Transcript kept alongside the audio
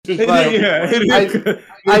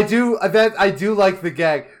I do like the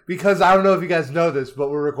gag because I don't know if you guys know this, but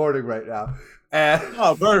we're recording right now. And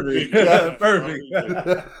perfect. Yeah. Perfect.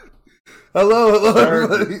 hello,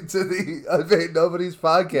 everybody, to the Unpaid Nobody's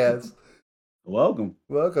podcast. Welcome.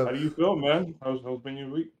 How do you feel, man? How's been your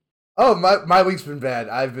week? Oh, my week's been bad.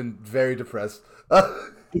 I've been very depressed.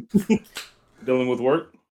 Dealing with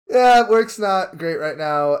work? Yeah, work's not great right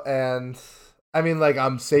now, and I mean, like,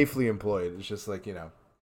 I'm safely employed. It's just like,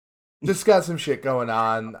 just got some shit going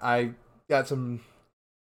on. I got some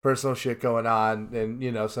personal shit going on,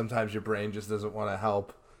 and sometimes your brain just doesn't want to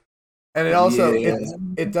help. And it also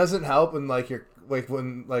it doesn't help when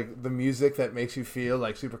when the music that makes you feel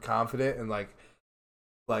like super confident and like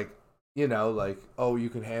oh, you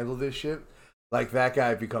can handle this shit. Like that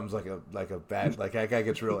guy becomes like a bad, like that guy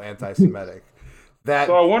gets real anti-Semitic.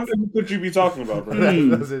 So I wonder who could you be talking about, bro?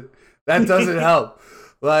 that doesn't help.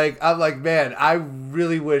 Like, I'm like, man, I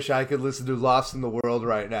really wish I could listen to Lost in the World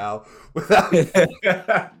right now without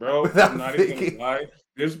bro, I'm not even gonna lie.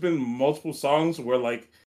 There's been multiple songs where like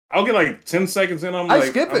I'll get like 10 seconds in, I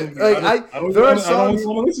skip it. I don't want to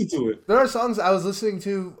listen to it. There are songs I was listening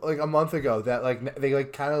to like a month ago that like they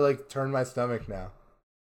like kind of like turn my stomach now.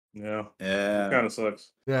 Yeah. Kind of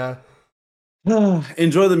sucks. Yeah.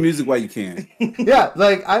 Enjoy the music while you can. Yeah,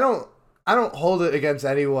 like I don't hold it against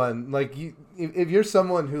anyone. Like if you're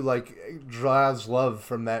someone who like draws love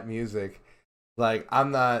from that music, like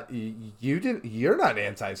I'm not. You're not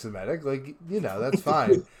anti-Semitic. Like that's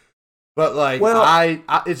fine. But like I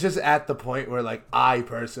it's just at the point where like I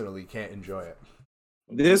personally can't enjoy it.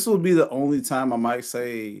 This will be the only time I might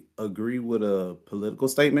say agree with a political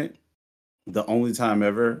statement. The only time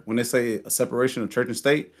ever when they say a separation of church and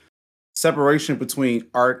state, separation between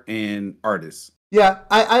art and artists. Yeah,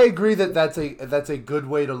 I agree that's a good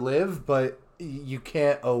way to live, but you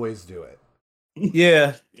can't always do it.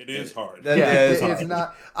 Yeah, it is hard. It's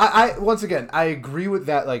not. I once again I agree with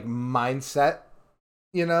that like mindset.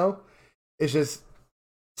 It's just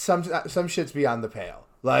some shit's beyond the pale.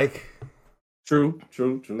 Like true.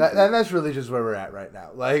 And that's really just where we're at right now.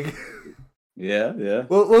 Like. Yeah.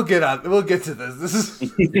 We'll get to this. This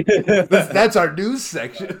is that's our news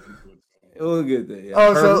section. We'll get there. Yeah.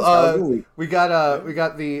 Oh, so we got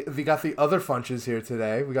the other Funches here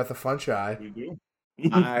today. We got the Funchi. We do.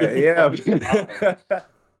 Yeah.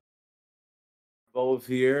 Both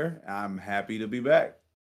here. I'm happy to be back.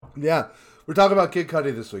 Yeah, we're talking about Kid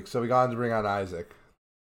Cudi this week, so we got to bring on Isaac.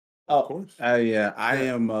 Oh, of course. I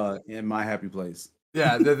am in my happy place.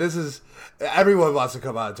 Yeah, this is everyone wants to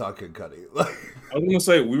come out and talk Kid Cudi. I was gonna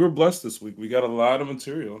say we were blessed this week. We got a lot of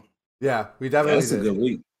material. Yeah, we definitely did. It's a good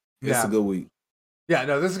week. It's a good week. Yeah,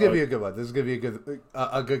 no, this is gonna be a good one. This is gonna be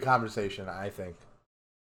a good conversation, I think.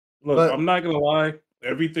 Look, I'm not gonna lie.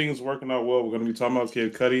 Everything's working out well. We're gonna be talking about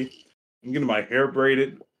Kid Cudi. I'm getting my hair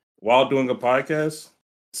braided while doing a podcast.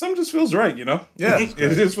 Something just feels right, Yeah, it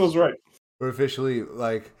just feels right. We're officially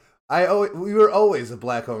like. We were always a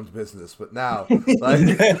black-owned business, but now, but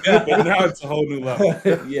now it's a whole new level.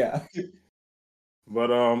 Yeah. But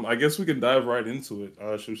I guess we can dive right into it.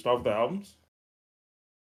 Should we start with the albums?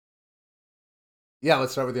 Yeah,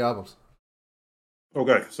 let's start with the albums.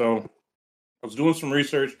 Okay, so I was doing some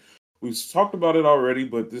research. We've talked about it already,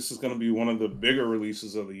 but this is going to be one of the bigger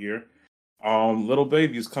releases of the year. Little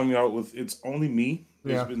Baby is coming out with It's Only Me.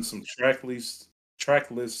 There's been some track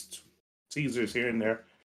list teasers here and there.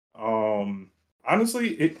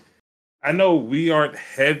 Honestly, I know we aren't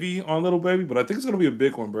heavy on Little Baby, but I think it's gonna be a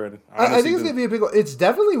big one, Brandon. I think it's gonna be a big one. It's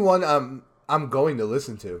definitely one I'm going to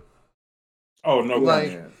listen to. Oh no,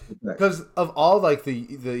 because of all like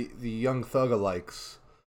the Young Thug likes,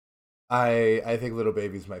 I think Little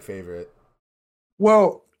Baby's my favorite.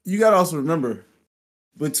 Well, you gotta also remember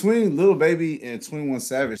between Little Baby and 21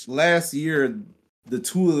 Savage last year, the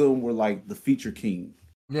two of them were like the feature king.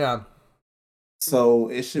 Yeah. So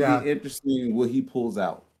it should be interesting what he pulls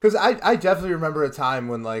out. Because I definitely remember a time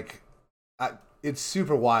when like it's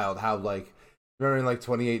super wild how like remember in like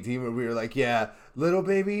 2018 when we were like, yeah, Little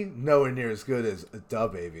Baby nowhere near as good as Da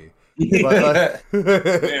Baby. But,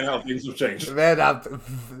 man, how things have changed. Man,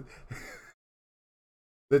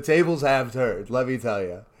 the tables have turned. Let me tell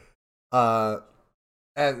you.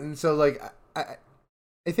 And so like I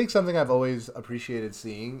think something I've always appreciated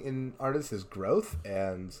seeing in artists is growth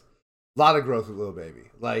and. A lot of growth with Lil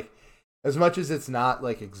Baby. Like, as much as it's not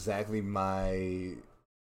like exactly the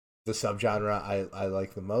subgenre I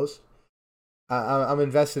like the most, I'm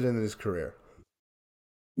invested in his career.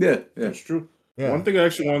 Yeah, that's true. Yeah. One thing I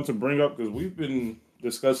actually wanted to bring up, because we've been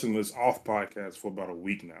discussing this off podcast for about a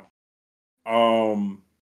week now.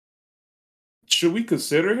 Should we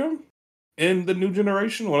consider him in the new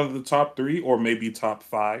generation, one of the top 3 or maybe top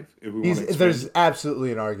 5 if we want to expand There's it.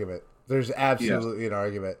 absolutely an argument. There's absolutely an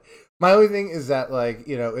argument. My only thing is that, like,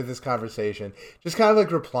 you know, in this conversation, just kind of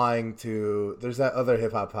like replying to, there's that other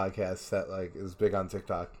hip hop podcast that like is big on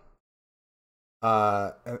TikTok.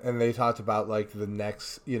 And they talked about like the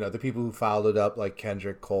next, you know, the people who followed up like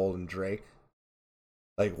Kendrick, Cole, and Drake.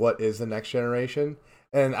 Like, what is the next generation?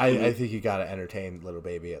 And I think you gotta entertain Little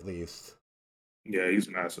Baby at least. Yeah, he's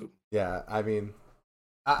massive. Yeah, I mean,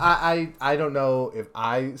 I don't know if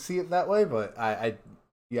I see it that way, but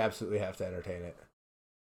you absolutely have to entertain it.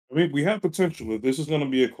 I mean, we have potential. If this is going to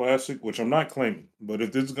be a classic, which I'm not claiming, but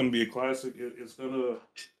if this is going to be a classic, it's gonna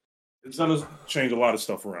change a lot of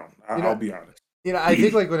stuff around. I'll be honest. You know, I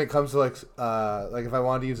think like when it comes to like if I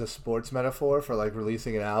wanted to use a sports metaphor for like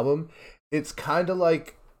releasing an album, it's kind of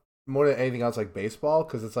like more than anything else like baseball,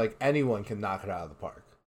 because it's like anyone can knock it out of the park.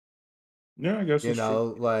 Yeah, I guess you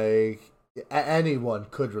know, true. Like anyone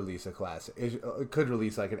could release a classic. It could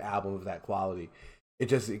release like an album of that quality.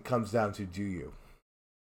 It comes down to, do you?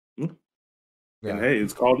 Yeah. And hey,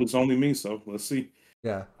 it's called "It's Only Me," so let's see.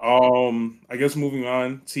 Yeah. I guess moving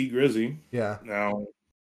on, T Grizzy. Yeah. Now,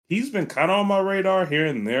 he's been kind of on my radar here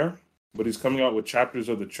and there, but he's coming out with Chapters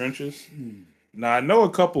of the Trenches. Now, I know a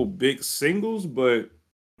couple big singles, but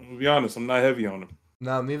to be honest, I'm not heavy on him.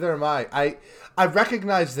 No, neither am I. I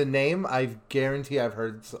recognize the name. I guarantee I've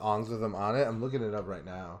heard songs with him on it. I'm looking it up right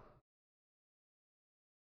now.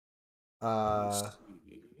 I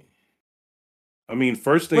mean,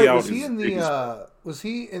 first day out. Was he in the? Was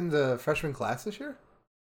he in the freshman class this year?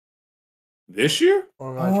 This year?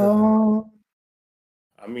 Or am I tripping?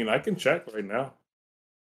 I mean, I can check right now.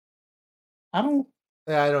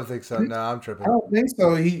 Yeah, I don't think so. No, I'm tripping. I don't think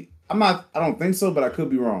so. I don't think so, but I could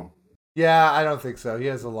be wrong. Yeah, I don't think so. He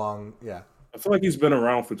has a long. Yeah. I feel like he's been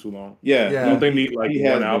around for too long. Yeah. Don't they need like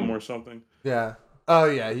one album or something? Yeah. Oh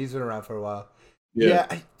yeah, he's been around for a while.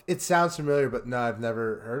 Yeah, it sounds familiar, but no, I've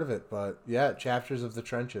never heard of it. But yeah, Chapters of the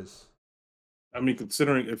Trenches. I mean,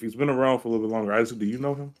 considering if he's been around for a little bit longer, Isaac, do you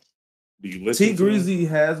know him? Do you listen to him? T Greasy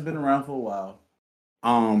has been around for a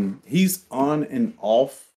while. He's on and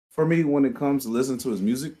off for me when it comes to listening to his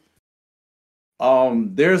music.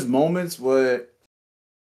 There's moments where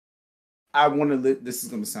I want to. This is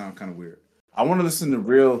going to sound kind of weird. I want to listen to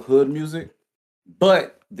real hood music,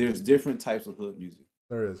 but there's different types of hood music.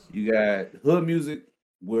 There is. You got hood music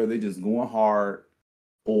where they just going hard,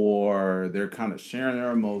 or they're kind of sharing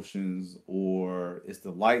their emotions, or it's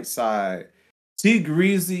the light side. T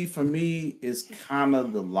Greasy for me is kind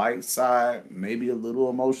of the light side, maybe a little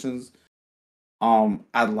emotions.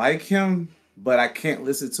 I like him, but I can't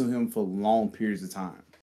listen to him for long periods of time.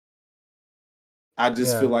 I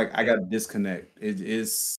just feel like I got to disconnect.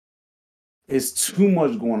 It's too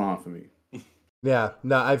much going on for me. Yeah,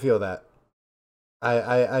 no, I feel that.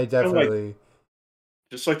 I definitely like,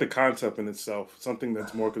 just like the concept in itself, something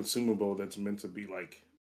that's more consumable, that's meant to be like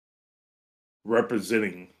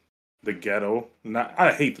representing the ghetto.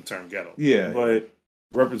 I hate the term ghetto. Yeah. But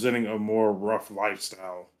representing a more rough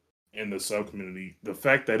lifestyle in the sub community. The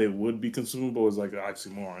fact that it would be consumable is like an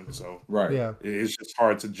oxymoron. So right. Yeah. It's just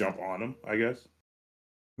hard to jump on him, I guess.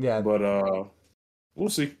 Yeah. But we'll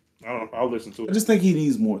see. I don't know. I'll listen to it. I just think he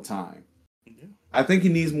needs more time. Yeah. I think he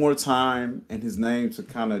needs more time and his name to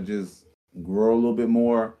kind of just grow a little bit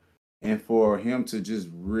more, and for him to just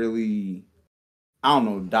really, I don't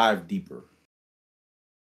know, dive deeper.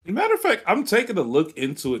 Matter of fact, I'm taking a look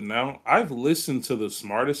into it now. I've listened to the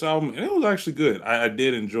Smartest album, and it was actually good. I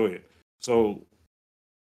did enjoy it. So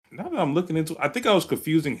now that I'm looking into it, I think I was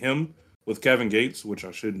confusing him with Kevin Gates, which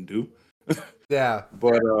I shouldn't do. Yeah.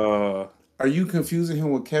 But are you confusing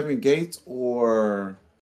him with Kevin Gates, or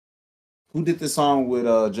who did this song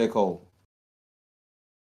with J. Cole?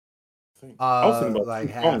 Like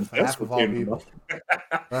half of all people.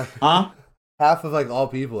 Huh? Half of like all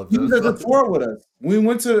people have He done was at the tour with us. When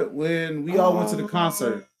we all went to the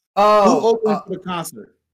concert. Who opened for the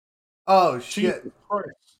concert? Oh shit!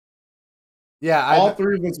 Yeah, all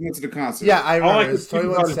three of us went to the concert. Yeah, I remember. It's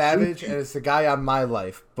 21 Savage, and it's the guy on My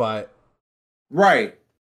Life, but right.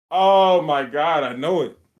 Oh my god, I know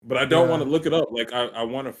it, but I don't want to look it up. Like I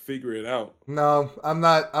want to figure it out. No, I'm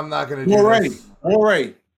not gonna do this.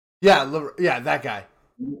 Moray. Yeah, that guy.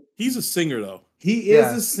 He's a singer though. He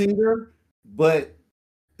is a singer, but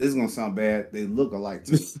this is gonna sound bad. They look alike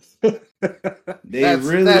too.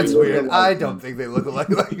 That's weird. I don't think they look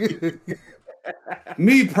alike.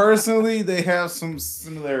 Me personally, they have some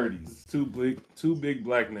similarities. Two big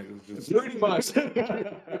black niggas. Just pretty much.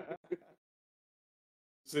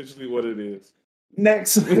 Essentially what it is.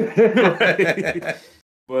 Next. Right.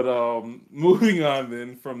 But moving on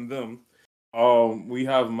then from them, We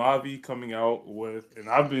have Mavi coming out with, and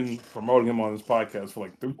I've been promoting him on this podcast for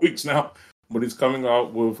like 3 weeks now, but he's coming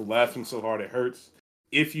out with "Laughing So Hard It Hurts."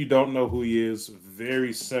 If you don't know who he is,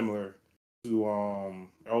 very similar to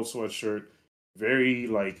Earl Sweatshirt, very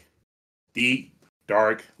like deep,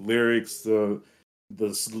 dark lyrics. The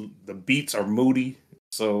beats are moody,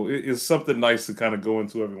 so it's something nice to kind of go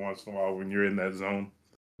into every once in a while when you're in that zone.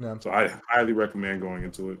 Yeah. So I highly recommend going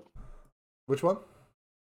into it. Which one?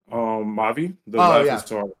 Mavi, the Oh, Laugh yeah. is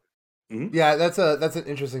Hard. Mm-hmm. Yeah, that's an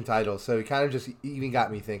interesting title. So it kind of just even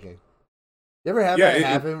got me thinking. You ever have that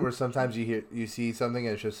happen where sometimes you see something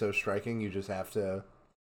and it's just so striking you just have to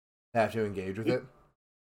engage with it?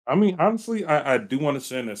 I mean, honestly, I do want to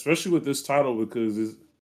say that, especially with this title, because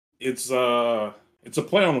it's a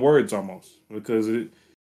play on words almost, because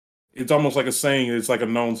it's almost like a saying. It's like a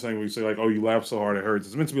known saying where you say like, "Oh, you laugh so hard it hurts."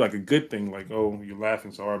 It's meant to be like a good thing, like, "Oh, you're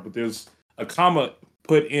laughing so hard," but there's a comma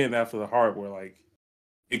put in after the heart where like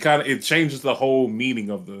it changes the whole meaning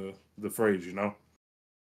of the phrase, you know.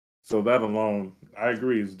 So that alone, I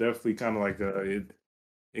agree, is definitely kind of like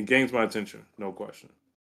it gains my attention, no question.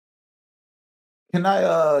 Can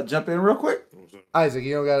I jump in real quick? Isaac,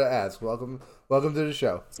 you don't gotta ask. Welcome to the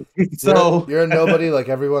show. So you're a nobody like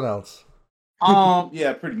everyone else.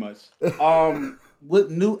 Yeah, pretty much.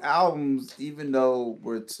 With new albums, even though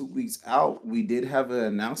we're 2 weeks out, we did have an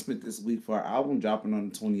announcement this week for our album dropping on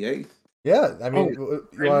the 28th. Yeah, I mean, you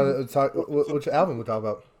want to talk? Which album we talk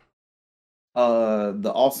about?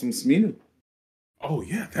 The Awesome Smino. Oh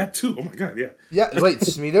yeah, that too. Oh my god, yeah. Yeah, wait,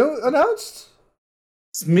 Smino announced?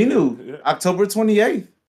 Smino, October 28th.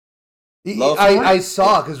 I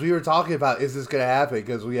saw because we were talking about is this gonna happen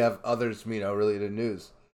because we have other Smino related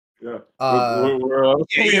news. Yeah,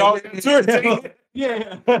 we all got tickets.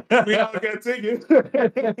 Yeah, we all got tickets.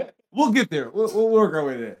 We'll get there. We'll work our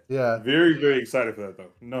way there. Yeah, very very excited for that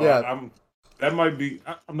though. No, yeah. That might be.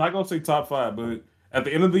 I'm not gonna say top 5, but at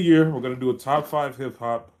the end of the year, we're gonna do a top 5 hip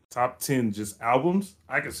hop, top 10 just albums.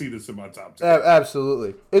 I can see this in my top 10.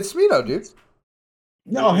 Absolutely, it's Smino, dude.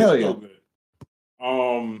 No, hell yeah.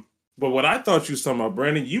 But what I thought you was talking about,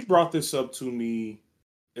 Brandon, you brought this up to me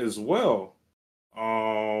as well.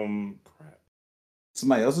 Crap.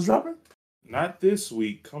 Somebody else is dropping? Not this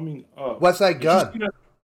week. Coming up. Westside Gun.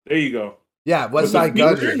 There you go. Yeah, Westside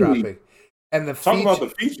Gun is dropping. And talk about the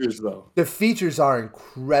features though. The features are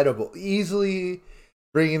incredible. Easily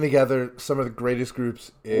bringing together some of the greatest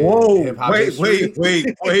groups in hip hop history.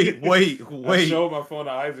 Wait. I showed my phone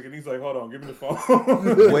to Isaac and he's like, "Hold on, give me the phone."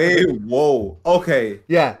 Whoa. Okay.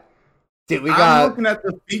 Yeah. Dude, I'm looking at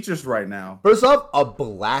the features right now. First off, a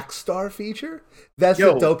Black Star feature. That's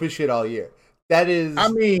the dopest shit all year. That is,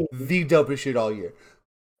 the dopest shit all year.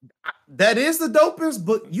 That is the dopest,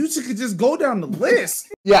 but you could just go down the list.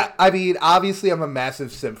 Yeah, I mean, obviously, I'm a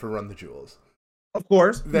massive simp for Run the Jewels. Of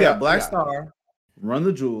course. Black Star, Run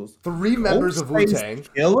the Jewels. 3 members of Wu-Tang.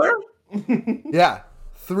 Killer? Yeah.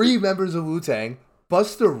 3 members of Wu-Tang.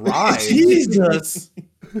 Busta Rhymes. Jesus.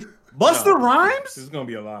 Busta Rhymes? This is going to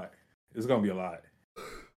be a lot. It's going to be a lot.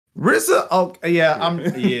 RZA? Okay,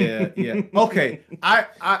 yeah. Okay.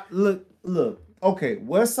 I look. Okay,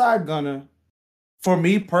 Westside Gunna, for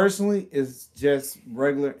me personally, is just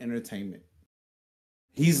regular entertainment.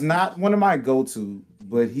 He's not one of my go-to,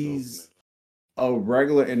 but he's a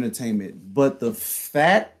regular entertainment. But the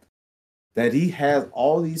fact that he has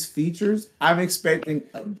all these features, I'm expecting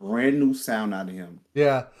a brand new sound out of him.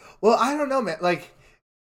 Yeah. Well, I don't know, man. Like,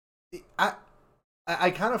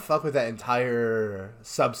 I kind of fuck with that entire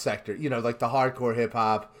subsector. You know, like the hardcore hip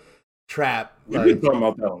hop, trap. We've been talking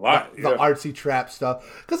about that a lot. The artsy trap stuff.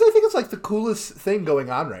 Because I think it's like the coolest thing going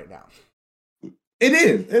on right now. It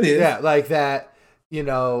is. Yeah, like that, you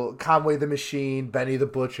know, Conway the Machine, Benny the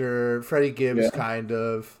Butcher, Freddie Gibbs kind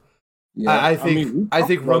of. Yeah. I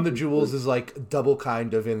think Run the Jewels is like double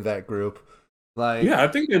kind of in that group. Like, yeah, I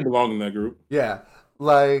think they belong in that group. Yeah.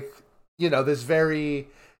 Like, you know, this very...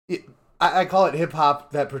 I call it hip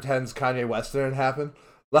hop that pretends Kanye West didn't happen.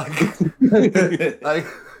 Like,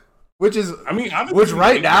 which is, which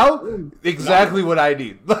right now, exactly what I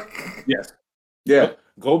need. Like, yes, yeah.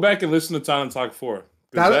 Go back and listen to Tana Talk 4.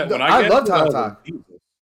 I love Tana Talk.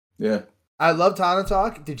 Yeah, I love Tana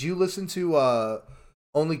Talk. Did you listen to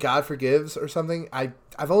Only God Forgives or something? I've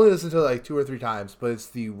only listened to it like 2 or 3 times, but it's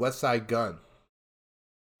the Westside Gun.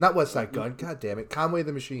 Not Westside Gun. God damn it, Conway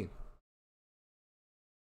the Machine.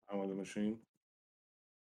 The Machine.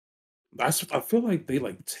 I feel like they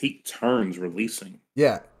like take turns releasing.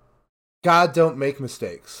 Yeah. God don't make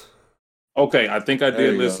mistakes. Okay, I think I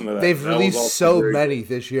did listen to that. They've released so many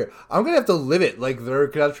this year. I'm gonna have to limit like their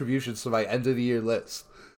contributions to my end of the year list.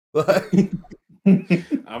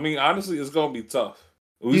 I mean, honestly, it's gonna be tough.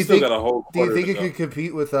 Do We you still think? got a whole Do you quarter think to it go. could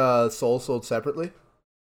compete with Soul sold separately?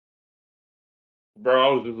 Bro,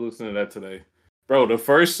 I was just listening to that today. Bro, the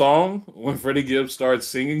first song when Freddie Gibbs starts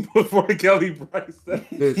singing before Kelly Price,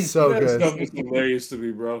 It's so that good. stuff is hilarious to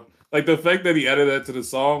me, bro. Like the fact that he added that to the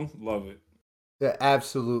song, love it. They're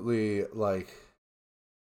absolutely like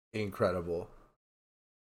incredible.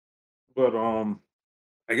 But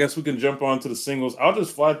I guess we can jump on to the singles. I'll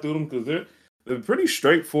just fly through them because they're pretty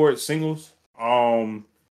straightforward singles. I'll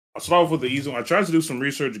start off with the easy one. I tried to do some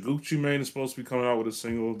research. Gucci Mane is supposed to be coming out with a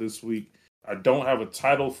single this week. I don't have a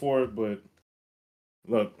title for it, but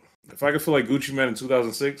look, if I could feel like Gucci Mane in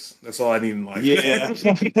 2006, that's all I need in life. Yeah.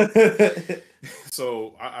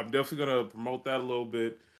 So I'm definitely gonna promote that a little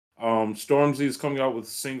bit. Stormzy is coming out with a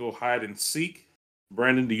single "Hide and Seek."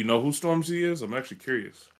 Brandon, do you know who Stormzy is? I'm actually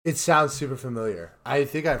curious. It sounds super familiar. I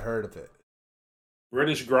think I've heard of it.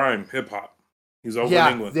 British grime, hip hop. He's over in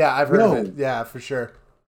Yeah, England. yeah, I've heard of No. it. Yeah, for sure.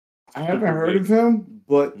 I haven't heard of him,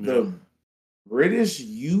 but Yeah. the British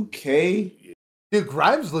UK, Dude,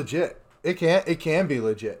 Grime's legit. It can be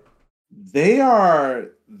legit. they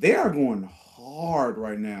are going hard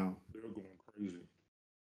right now. They're going crazy.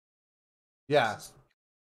 Yeah.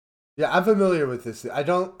 Yeah, I'm familiar with this.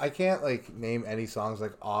 I can't like name any songs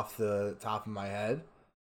like off the top of my head.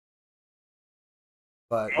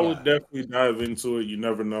 But I would definitely dive into it. You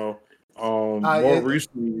never know.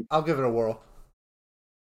 Recently, I'll give it a whirl.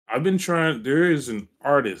 I've been trying. There is an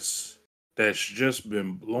artist that's just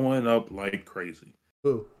been blowing up like crazy.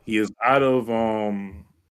 Who? He is out of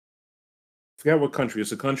forget what country.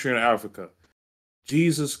 It's a country in Africa.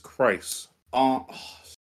 Jesus Christ. I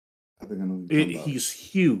think I know what you're talking about. He's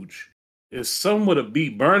huge. It's some with a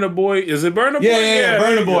beat. Burna Boy. Is it Burna Boy? Yeah,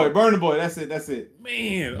 Burna Boy. That's it.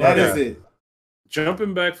 Man, That is it.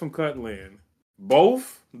 Jumping back from Cutland,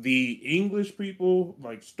 both the English people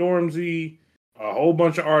like Stormzy, a whole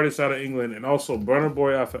bunch of artists out of England, and also Burna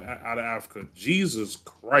Boy out of Africa. Jesus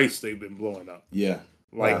Christ, they've been blowing up. Yeah.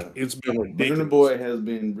 It's been ridiculous. Burna Boy has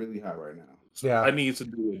been really hot right now. So yeah. I need to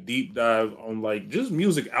do a deep dive on like just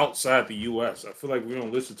music outside the US. I feel like we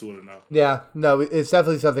don't listen to it enough. Yeah, no, it's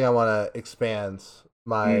definitely something I want to expand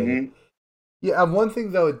my. Yeah, one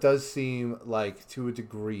thing though, it does seem like to a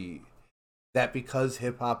degree that because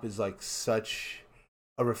hip hop is like such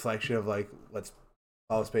a reflection of like, let's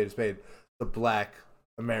call a spade, the Black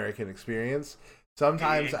American experience.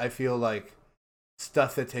 Sometimes I feel like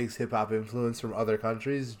stuff that takes hip hop influence from other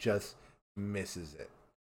countries just misses it.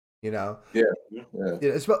 You know? Yeah.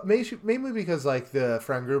 It's mainly because like the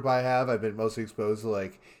friend group I have, I've been mostly exposed to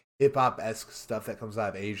like hip hop esque stuff that comes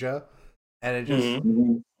out of Asia, and it just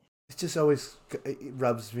it just always it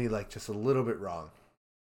rubs me like just a little bit wrong.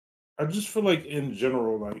 I just feel like in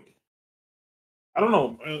general, like I don't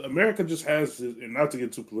know, America just has this, and not to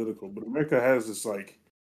get too political, but America has this like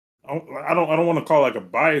I don't want to call it like a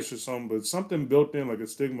bias or something, but something built in like a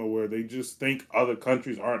stigma where they just think other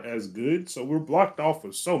countries aren't as good, so we're blocked off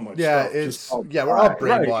of so much. Yeah, stuff. we're all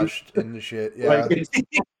brainwashed in the shit. Yeah,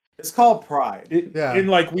 it's called pride. And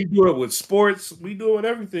like we do it with sports, we do it with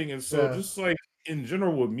everything, and so just like in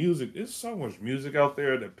general with music, there's so much music out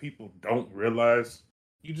there that people don't realize.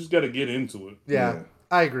 You just got to get into it. Yeah,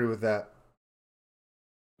 I agree with that.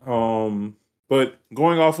 But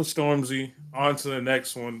going off of Stormzy, on to the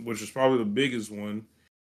next one, which is probably the biggest one.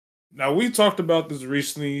 Now, we talked about this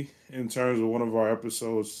recently in terms of one of our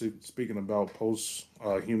episodes, speaking about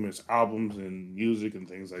post-humanist albums and music and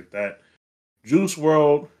things like that. Juice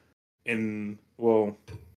WRLD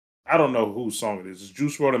I don't know whose song it is. It's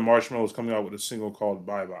Juice WRLD and Marshmello is coming out with a single called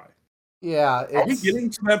Bye Bye. Yeah. Are we getting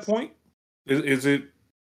to that point? Is it?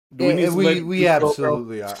 We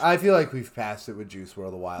absolutely are. I feel like we've passed it with Juice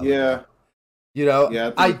WRLD a while ago. You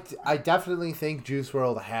know, I definitely think Juice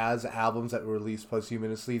WRLD has albums that were released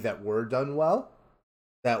posthumously that were done well,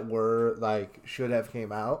 that were like should have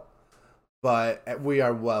came out, but we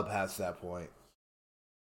are well past that point.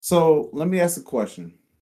 So let me ask a question.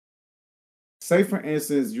 Say for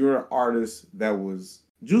instance, you're an artist that was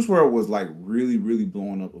Juice WRLD was like really, really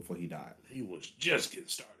blowing up before he died. He was just getting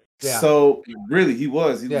started. Yeah. So really, he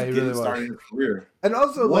was really starting his career. And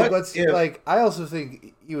also, I also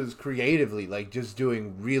think he was creatively like just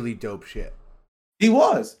doing really dope shit. He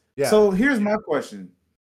was. Yeah. So here's my question: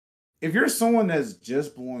 if you're someone that's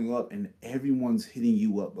just blowing up and everyone's hitting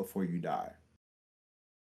you up before you die,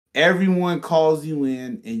 everyone calls you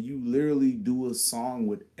in and you literally do a song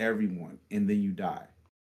with everyone and then you die.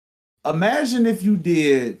 Imagine if you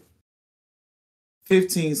did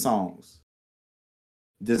 15 songs.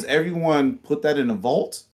 Does everyone put that in a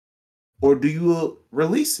vault, or do you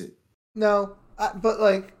release it? No, but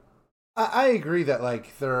like, I agree that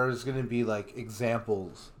like there's gonna be like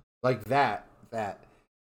examples like that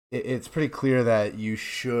it's pretty clear that you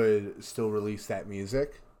should still release that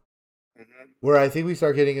music. Where I think we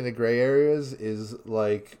start getting into gray areas is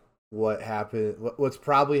like what happened, what's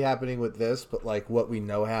probably happening with this, but like what we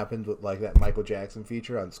know happened with like that Michael Jackson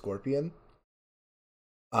feature on Scorpion,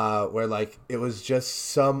 where like it was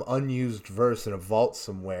just some unused verse in a vault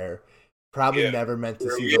somewhere, probably never meant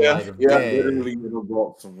to see the light of day. Literally in a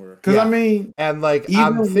vault somewhere. Because I mean, and like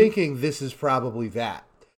I'm thinking this is probably that.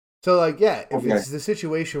 So like if it's the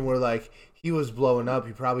situation where like he was blowing up,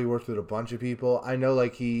 he probably worked with a bunch of people. I know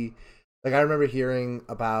like I remember hearing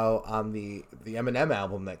about on the Eminem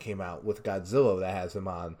album that came out with Godzilla that has him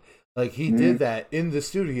on. Like he did that in the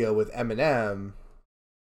studio with Eminem,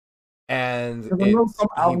 and some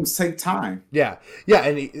albums take time. Yeah,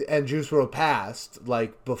 and Juice WRLD passed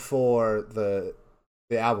like before the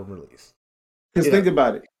album release. Because think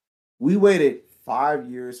about it, we waited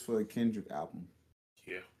 5 years for a Kendrick album.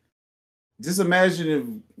 Yeah. Just imagine if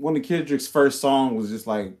one of Kendrick's first song was just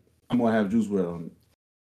like, "I'm gonna have Juice WRLD on it."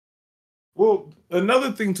 Well,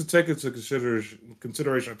 another thing to take into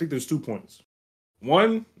consideration, I think there's 2 points.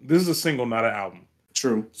 One, this is a single, not an album.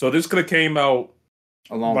 True. So this could have came out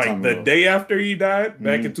a long time ago. The day after he died,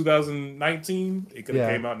 back in 2019. It could have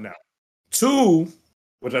came out now. 2,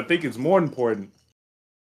 which I think is more important,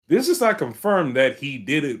 this is not confirmed that he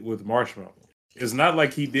did it with Marshmello. It's not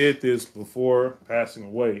like he did this before passing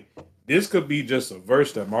away. This could be just a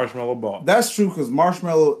verse that Marshmello bought. That's true, because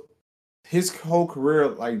Marshmello, his whole career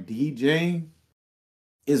like DJing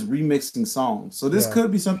is remixing songs. So this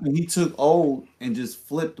could be something he took old and just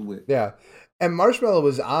flipped with. Yeah. And Marshmello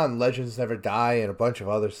was on Legends Never Die and a bunch of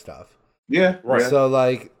other stuff. Yeah. Right. So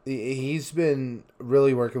like he's been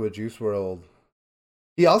really working with Juice WRLD.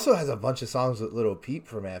 He also has a bunch of songs with Lil Peep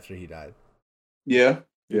from after he died. Yeah.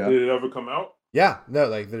 Yeah. Did it ever come out? Yeah. No,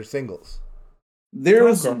 like they're singles.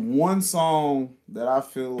 There's one song that I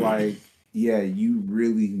feel like, you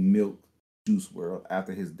really milked Juice WRLD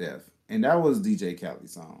after his death. And that was DJ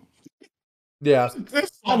Khaled's song. Yeah.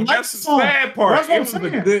 That's the sad part. It was a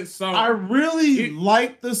good song. I really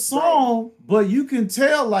like the song, but you can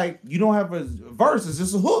tell like you don't have a verse. It's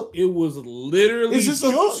just a hook. It was literally just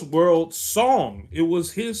a Juice WRLD song. It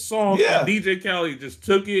was his song. Yeah. And DJ Khaled just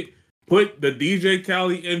took it, put the DJ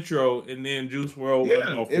Khaled intro, and then Juice WRLD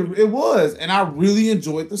went off. It was, and I really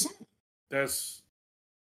enjoyed the song. Man,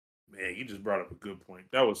 you just brought up a good point.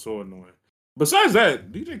 That was so annoying. Besides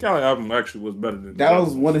that, DJ Khaled album actually was better than that.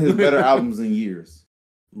 Was one of his better albums in years.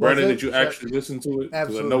 Brandon, did you actually listen to it?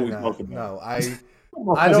 Absolutely I know we not. talked about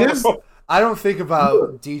No, I don't think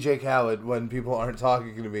about DJ Khaled when people aren't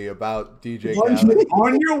talking to me about DJ Khaled.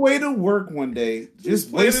 On your way to work one day, just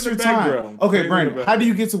waste your time. Okay, Brandon, how do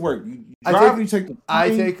you get to work? You drive or you take the plane? I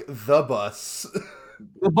take the bus.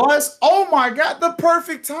 The bus? Oh my God, the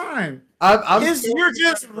perfect time. You're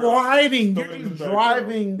just riding. You're just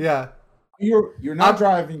driving. Yeah. You're not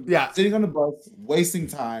driving. Yeah. Sitting on the bus, wasting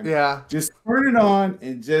time. Yeah. Just turn it on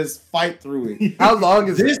and just fight through it. How long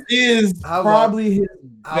is this? It? This is probably his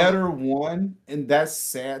better one, and that's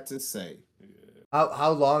sad to say. How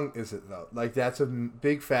long is it though? Like that's a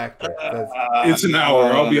big factor. It's an hour.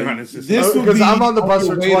 I'll be honest. Because I'm on the bus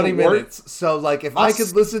for 20 minutes. So like if I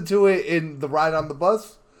could listen to it in the ride on the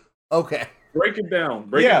bus, okay. Break it down.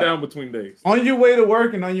 Break it down between days. On your way to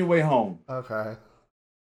work and on your way home. Okay.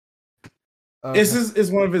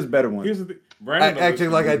 It's one of his better ones. Here's the thing. Brandon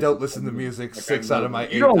acting like I don't listen to music 6 out of my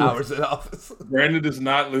 8 hours in office. Brandon does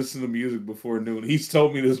not listen to music before noon. He's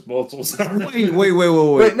told me this multiple times.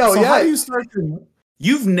 Wait. No, so how do you start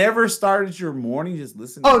You've never started your morning just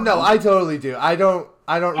listening? Oh no, I totally do. I don't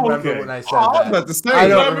remember when I said that. I was about to say. I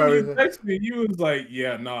don't remember. You texted me. You was like,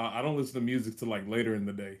 I don't listen to music till like later in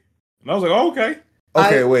the day. And I was like, oh, okay.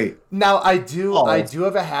 Okay, wait. Now I do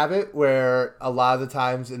have a habit where a lot of the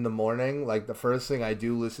times in the morning, like the first thing I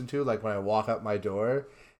do listen to, like when I walk out my door,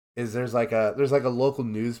 is there's like a local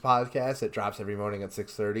news podcast that drops every morning at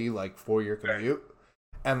 6:30, like for your commute,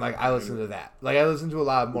 and like I listen to that. Like I listen to a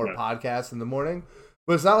lot more podcasts in the morning,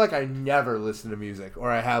 but it's not like I never listen to music or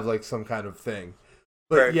I have like some kind of thing.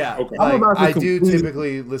 But I do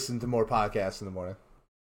typically listen to more podcasts in the morning.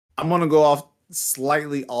 I'm gonna go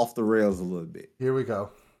slightly off the rails a little bit. Here we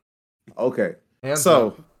go. Okay. Hands so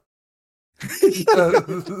up.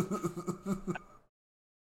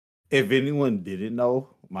 if anyone didn't know,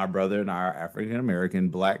 my brother and I are African American,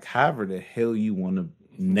 Black, however the hell you want to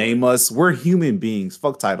name us. We're human beings.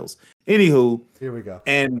 Fuck titles. Anywho. Here we go.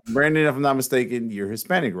 And Brandon, if I'm not mistaken, you're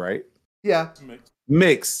Hispanic, right? Yeah.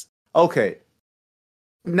 Mixed. Okay.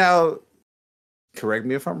 Now, correct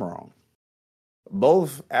me if I'm wrong.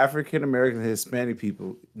 both African American and Hispanic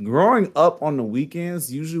people, growing up on the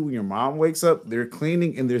weekends, usually when your mom wakes up, they're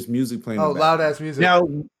cleaning and there's music playing. Oh, loud ass music. Now,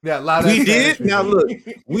 yeah, loud we ass did. Spanish Now music.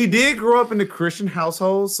 look, we did grow up in a Christian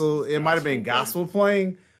household, so it might have been gospel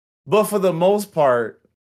playing, but for the most part,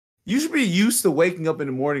 you should be used to waking up in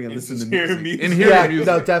the morning and listening to music. And hearing music.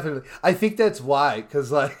 No, definitely. I think that's why,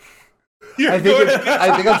 because like. I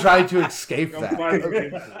think I'm trying to escape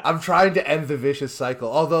that. I'm trying to end the vicious cycle.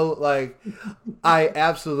 Although, like, I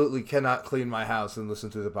absolutely cannot clean my house and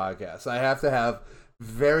listen to the podcast. I have to have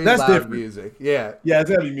very loud music. Yeah,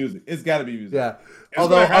 it's gotta be music. It's gotta be music. Yeah.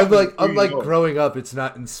 Although, unlike growing up, it's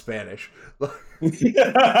not in Spanish.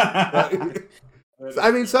 I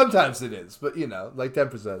mean, sometimes it is, but like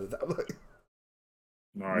 10% of the time.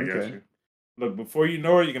 No, I got you. Look, before you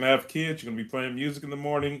know it, you're gonna have kids. You're gonna be playing music in the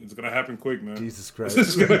morning. It's gonna happen quick, man. Jesus Christ! This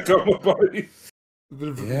is gonna come about you.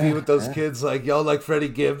 Be with those kids, like y'all, like Freddie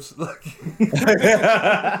Gibbs.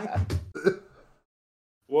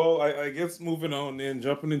 Well, I guess moving on, then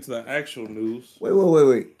jumping into the actual news.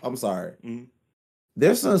 Wait! I'm sorry. Mm-hmm.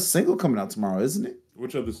 There's a single coming out tomorrow, isn't it?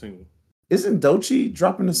 Which other single? Isn't Doechii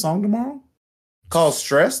dropping a song tomorrow called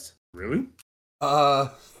 "Stressed"? Really?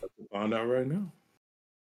 Find out right now.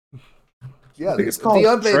 Yeah, it's called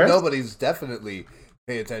the unpaid Stressed? Nobodies definitely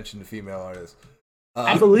pay attention to female artists.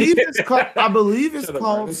 I believe it's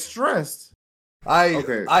called "Stressed."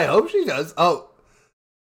 I hope she does. Oh,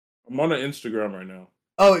 I'm on her Instagram right now.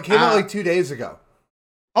 Oh, it came out like 2 days ago.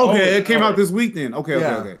 Okay, it came out this week then.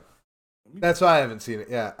 Okay. That's why I haven't seen it.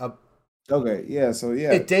 Yeah. Okay. Yeah. So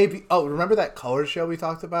yeah, it debuted. Oh, remember that Color show we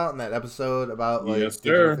talked about in that episode about like? Yes,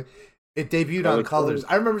 sir. It debuted on Colors.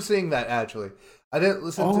 I remember seeing that actually. I didn't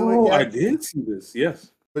listen to it yet. I did see this.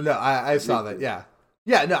 Yes. But no, I saw that. Yeah.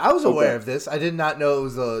 Yeah. No, I was aware of this. I did not know it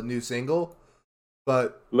was a new single.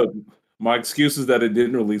 But look, my excuse is that it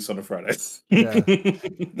didn't release on a Friday. Yeah.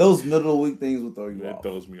 Those middle of the week things will throw you off. It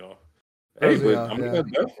throws me off. Hey, but I'm gonna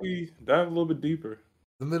definitely dive a little bit deeper.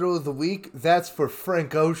 The middle of the week, that's for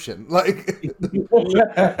Frank Ocean. Like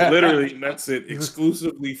literally, that's it.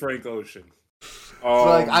 Exclusively Frank Ocean. So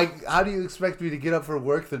like, how do you expect me to get up for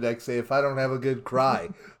work the next day if I don't have a good cry?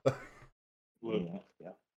 Look,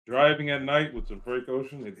 driving at night with some Frank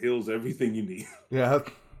Ocean, it heals everything you need. Yeah.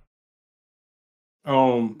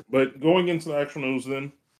 But going into the actual news,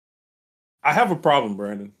 then I have a problem,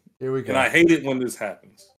 Brandon. Here we go. And I hate it when this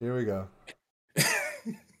happens. Here we go.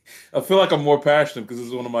 I feel like I'm more passionate because this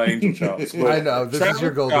is one of my angel childs. I know. This is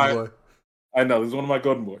your golden boy. I know. This is one of my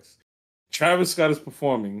golden boys. Travis Scott is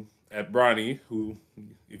performing at Bronny, who,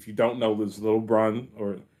 if you don't know, is little Bron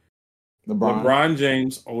or LeBron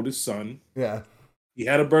James' oldest son. Yeah. He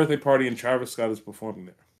had a birthday party and Travis Scott is performing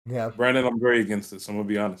there. Yeah. Brandon, I'm very against this. I'm going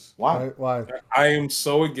to be honest. Why? I am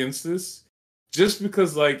so against this just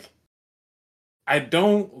because, like, I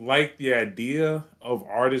don't like the idea of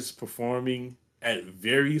artists performing at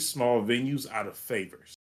very small venues out of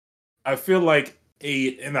favors. I feel like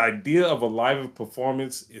an idea of a live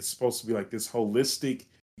performance is supposed to be like this holistic,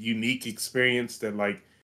 unique experience that like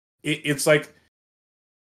it's like,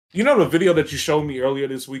 you know, the video that you showed me earlier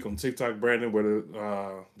this week on TikTok, Brandon, where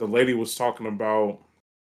the lady was talking about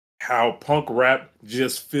how punk rap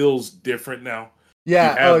just feels different now.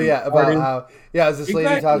 Yeah. Oh yeah. About how as this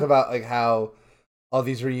lady talked about like how all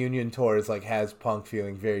these reunion tours like has punk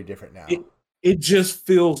feeling very different now. It just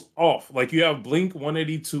feels off. Like you have Blink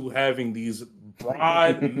 182 having these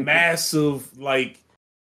broad, massive, like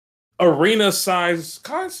arena-sized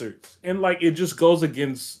concerts, and like it just goes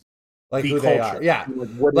against like the who culture. They are. Yeah,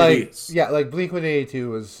 what like it is. Yeah, like Blink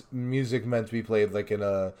 182 was music meant to be played like in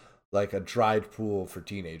a dried pool for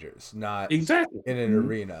teenagers, not exactly in an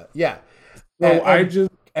arena. Yeah. So I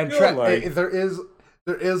just feel like there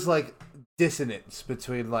is like dissonance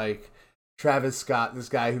between like Travis Scott, this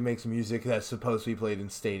guy who makes music that's supposed to be played in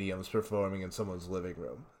stadiums, performing in someone's living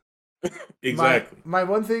room. Exactly. My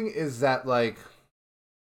one thing is that like,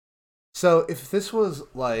 so if this was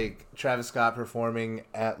like Travis Scott performing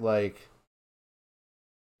at like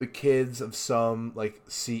the kids of some like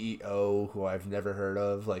CEO who I've never heard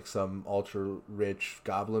of, like some ultra rich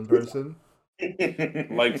goblin person,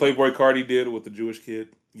 like Playboy Cardi did with the Jewish kid.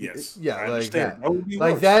 Yes. Yeah, like that.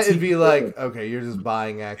 Like that would be like, okay, you're just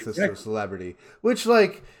buying access to a celebrity. Which,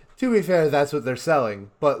 like, to be fair, that's what they're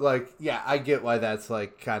selling. But, like, yeah, I get why that's,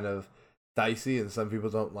 like, kind of dicey and some people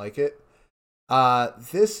don't like it.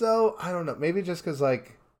 This, though, I don't know. Maybe just because,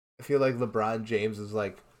 like, I feel like LeBron James is,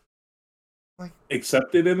 like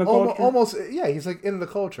accepted in the culture? Almost, yeah, he's, like, in the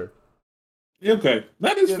culture. Okay.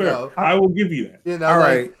 That is fair. I will give you that. You know, all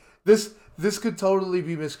right. This could totally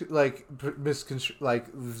be viewed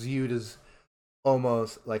as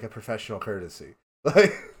almost like a professional courtesy.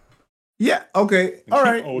 Like, Yeah. Okay. All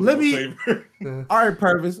right. Oh, Let no me. favor. All right,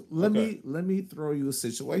 Purvis. Let Okay. me throw you a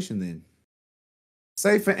situation then.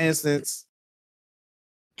 Say for instance,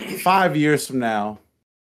 5 years from now,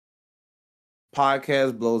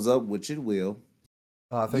 podcast blows up, which it will.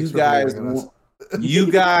 thanks You for guys, believing in us.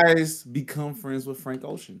 you guys become friends with Frank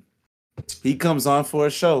Ocean. He comes on for a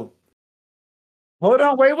show. Hold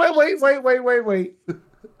on, wait.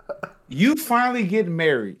 You finally get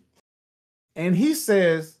married, and he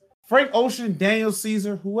says, Frank Ocean, Daniel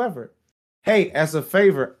Caesar, whoever. Hey, as a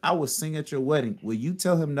favor, I will sing at your wedding. Will you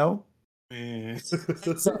tell him no? Man.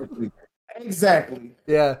 Exactly.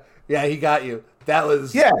 Yeah, he got you. That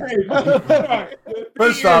was Yeah.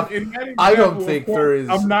 First off, I don't think there is.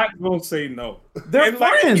 I'm not gonna say no. They're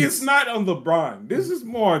friends. It's not on LeBron. This is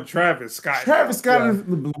more on Travis Scott. Travis Scott Yeah.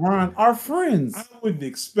 and LeBron are friends. I wouldn't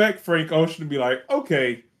expect Frank Ocean to be like,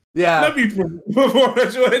 okay, Yeah, let me perform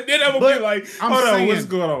at your wedding. Then I would But be like, I'm hold on, saying, what's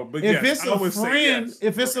going on? But if yes, it's I a would say friend, yes.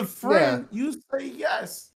 if it's a friend, you say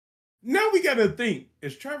yes. Now we gotta think: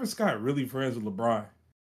 is Travis Scott really friends with LeBron?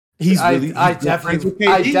 I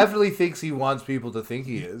KD. definitely thinks he wants people to think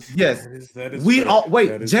he is. Yes. That is We fair. all wait.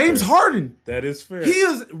 That is James fair. Harden. That is fair. He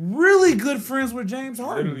is really good friends with James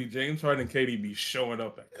Harden. Literally, James Harden and KD be showing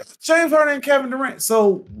up at James Harden and Kevin Durant.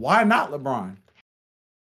 So why not LeBron?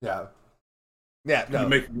 Yeah, You no,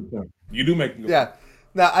 make a good point. You do make a good yeah. point.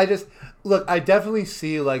 No, I definitely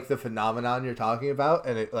see like the phenomenon you're talking about,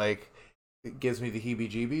 and it gives me the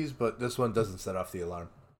heebie-jeebies. But this one doesn't set off the alarm.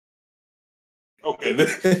 Okay,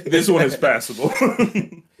 this one is passable.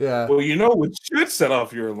 Yeah, Well, you know what should set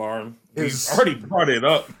off your alarm? He's already brought it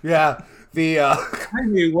up. yeah. The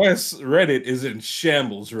Kanye West Reddit is in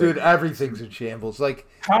shambles, right? dude, everything's in shambles. Like,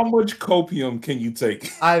 How much copium can you take?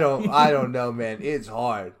 I don't know, man. It's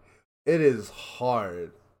hard. It is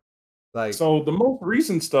hard. Like, So the most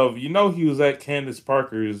recent stuff, you know, he was at Candace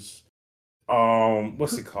Parker's.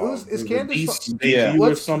 What's it called? Is Candace? Yeah.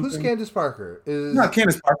 Who's Candace Parker? Is Not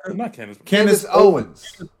Candace Parker. Not Candace. Candace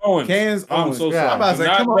Owens? Owens. Candace I'm Owens. so sorry. Yeah. I'm about to say, Do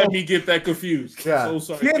come not let on. me get that confused. Yeah. I'm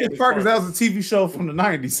so sorry. Candace Parker. That was a TV show from the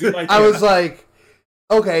 90s. We like I that. was like,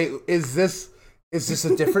 okay, is this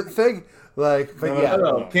a different thing? Like, but yeah,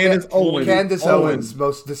 No. Candace Owens. Candace Owens,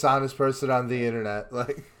 most dishonest person on the internet.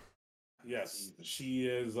 Like, Yes, she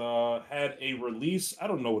has had a release. I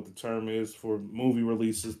don't know what the term is for movie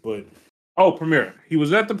releases, but premiere. He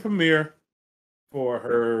was at the premiere for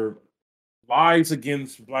her Lies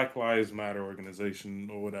Against Black Lives Matter organization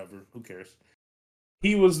or whatever. Who cares?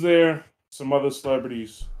 He was there. Some other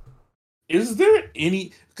celebrities. Is there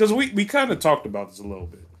any? Because we kind of talked about this a little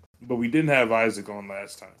bit, but we didn't have Isaac on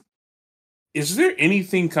last time. Is there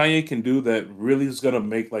anything Kanye can do that really is gonna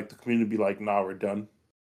make like the community be like, nah, we're done?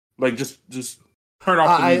 Like just turn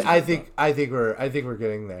off the music. I think we're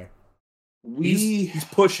getting there. He's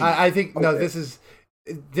pushing. I think no, Okay.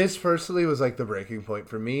 this personally was like the breaking point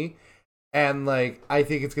for me, and like I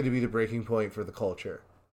think it's going to be the breaking point for the culture.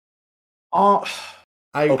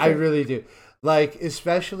 I really do. Like,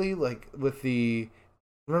 especially like with the.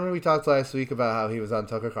 Remember we talked last week about how he was on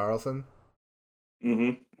Tucker Carlson.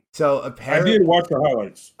 Mm-hmm. So I apparently, did watch the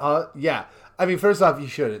highlights. yeah. I mean, first off, you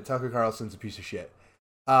shouldn't. Tucker Carlson's a piece of shit.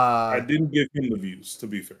 I didn't give him the views, to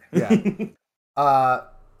be fair. Yeah.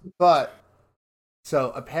 But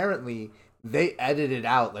so apparently they edited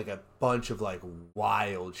out like a bunch of like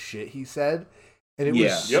wild shit he said, and it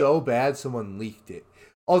was so bad someone leaked it.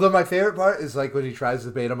 Although my favorite part is like when he tries to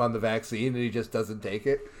debate him on the vaccine and he just doesn't take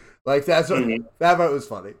it. Like that's what that part was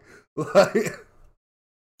funny. Like,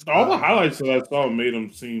 all the highlights that I saw made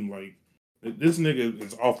him seem like this nigga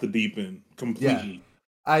is off the deep end completely. Yeah.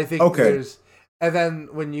 I think there's, and then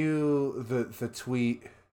when you the tweet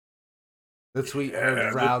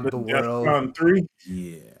heard around the world. On 3?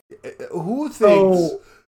 Yeah. Who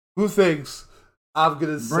thinks I'm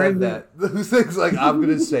gonna say that? Who thinks like I'm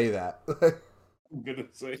gonna say that? I'm gonna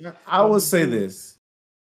say. I will say this.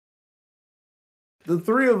 The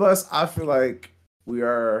three of us, I feel like we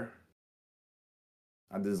are.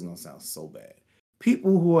 This is gonna sound so bad.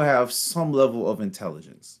 People who have some level of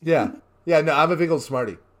intelligence. Yeah. No, I'm a big old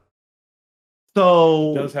smarty. So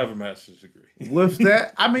He does have a master's degree. with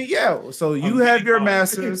that, I mean, yeah. So you have your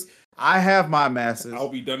master's. I have my master's. I'll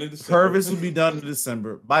be done in December. Purvis will be done in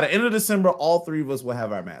December. By the end of December, all three of us will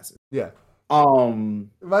have our masters. Yeah. Mine's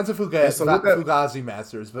a Fugazi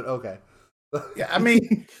Masters, but okay. Yeah, I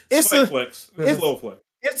mean, it's Slight a flex. it's- Slow flex.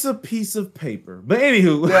 it's a piece of paper. But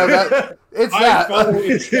anywho, It's I that. follow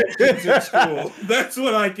instructions in school. That's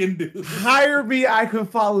what I can do. hire me, I can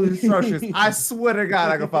follow instructions. I swear to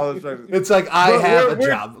God, I can follow instructions. It's like I But have a we're-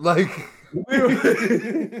 job. Like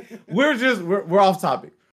We're off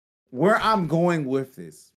topic. where I'm going with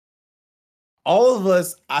this, all of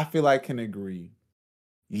us, I feel like, can agree.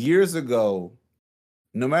 Years ago,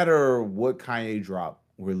 no matter what Kanye dropped,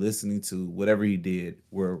 we're listening to whatever he did,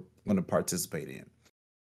 we're going to participate in.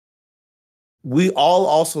 We all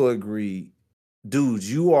also agree, dude,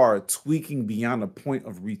 you are tweaking beyond the point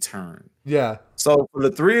of return. Yeah. So for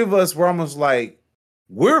the three of us, we're almost like,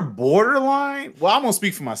 we're borderline. Well, I'm going to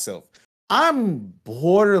speak for myself. I'm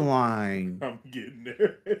borderline. I'm getting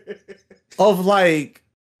there. Of like,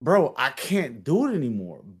 bro, I can't do it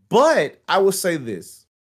anymore. But I will say this.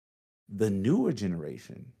 The newer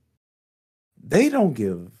generation, they don't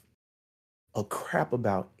give a crap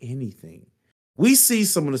about anything. We see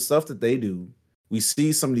some of the stuff that they do. We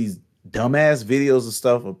see some of these dumbass videos of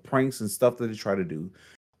stuff, of pranks and stuff that they try to do.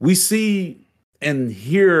 We see and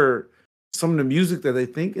hear some of the music that they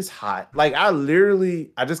think is hot. Like I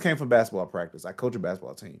just came from basketball practice. I coach a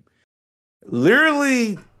basketball team.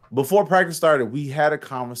 Literally, before practice started, we had a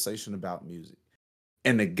conversation about music.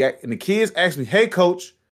 And the kids asked me, "Hey,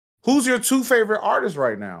 coach, who's your two favorite artists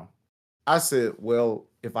right now?" I said, well,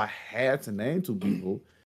 if I had to name two people,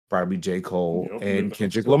 probably J. Cole and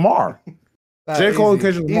Kendrick Lamar. J. Cole and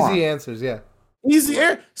Kendrick Lamar. Easy answers, yeah. Easy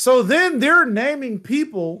air. So then they're naming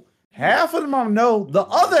people. Half of them I know. The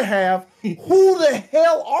other half, who the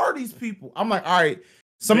hell are these people? I'm like, all right,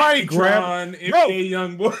 somebody grab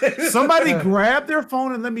young boy. Somebody grab their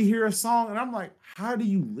phone and let me hear a song. And I'm like, how do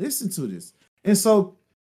you listen to this? And so,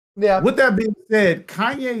 yeah. With that being said,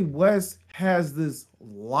 Kanye West has this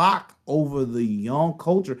lock over the young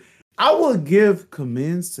culture. I will give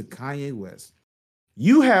commends to Kanye West.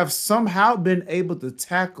 You have somehow been able to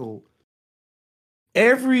tackle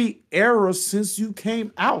every era since you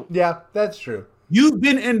came out. Yeah, that's true. You've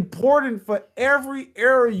been important for every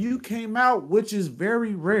era you came out, which is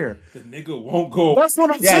very rare. The nigga won't go. That's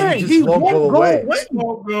what I'm saying. He won't go away.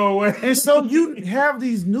 Won't go away. And so you have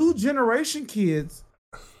these new generation kids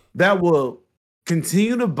that will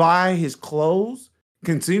continue to buy his clothes,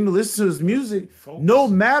 continue to listen to his music, no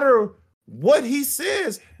matter what he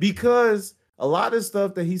says, because a lot of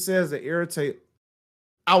stuff that he says that irritate,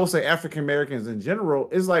 I would say, African Americans in general,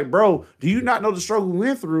 is like, bro, do you not know the struggle we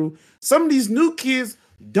went through? Some of these new kids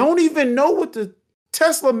don't even know what the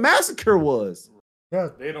Tesla massacre was. Yeah,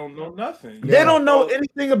 they don't know nothing. They don't know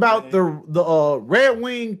anything about the Red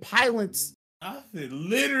Wing pilots. Nothing.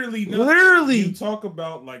 Literally nothing. Literally. You talk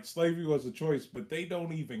about like slavery was a choice, but they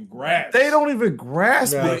don't even grasp.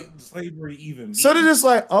 It. Slavery even means. So they're just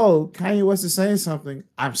like, oh, Kanye West is saying something.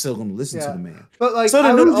 I'm still going to listen to the man. But like, so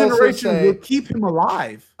the new generation will keep him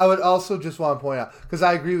alive. I would also just want to point out, because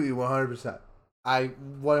I agree with you 100%. I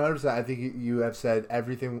think you have said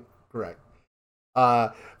everything correct.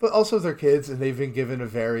 But also they're kids and they've been given a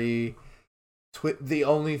very... the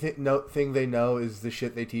only thing they know is the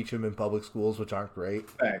shit they teach them in public schools, which aren't great.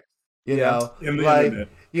 Fact. You know, like internet.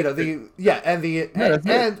 You know and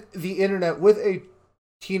the internet with a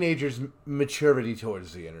teenager's maturity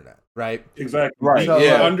towards the internet, right? Exactly. Right. So,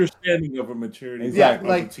 understanding of a maturity. Exactly.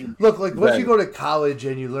 Yeah. Like, look, like once you go to college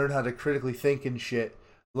and you learn how to critically think and shit,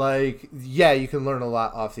 like, yeah, you can learn a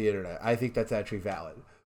lot off the internet. I think that's actually valid.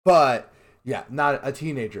 But yeah, not a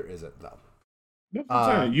teenager isn't though.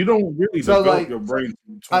 You don't really develop your brain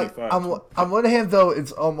from 25. On one hand, though,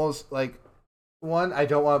 it's almost like I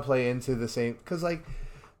don't want to play into the same because like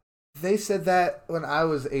they said that when I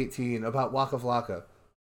was 18 about Waka Flocka,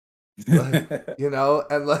 like, you know,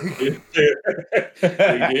 and like they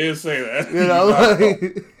did say that, you know,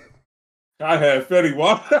 like, I had Fetty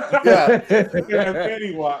Wap. Yeah, I had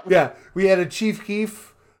Fetty Wap. Yeah, we had a Chief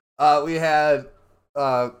Keef. We had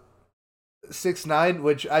 6ix9ine,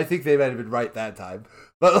 which I think they might have been right that time.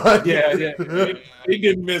 But like, yeah, he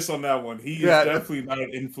didn't miss on that one. He is definitely not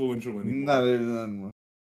influential anymore. Not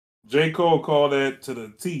J. Cole called that to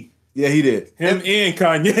the T. Yeah, he did. Him and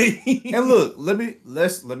Kanye. And look, let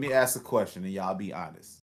me ask a question, and y'all be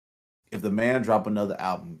honest. If the man drop another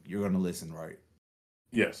album, you're gonna listen, right?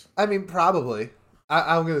 Yes. I mean, probably.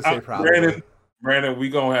 I'm gonna say probably. Brandon, we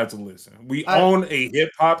gonna have to listen. We own a hip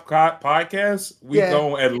hop podcast. We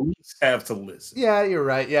gonna at least have to listen. Yeah, you're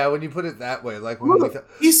right. Yeah, when you put it that way, like when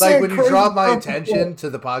you draw my attention to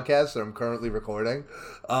the podcast that I'm currently recording,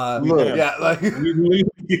 yeah, like we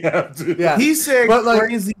have to. Yeah, he said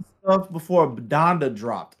crazy stuff before Donda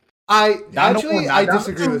dropped. I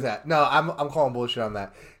disagree with that. No, I'm calling bullshit on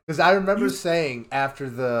that because I remember saying after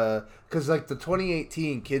the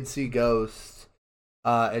 2018 Kids See Ghosts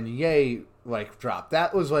and Ye like dropped.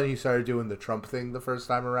 That was when he started doing the Trump thing the first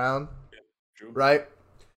time around, right?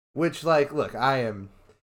 Which, like, look, I am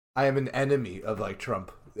an enemy of like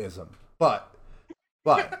Trumpism, but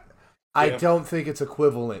I don't think it's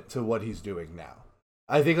equivalent to what he's doing now.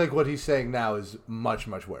 I think like what he's saying now is much,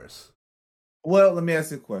 much worse. Well, let me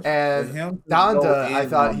ask you a question. And Donda, I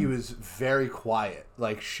thought he was very quiet,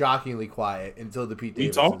 like shockingly quiet until the Pete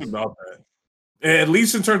Davidson. We talked about that. At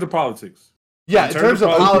least in terms of politics. Yeah, in terms of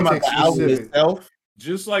politics specific.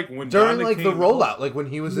 Just like when during Donda like the rollout, like when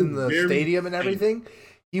he was in the stadium and everything,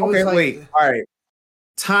 he was like, wait, all right.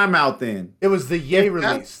 Time out then. It was the Ye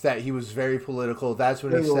release that he was very political. That's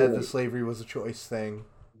when he said the slavery was a choice thing.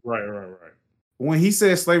 Right. When he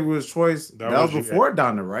said slavery was a choice, that was before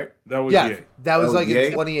Donda, right? That was that was like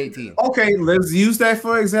in 2018. Okay, let's use that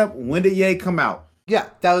for example. When did Ye come out? Yeah,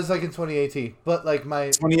 that was like in 2018. But like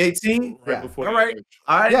 2018? Right before. All right.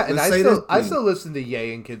 Yeah, and I still listen to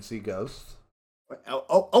Ye and Kids See Ghosts.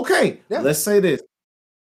 Okay. Yeah. Let's say this.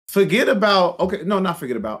 Forget about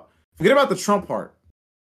the Trump part.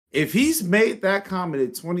 If he's made that comment in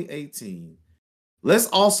 2018, let's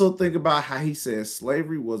also think about how he said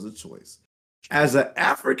slavery was a choice. As an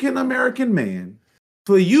African American man,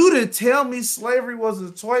 for you to tell me slavery was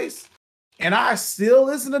a choice and I still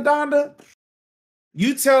listen to Donda,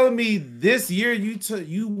 you telling me this year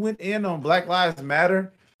you went in on Black Lives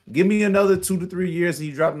Matter, give me another 2 to 3 years and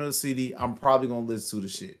you drop another CD, I'm probably going to listen to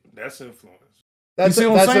the shit. That's influence. That's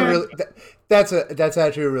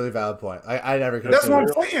actually a really valid point. I never could. That's what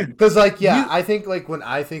I'm saying. Because I think like when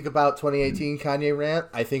I think about 2018 Kanye rant,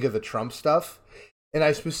 I think of the Trump stuff, and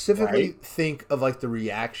I specifically think of like the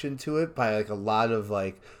reaction to it by like a lot of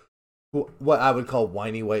like what I would call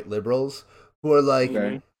whiny white liberals who are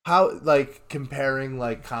like how like comparing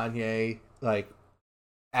like Kanye like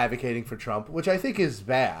advocating for Trump, which I think is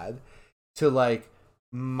bad, to like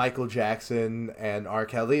Michael Jackson and R.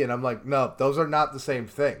 Kelly, and I'm like, no, those are not the same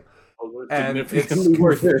thing. And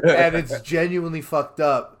it's genuinely fucked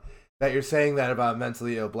up that you're saying that about a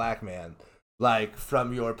mentally ill black man, like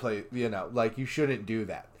from your place, you know, like you shouldn't do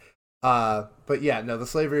that. But yeah, no, the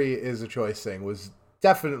slavery is a choice thing was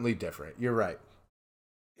definitely different. You're right.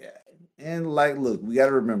 Yeah, and like, look, we got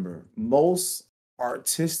to remember, most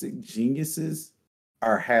artistic geniuses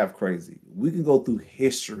are half crazy. We can go through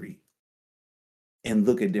history and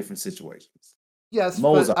look at different situations. Yes,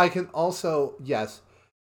 Mozart. But I can also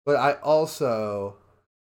but I also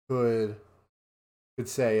could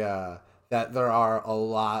say that there are a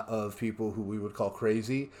lot of people who we would call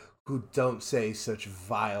crazy who don't say such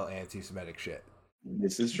vile anti-Semitic shit.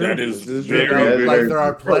 This is true. That is very, like there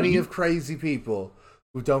are plenty of crazy people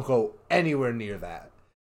who don't go anywhere near that.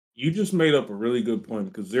 You just made up a really good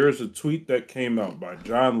point because there is a tweet that came out by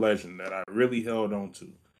John Legend that I really held on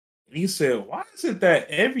to. He said, why is it that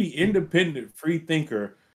every independent free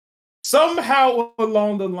thinker somehow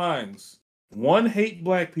along the lines, one hate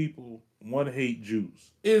black people, one hate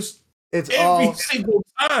Jews? It's every all, single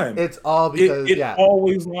time. It's all because it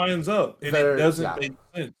always lines up and it doesn't make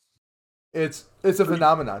sense. It's a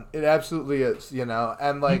phenomenon. It absolutely is, you know,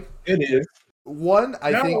 and like it is.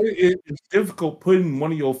 I think it's difficult putting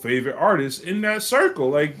one of your favorite artists in that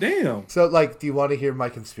circle. Like, damn. So like, do you want to hear my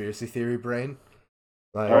conspiracy theory brain?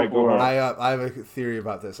 Like, all right, go ahead. I have a theory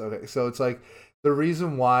about this. Okay, so it's like the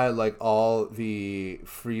reason why like all the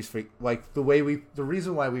the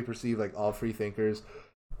reason why we perceive like all free thinkers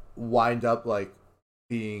wind up like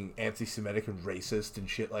being anti-Semitic and racist and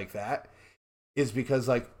shit like that is because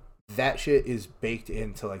like that shit is baked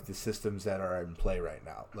into like the systems that are in play right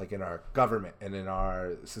now, like in our government and in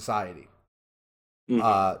our society.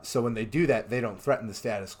 Mm-hmm. So when they do that, they don't threaten the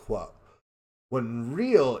status quo. When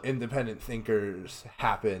real independent thinkers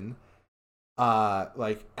happen,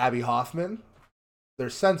 like Abby Hoffman, they're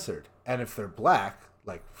censored. And if they're black,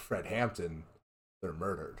 like Fred Hampton, they're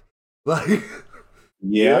murdered. Like,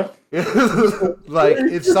 yeah. Like,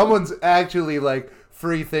 if someone's actually, like,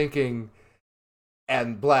 free thinking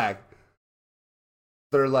and black,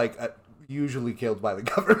 they're, like, usually killed by the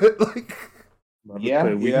government. Like, we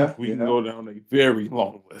can go down a very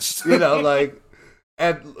long list. You know, like...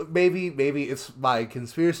 And maybe it's my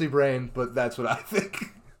conspiracy brain, but that's what I think.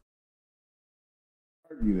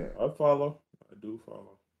 I follow. I do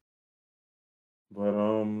follow. But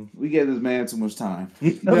we gave this man too much time.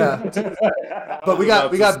 Yeah. But we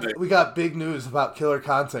got big news about killer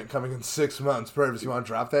content coming in 6 months. Purvis, you want to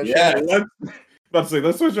drop that shit?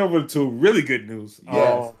 Let's switch over to really good news.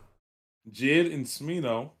 Yes. Jid and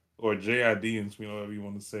Smino, or JID and Smino, whatever you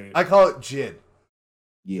want to say it. I call it Jid.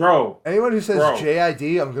 Yeah. Bro, anyone who says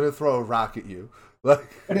JID, I'm gonna throw a rock at you. Like,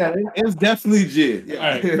 yeah, it's definitely Jid. Yeah.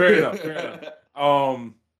 All right, fair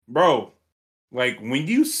enough. Bro, like when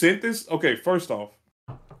you sent this, okay, first off,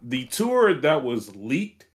 the tour that was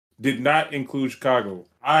leaked did not include Chicago.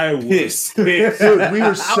 I was pissed. Dude, we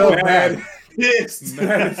were so mad. pissed.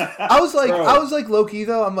 I was like low key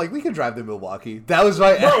though. I'm like, we could drive to Milwaukee. That was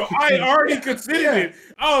my. Bro, I already considered it.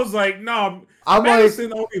 I was like, no. I'm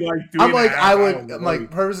Madison only like I'm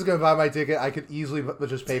like, Purvis is gonna buy my ticket. I could easily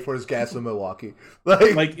just pay for his gas in Milwaukee.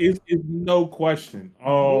 Like it's no question.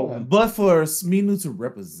 But for Sminu to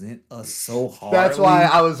represent us so hard, that's why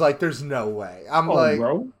I was like, there's no way. I'm like,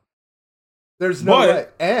 bro, there's no way.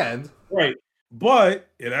 And right, but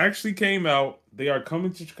it actually came out. They are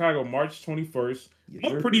coming to Chicago March 21st.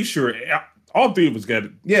 I'm pretty sure all three of us got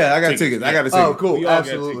it. Yeah, I got tickets. I got a ticket. Oh, cool.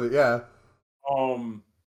 Absolutely, yeah.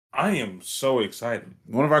 I am so excited.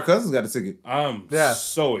 One of our cousins got a ticket. I'm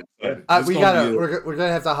so excited. We're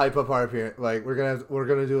gonna have to hype up our appearance. Like we're gonna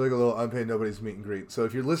do like a little unpaid nobody's meet and greet. So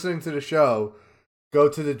if you're listening to the show, go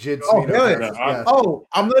to the JID.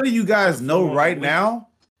 I'm letting you guys know right now.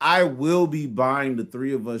 I will be buying the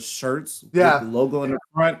three of us shirts with the logo in the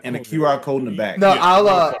front and a QR code in the back. No,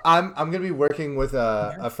 I'm gonna be working with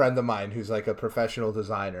a friend of mine who's like a professional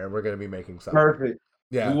designer, and we're gonna be making something. Perfect.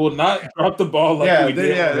 Yeah, we will not drop the ball like we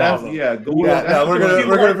did. We're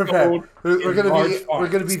gonna prepare. We're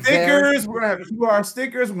gonna be stickers. We're gonna have QR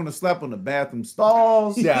stickers. We're gonna slap on the bathroom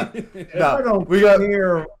stalls. Yeah, no, we got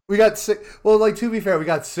six. Well, like to be fair, we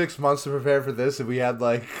got 6 months to prepare for this, and we had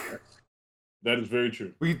like. That is very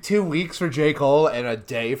true. We had 2 weeks for J. Cole and a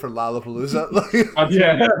day for Lollapalooza.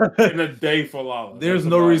 And a day for Lolla. There's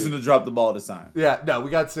no reason to drop the ball this time. Yeah, no,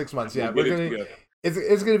 we got 6 months. Yeah, we're gonna.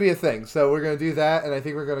 It's gonna be a thing. So we're gonna do that, and I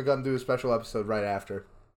think we're gonna go and do a special episode right after.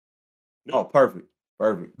 Oh, perfect.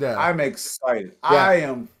 Yeah, I'm excited. Yeah. I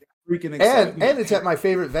am freaking excited. And it's at my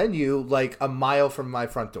favorite venue, like a mile from my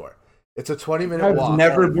front door. It's a 20-minute walk. I've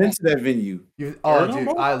never been to that venue. Dude, I've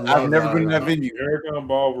never been to that venue. Aragon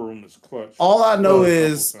Ballroom is clutch. All I know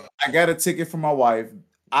is I got a ticket for my wife.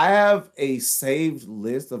 I have a saved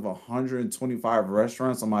list of 125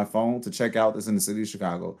 restaurants on my phone to check out that's in the city of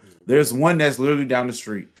Chicago. There's one that's literally down the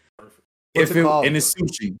street. What's it called? And it's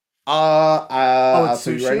sushi. I'll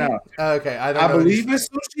tell you right now. Okay, I believe it's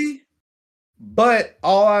sushi. But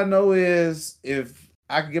all I know is if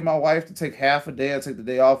I could get my wife to take half a day, I'll take the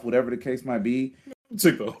day off, whatever the case might be.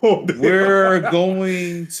 Take the whole day. We're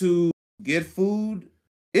going to get food.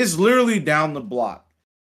 It's literally down the block.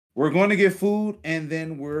 We're going to get food, and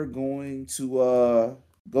then we're going to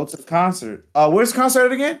go to the concert. Where's the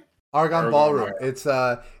concert again? Aragon Ballroom. It's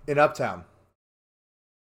in Uptown.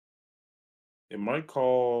 It might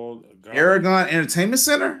call Aragon Entertainment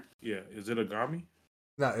Center. Yeah, is it Agami?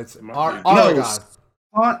 No, it's Aragon.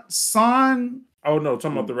 San. Oh no,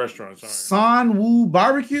 talking about the restaurant. Sorry, San Wu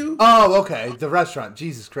Barbecue. Oh, okay, the restaurant.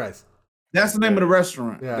 Jesus Christ, that's the name of the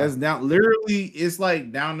restaurant. Yeah, that's down. Literally, it's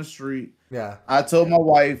like down the street. Yeah, I told my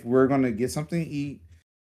wife we're gonna get something to eat,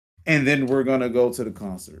 and then we're gonna go to the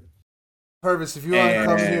concert. Purvis, if you want to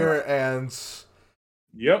come here and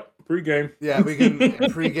pregame. Yeah, we can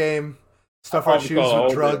pregame. Stuff our shoes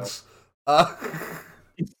with drugs. And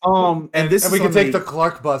we can take the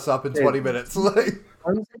Clark bus up in 20 minutes.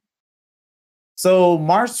 So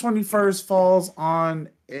March 21st falls on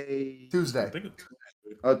a Tuesday.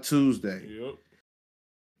 A Tuesday. Yep.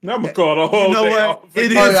 Now I'm gonna call the whole day off.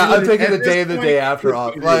 I'm taking the day and the day after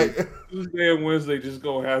off. Like Tuesday and Wednesday, just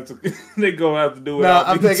gonna have to. They gonna have to do it. No,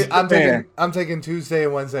 I'm taking Tuesday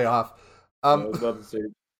and Wednesday off. I was about to say.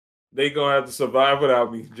 They gonna have to survive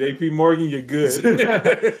without me. JP Morgan, you're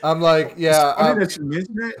good. I'm like, yeah. Funny that you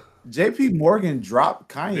mentioned it. JP Morgan dropped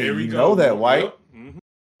Kanye. You know that, White? Yep. Mm-hmm.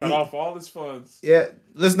 Cut off all his funds. Yeah,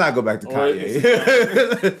 let's not go back to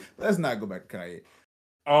Kanye. Let's not go back to Kanye.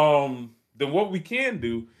 Then what we can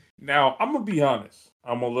do now? I'm gonna be honest.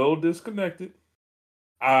 I'm a little disconnected.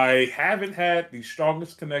 I haven't had the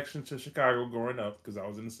strongest connection to Chicago growing up because I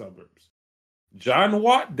was in the suburbs. John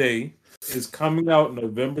Watt Day is coming out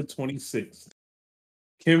November 26th.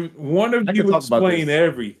 Can one of you explain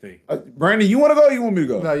everything? Brandon, you want to go or you want me to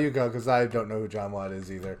go? No, you go, because I don't know who John Watt is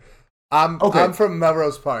either. I'm from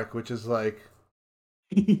Melrose Park, which is like...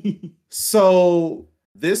 So,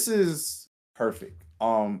 this is perfect.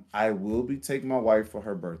 I will be taking my wife for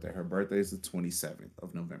her birthday. Her birthday is the 27th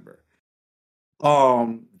of November.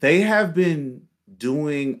 They have been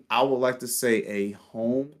doing, I would like to say, a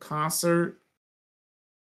home concert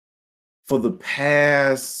for the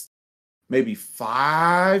past maybe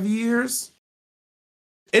 5 years.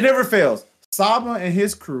 It never fails. Saba and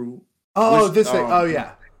his crew. Oh, which, this thing. Oh,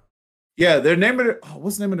 yeah. Yeah, their name of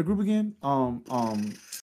what's the name of the group again? No,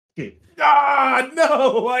 I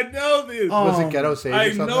know this. Was it Ghetto Sage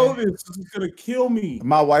or something? I know this. This is gonna kill me.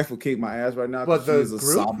 My wife will kick my ass right now because she's a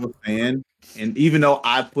Saba fan. And even though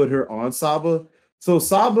I put her on Saba, so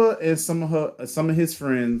Saba and some of his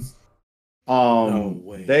friends No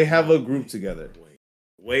way. They have a group together.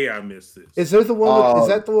 Way I missed this. Is there the one? Is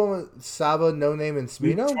that the one with Saba, No Name, and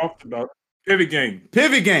We Smino? talked about Pivot Game.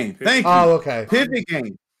 Pivot Game. Thank you. Oh, okay. Pivot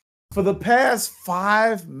Game. For the past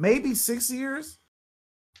 5, maybe 6 years,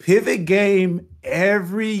 Pivot Game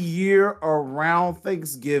every year around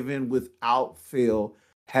Thanksgiving without fail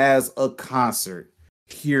has a concert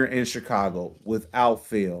here in Chicago without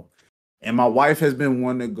fail. And my wife has been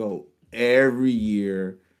wanting to go every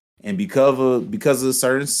year. And because of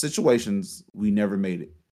certain situations, we never made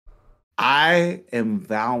it. I am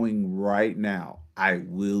vowing right now I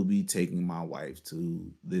will be taking my wife to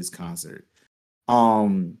this concert.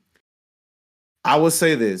 I would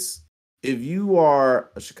say this. If you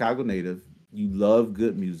are a Chicago native, you love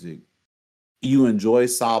good music, you enjoy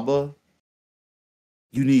Saba,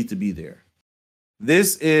 you need to be there.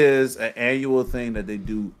 This is an annual thing that they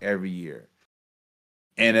do every year.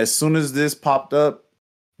 And as soon as this popped up,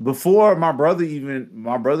 before my brother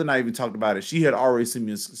and I even talked about it, she had already sent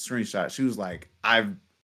me a screenshot. She was like, I've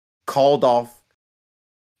called off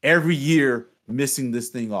every year missing this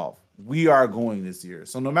thing off. We are going this year.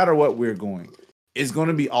 So no matter what, we're going. It's going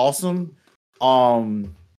to be awesome.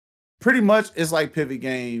 Pretty much it's like Pivot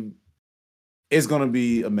Game. It's going to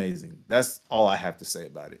be amazing. That's all I have to say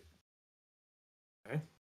about it. Okay.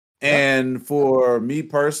 And for me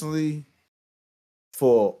personally,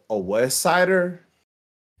 for a West Sider,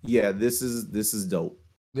 yeah, this is dope.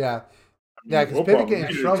 Yeah. Yeah, because Pivot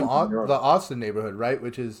Game's from the Austin neighborhood, right?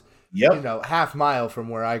 Which is, half mile from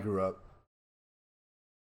where I grew up.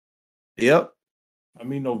 Yep. I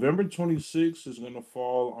mean, November 26th is going to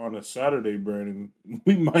fall on a Saturday, Brandon.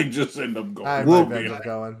 We might just end up going. I might end up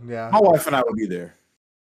going, yeah. My wife and I will be there.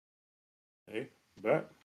 Hey, bet.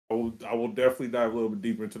 I will definitely dive a little bit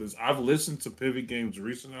deeper into this. I've listened to Pivot Game's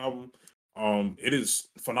recent album. It is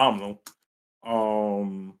phenomenal.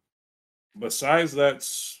 Besides that,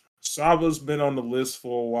 Saba's been on the list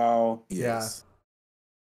for a while. Yes.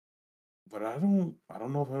 But I don't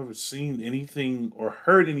know if I've ever seen anything or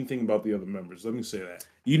heard anything about the other members. Let me say that.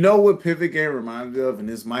 You know what Pivot Game reminds me of, and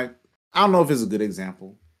this might, I don't know if it's a good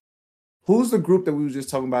example. Who's the group that we were just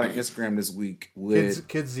talking about on Instagram this week with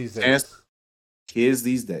Kids These Days? Kids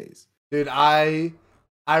These Days. Dude, I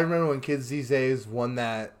remember when Kids These Days won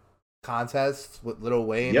that contest with Lil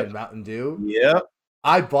Wayne and Mountain Dew. Yep.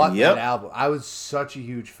 I bought that album. I was such a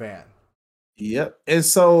huge fan. Yep. And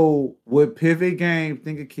so with Pivot Game,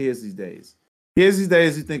 think of Kids These Days. Kids These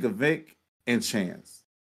Days, you think of Vic and Chance.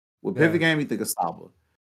 With Pivot Game, you think of Saba.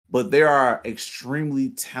 But there are extremely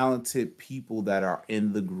talented people that are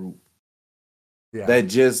in the group that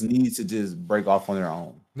just need to just break off on their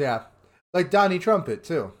own. Yeah. Like Donnie Trumpet,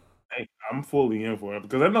 too. Hey, I'm fully in for it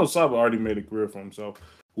because I know Saba already made a career for himself.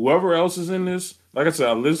 Whoever else is in this, like I said,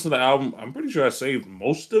 I listened to the album. I'm pretty sure I saved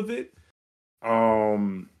most of it.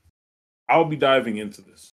 I'll be diving into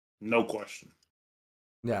this. No question.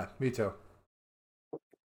 Yeah, me too.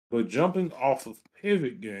 But jumping off of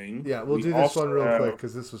Pivot Game. Yeah, we'll do this one real quick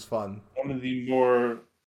because this was fun. One of the more,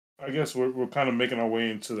 I guess we're kind of making our way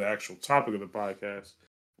into the actual topic of the podcast.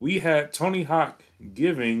 We had Tony Hawk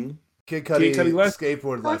giving Kid Cudi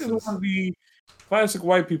skateboard lessons. One of the classic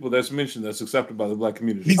white people that's mentioned that's accepted by the black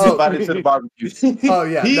community. He's invited to the barbecue. Oh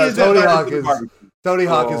yeah, Tony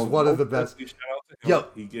Hawk is one of the best. Yo,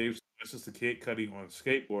 he gave lessons to Kid Cudi on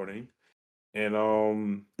skateboarding,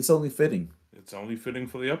 and it's only fitting. It's only fitting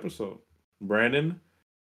for the episode. Brandon,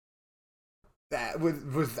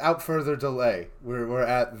 without further delay, we're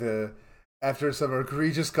at the after some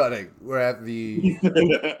egregious cutting. We're at the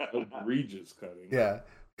egregious cutting. Yeah,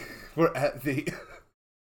 we're at the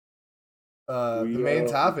main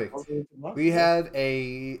topic. We had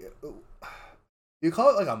you call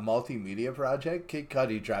it like a multimedia project. Kid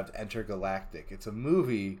Cudi dropped Entergalatic. It's a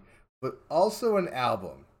movie, but also an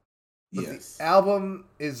album. But the album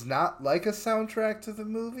is not like a soundtrack to the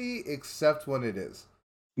movie, except when it is.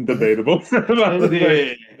 Debatable.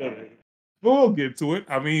 We'll get to it.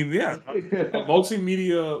 I mean, a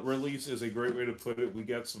multimedia release is a great way to put it. We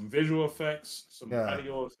got some visual effects, some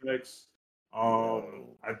audio effects.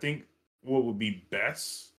 I think what would be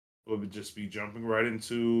best would just be jumping right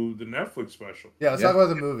into the Netflix special. Yeah, let's talk about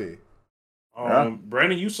the movie.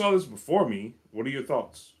 Brandon, you saw this before me. What are your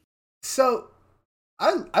thoughts? So,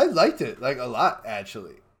 I liked it like a lot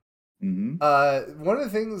actually. Mm-hmm. One of the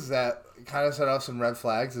things that kind of set off some red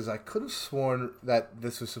flags is I could have sworn that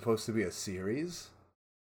this was supposed to be a series.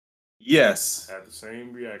 Yes, I had the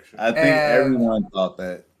same reaction. I think everyone thought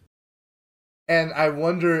that. And I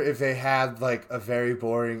wonder if they had like a very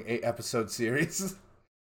boring 8-episode series,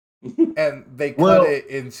 and they cut it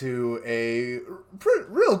into a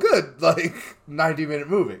real good like 90-minute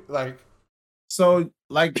movie. Like, So,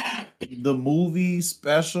 like the movie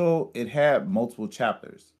special, it had multiple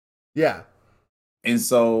chapters. Yeah. And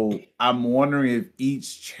so I'm wondering if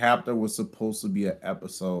each chapter was supposed to be an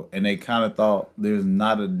episode, and they kind of thought there's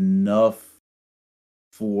not enough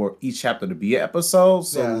for each chapter to be an episode.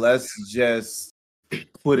 So Yeah. let's just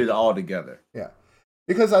put it all together. Yeah.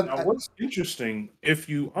 Because Now, what's interesting, if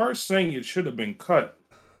you are saying it should have been cut,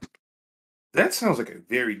 that sounds like a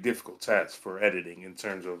very difficult task for editing in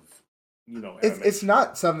terms of, it's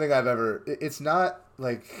not something I've ever. It's not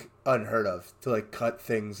like unheard of to like cut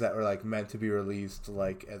things that were like meant to be released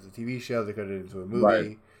like as a TV show. They cut it into a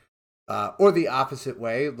movie, or the opposite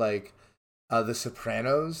way. Like The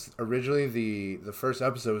Sopranos. Originally, the first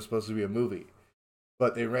episode was supposed to be a movie,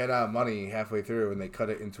 but they ran out of money halfway through and they cut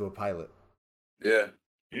it into a pilot. Yeah.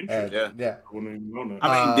 Interesting. Yeah. I wouldn't even know that.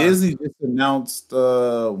 I mean, Disney just announced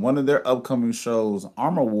one of their upcoming shows,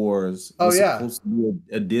 Armor Wars, was supposed to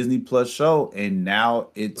be a Disney Plus show, and now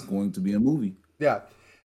it's going to be a movie. Yeah.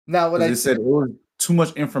 Now, what I said it was too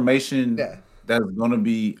much information that's going to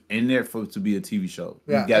be in there for it to be a TV show.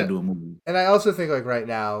 You got to do a movie. And I also think like right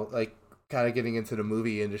now, like kind of getting into the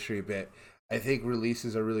movie industry a bit, I think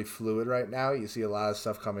releases are really fluid right now. You see a lot of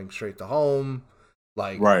stuff coming straight to home.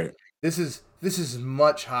 Like, this is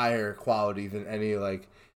much higher quality than any like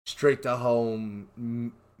straight to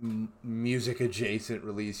home music adjacent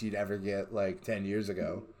release you'd ever get like 10 years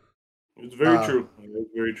ago. It's very true. It's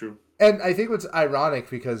very true. And I think what's ironic,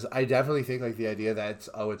 because I definitely think like the idea that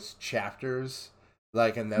it's chapters,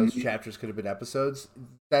 like, and those chapters could have been episodes,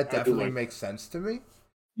 that definitely makes sense to me.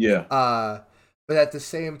 Yeah. But at the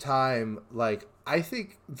same time, like, I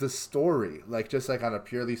think the story, like, just like on a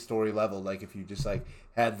purely story level, like if you just like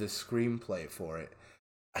had the screenplay for it,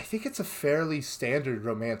 I think it's a fairly standard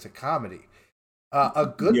romantic comedy.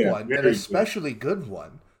 A good one, an especially good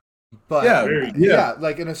one. But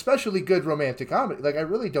like an especially good romantic comedy. Like I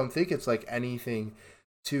really don't think it's like anything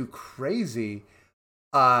too crazy,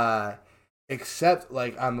 except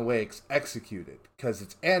like on the way it's executed, because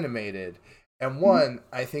it's animated. And one,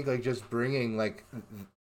 I think like just bringing like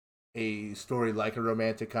a story like a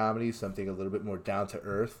romantic comedy, something a little bit more down to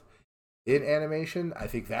earth in animation, I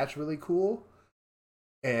think that's really cool.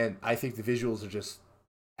 And I think the visuals are just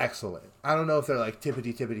excellent. I don't know if they're like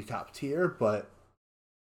tippity top tier, but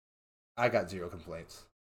I got zero complaints.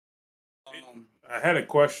 I had a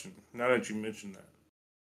question now that you mentioned that.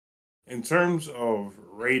 In terms of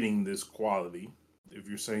rating this quality, if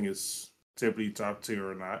you're saying it's tippity top tier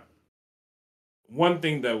or not, one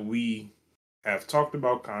thing that we have talked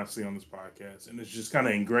about constantly on this podcast, and it's just kind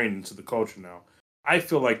of ingrained into the culture now, I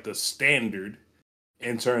feel like the standard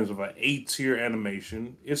in terms of an A-tier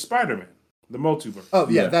animation is Spider-Man, the multiverse. Oh,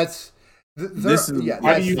 yeah, that's... How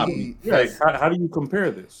do you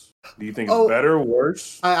compare this? Do you think it's better or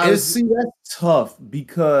worse? See, that's tough,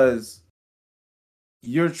 because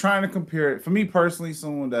you're trying to compare it. For me personally,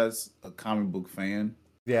 someone that's a comic book fan.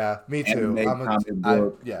 Yeah, me too.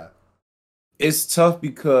 It's tough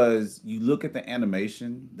because you look at the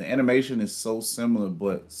animation. The animation is so similar,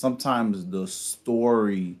 but sometimes the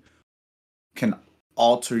story can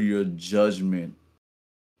alter your judgment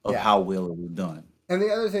of how well it was done. And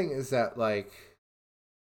the other thing is that, like,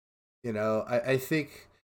 you know, I think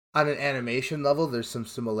on an animation level, there's some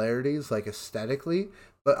similarities, like aesthetically,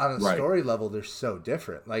 but on a story level, they're so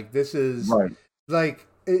different. Like, this is like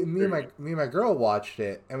me and my girl watched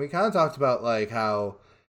it, and we kind of talked about like how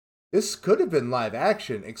this could have been live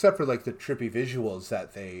action, except for like the trippy visuals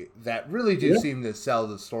that really do seem to sell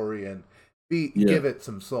the story and give it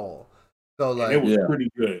some soul. So like, and it was pretty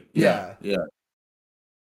good. Yeah.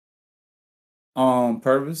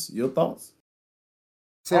 Purvis, your thoughts?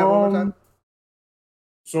 Say that one more time.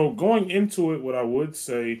 So going into it, what I would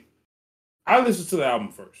say, I listened to the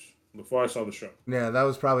album first before I saw the show. Yeah, that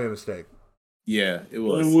was probably a mistake. Yeah, it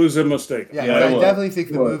was. It was a mistake. Yeah, but I definitely think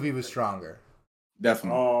the movie was stronger.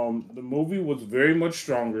 Definitely. The movie was very much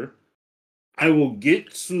stronger. I will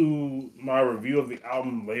get to my review of the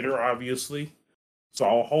album later, obviously. So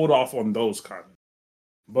I'll hold off on those comments.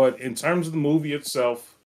 But in terms of the movie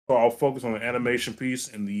itself, so I'll focus on the animation piece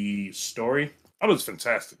and the story. I thought it was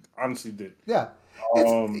fantastic. Honestly did. Yeah.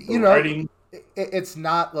 Writing. It's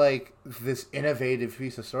not like this innovative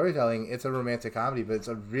piece of storytelling. It's a romantic comedy, but it's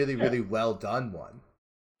a really, really well done one.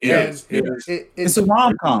 It's a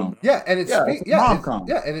rom-com. Yeah, and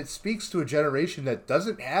and it speaks to a generation that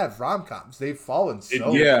doesn't have rom-coms. They've fallen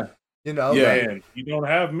so. You know, man, you don't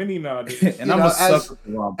have many nowadays. And I'm a sucker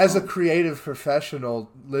for rom-com. As a creative professional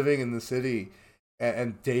living in the city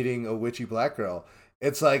and dating a witchy black girl,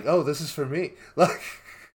 it's like, oh, this is for me. Like,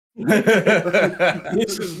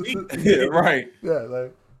 this is me. Right. Yeah,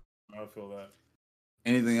 like. I feel that.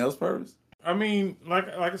 Anything else, Purvis? I mean, like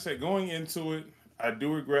I said, going into it, I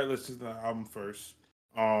do regret listening to the album first.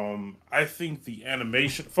 I think the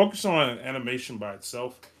animation, focusing on animation by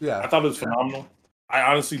itself, I thought it was phenomenal. I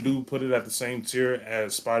honestly do put it at the same tier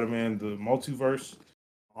as Spider-Man: The Multiverse.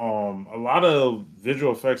 A lot of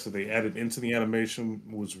visual effects that they added into the animation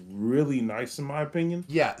was really nice in my opinion.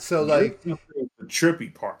 Yeah, so like the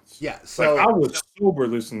trippy parts. Yeah, so like I was sober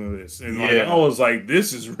listening to this, and like I was like,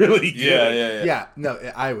 "This is really good." Yeah, no,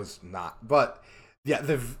 I was not, but yeah,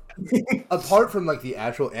 apart from like the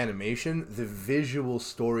actual animation, the visual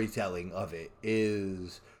storytelling of it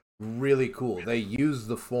is really cool. They use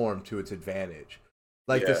the form to its advantage,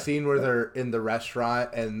 like the scene where they're in the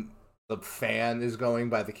restaurant and the fan is going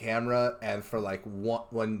by the camera, and for like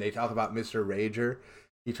when they talk about Mr. Rager,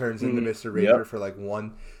 he turns into Mr. Rager for like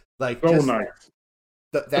one, like so just nice.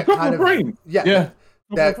 That kind of frames.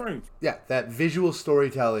 that visual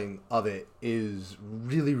storytelling of it is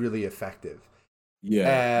really, really effective. Yeah,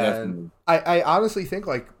 and definitely. I honestly think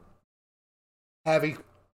like having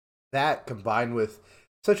that combined with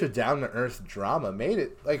such a down to earth drama made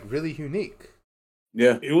it like really unique.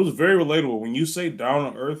 Yeah, it was very relatable. When you say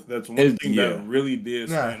down to earth, that's one thing that really did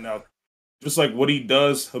stand out. Just like what he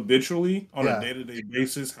does habitually on a day-to-day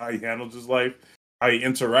basis, how he handles his life, how he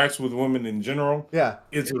interacts with women in general. Yeah,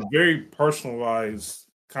 it's a very personalized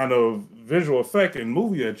kind of visual effect and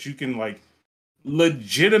movie that you can like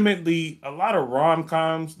legitimately. A lot of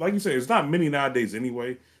rom-coms, like you said, it's not many nowadays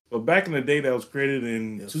anyway. But back in the day, that was created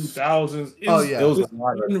in 2000s. It was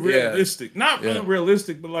unrealistic. Not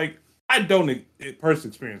unrealistic, but like I don't personal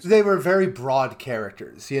experience. They were very broad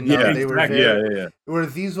characters, you know. Yeah, they were very. Where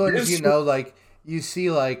these ones, you know, like you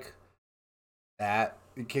see, like that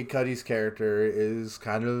Kid Cudi's character is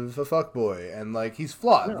kind of a fuckboy, and like he's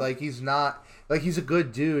flawed. Like he's not like he's a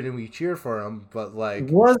good dude, and we cheer for him. But like,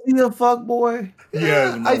 was he a fuckboy?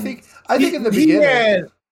 Yeah, I think in the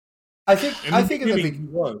beginning. I think in the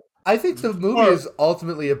beginning. I think the movie is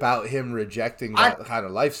ultimately about him rejecting that kind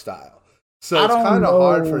of lifestyle. So it's kind of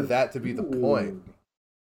hard for that to be the point.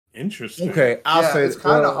 Interesting. Okay, I'll say it's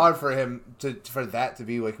kind of hard for him for that to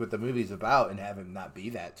be like what the movie's about, and have him not be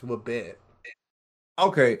that to a bit.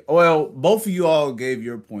 Okay, well, both of you all gave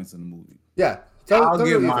your points in the movie. Yeah, I'll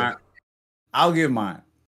give mine. I'll give mine.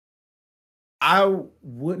 I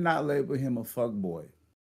would not label him a fuckboy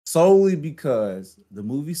solely because the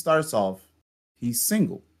movie starts off, he's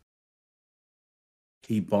single.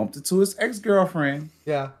 He bumped into his ex-girlfriend.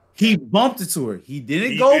 Yeah. He bumped into her. He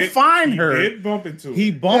didn't go find her. He did bump into her.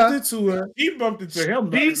 He bumped into her. He bumped into him.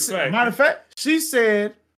 Matter of fact, she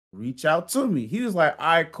said, reach out to me. He was like, all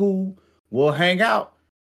right, cool. We'll hang out.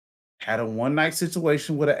 Had a one-night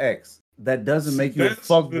situation with an ex. That doesn't make you a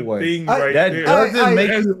fuckboy. That doesn't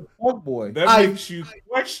make you a fuckboy. That makes you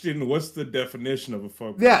question what's the definition of a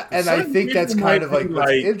fuckboy. Yeah, and I think that's kind of like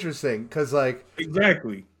what's interesting because like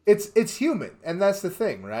exactly. It's human, and that's the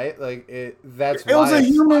thing, right? Like it was a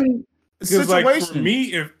human situation. Like for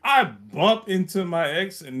me, if I bump into my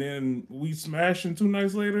ex and then we smash in 2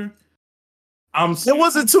 nights later, it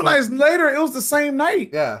wasn't 2 nights later. It was the same night.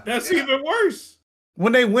 Yeah, that's even worse.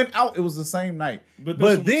 When they went out, it was the same night.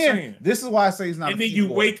 But then this is why I say he's not. And then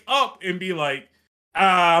you wake up and be like,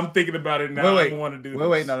 I'm thinking about it now. I don't want to do this.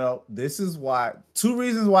 Wait, no. This is why. 2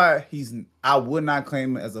 reasons why I would not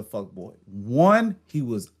claim him as a fuckboy. 1, he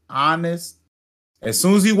was honest. As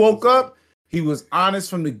soon as he woke up, he was honest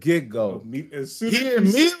from the get-go. As soon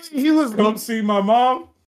as he was come see my mom.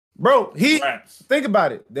 Bro, think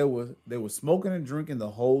about it. They were smoking and drinking the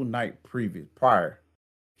whole night prior.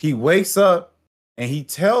 He wakes up and he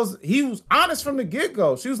was honest from the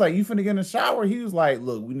get-go. She was like, you finna get in the shower? He was like,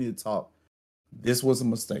 look, we need to talk. This was a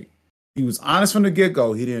mistake. He was honest from the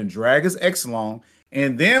get-go. He didn't drag his ex along.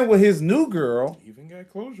 And then with his new girl, he even got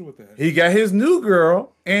closure with that. He got his new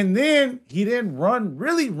girl, and then he didn't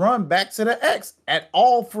really run back to the ex at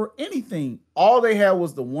all for anything. All they had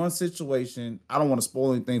was the one situation. I don't want to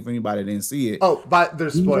spoil anything for anybody that didn't see it. Oh, but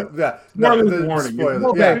there's spoilers. Yeah, warning.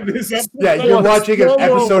 Yeah, you're watching an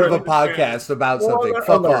episode of a podcast about something.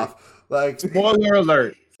 Fuck off. Like spoiler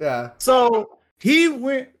alert. Yeah. So he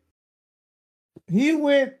went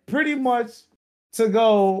pretty much to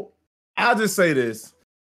go. I'll say this.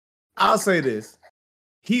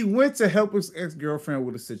 He went to help his ex-girlfriend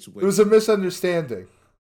with a situation. It was a misunderstanding.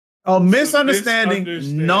 A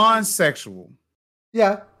misunderstanding, non-sexual.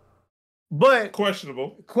 Yeah. But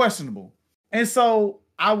questionable. And so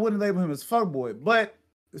I wouldn't label him as fuckboy. But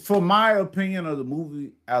for my opinion of the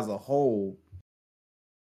movie as a whole,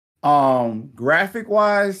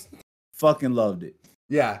 graphic-wise, fucking loved it.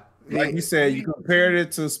 Yeah. like you said, you compared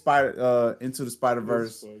it to Into the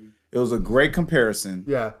Spider-Verse. It was a great comparison.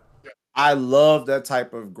 Yeah. I love that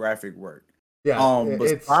type of graphic work. Yeah.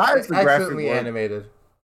 Besides the graphic excellently work, animated.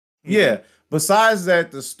 yeah. Besides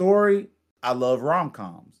that, the story, I love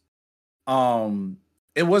rom-coms.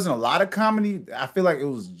 It wasn't a lot of comedy. I feel like it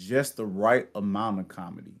was just the right amount of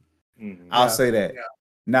comedy. I'll say that. Yeah.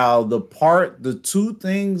 Now, the two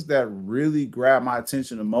things that really grabbed my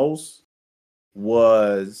attention the most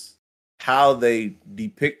was how they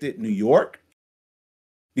depicted New York.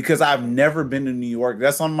 Because I've never been to New York.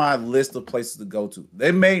 That's on my list of places to go to.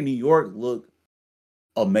 They made New York look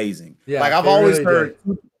amazing. Yeah, like I've always heard.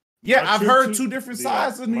 Yeah, I've heard two different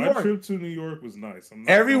sides of New York. My trip to New York was nice.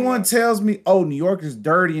 Everyone tells me, "Oh, New York is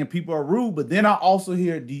dirty and people are rude," but then I also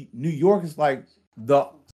hear New York is like the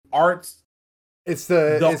arts. It's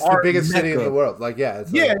the biggest city in the world. Like, yeah,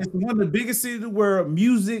 it's one of the biggest cities in the world.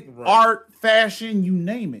 Music, art, fashion, you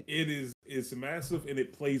name it. It's massive and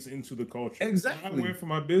it plays into the culture. Exactly. When I went for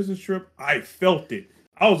my business trip, I felt it.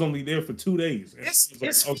 I was only there for 2 days. It's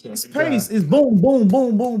pace. It's boom, boom,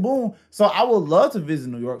 boom, boom, boom. So I would love to visit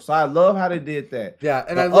New York. So I love how they did that. Yeah,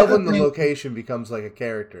 and I love when the location becomes like a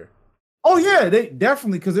character. Oh yeah, they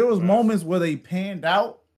definitely, because there was moments where they panned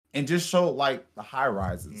out and just showed like the high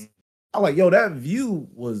rises. Mm-hmm. I'm like, yo, that view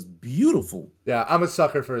was beautiful. Yeah, I'm a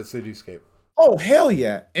sucker for a cityscape. Oh, hell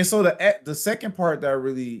yeah. And so the second part that I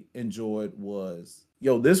really enjoyed was,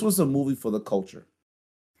 this was a movie for the culture.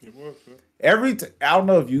 It was. I don't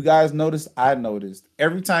know if you guys noticed, I noticed.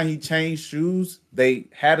 Every time he changed shoes, they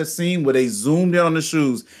had a scene where they zoomed in on the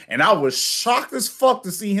shoes. And I was shocked as fuck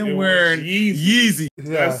to see him wearing Yeezy.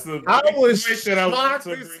 Yeah. I was shocked.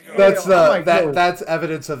 That's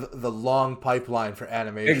evidence of the long pipeline for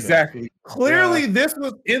animation. Exactly. Clearly, this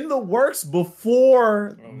was in the works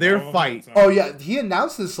before their fight. Oh yeah, he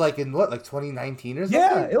announced this like in 2019 or something.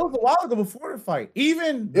 Yeah, it was a while ago before their fight.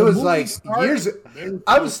 Even it was like years.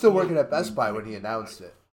 I was still working at Best Buy when he announced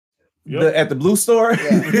it. At the Blue Store. Yeah.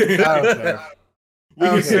 I don't care. We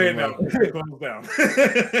can say it now. Close down.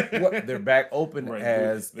 They're back open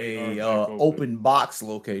as a open box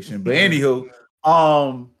location. But anywho,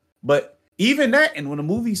 but even that, and when the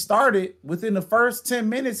movie started, within the first 10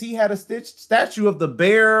 minutes, he had a statue of the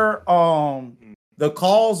bear, the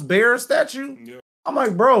Calls Bear statue. Yeah. I'm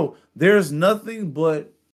like, bro, there's nothing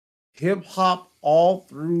but hip hop all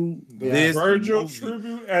through this Virgil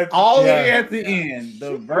tribute at the end.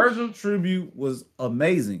 The Virgil tribute was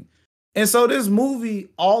amazing. And so this movie,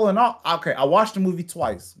 all in all, okay, I watched the movie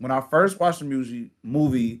twice. When I first watched the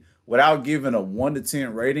movie without giving a 1 to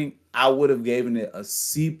 10 rating, I would have given it a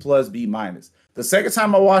C+, B-. The second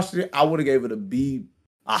time I watched it, I would have gave it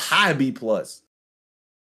a high B+.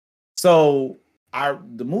 So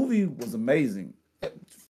the movie was amazing.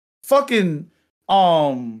 Fucking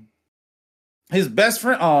his best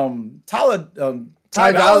friend, Ty Dolla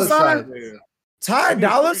 $ign. Ty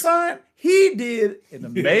Dolla $ign, he did an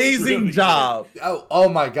amazing job. Oh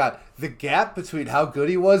my god. The gap between how good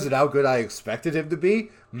he was and how good I expected him to be,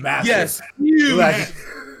 massive. Yes, huge.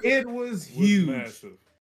 It was huge. Massive.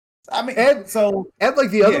 I mean, and like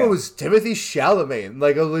the other one was Timothy Chalamet,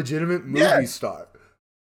 like a legitimate movie star.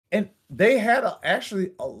 And they had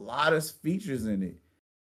actually a lot of features in it,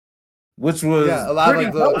 which was a lot of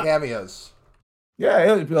like little cameos. Yeah,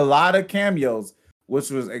 it was a lot of cameos, which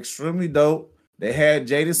was extremely dope. They had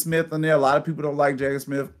Jaden Smith in there. A lot of people don't like Jaden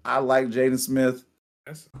Smith. I like Jaden Smith.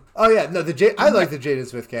 Oh yeah, no, I like the Jaden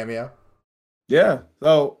Smith cameo. Yeah.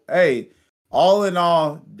 So hey, all in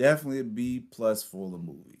all, definitely a B+ for the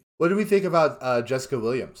movie. What do we think about Jessica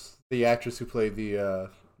Williams, the actress who played the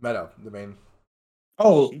Meadow, the main?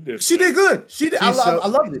 Oh, she did good. She did. I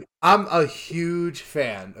loved it. I'm a huge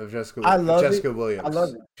fan of Jessica Williams. I love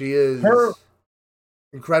it. She is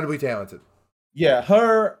incredibly talented. Yeah,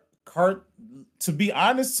 her to be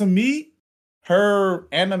honest, to me, her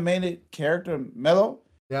animated character Meadow,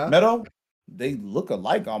 they look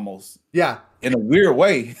alike almost. Yeah. In a weird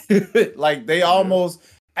way. Like they almost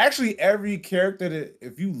actually every character that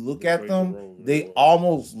if you look at them, they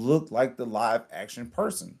almost look like the live action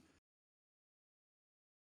person.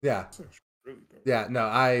 Yeah. Yeah,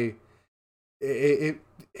 no,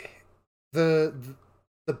 the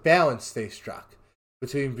balance they struck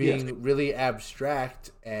between being really abstract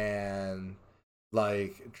and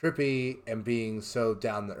like trippy and being so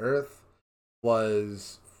down to earth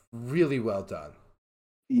was really well done.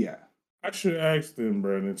 Yeah. I should ask them,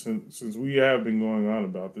 Brandon, since we have been going on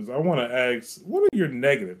about this, I want to ask, what are your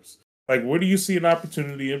negatives? Like, where do you see an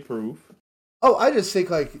opportunity to improve? Oh, I just think,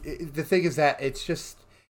 like, the thing is that it's just,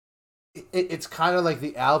 it's kind of like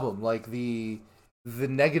the album. Like, the the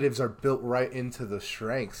negatives are built right into the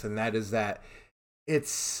strengths, and that is that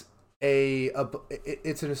it's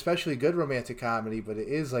it's an especially good romantic comedy, but it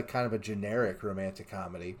is like kind of a generic romantic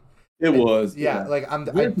comedy. It And was, yeah, yeah. like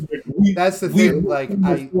We that's the we thing. Like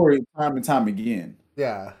the story time and time again.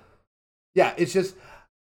 yeah, it's just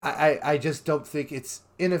I just don't think it's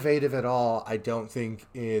innovative at all. I don't think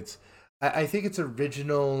it's. I think it's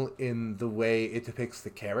original in the way it depicts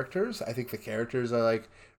the characters. I think the characters are like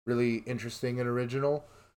really interesting and original,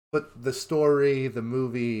 but the story, the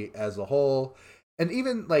movie as a whole, and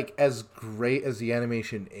even like as great as the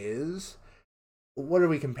animation is, what are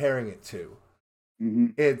we comparing it to? Mm-hmm.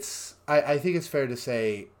 It's. I think it's fair to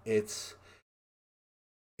say it's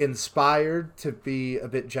inspired to be a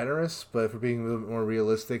bit generous, but if we're being a little bit more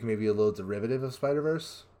realistic, maybe a little derivative of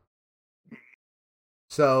Spider-Verse.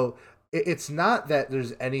 So it's not that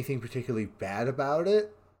there's anything particularly bad about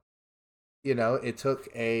it. You know, it took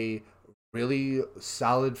a really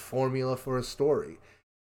solid formula for a story.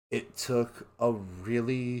 It took a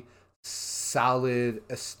really solid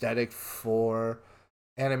aesthetic for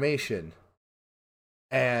animation.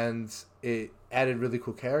 And it added really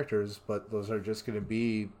cool characters, but those are just going to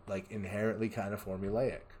be like inherently kind of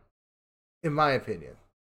formulaic, in my opinion.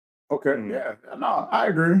 Okay, yeah, no, I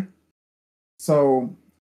agree. So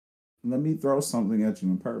let me throw something at you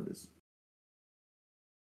on purpose.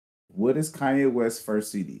 What is Kanye West's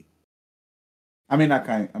first CD? I mean, not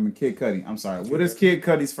Kanye. I mean, Kid Cudi. I'm sorry. What is Kid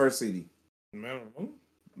Cudi's first CD? Man on the Moon.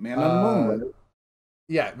 Man on the Moon. Right?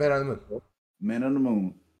 Yeah, Man on the Moon. Man on the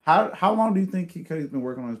Moon. How long do you think Kid Cudi's been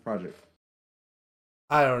working on this project?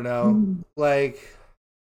 I don't know. Like,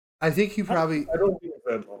 I think he probably. I don't think it's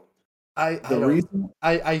that long.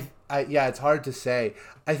 Yeah, it's hard to say.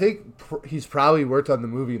 I think he's probably worked on the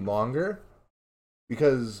movie longer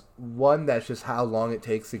because one, that's just how long it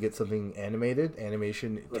takes to get something animated.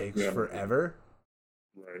 Animation takes forever.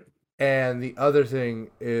 Right. And the other thing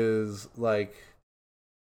is like,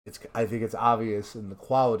 I think it's obvious in the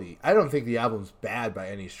quality. I don't think the album's bad by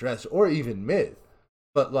any stretch or even mid,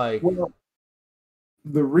 but like,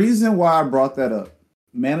 the reason why I brought that up,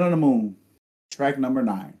 Man on the Moon, track number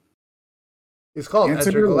 9. It's called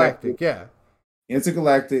Entergalatic, yeah.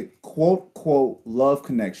 Intergalactic, quote, love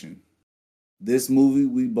connection. This movie,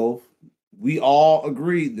 we all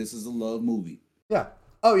agree this is a love movie. Yeah.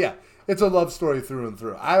 Oh, yeah. It's a love story through and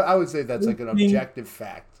through. I would say that's like an objective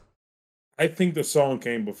fact. I think the song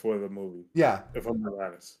came before the movie. Yeah. If I'm being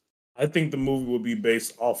honest. I think the movie will be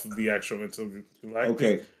based off of the actual interview.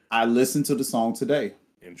 Okay. I listened to the song today.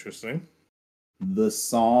 Interesting. The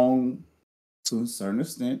song, to a certain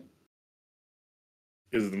extent,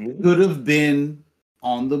 could have been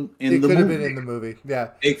in the movie. It could have been in the movie. Yeah.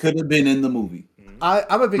 It could have been in the movie.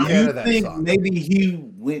 I'm a big fan of that song. Maybe he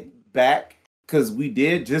went back because we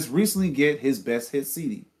did just recently get his best hit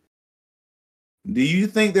CD. Do you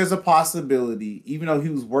think there's a possibility, even though he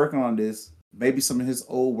was working on this, maybe some of his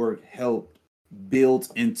old work helped build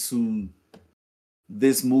into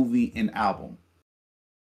this movie and album?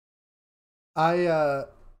 I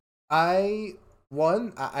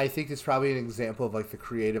think it's probably an example of like the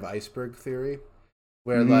creative iceberg theory,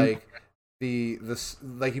 where like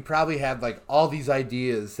like he probably had like all these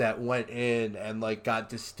ideas that went in and like got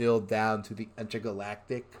distilled down to the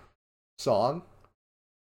Entergalatic song.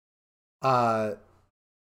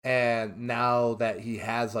 And now that he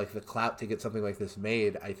has like the clout to get something like this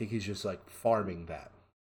made, I think he's just like farming that.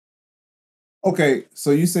 Okay,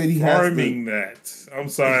 so you said he farming that. I'm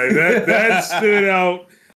sorry, that stood out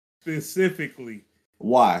specifically.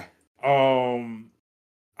 Why?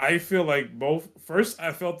 I feel like both. First,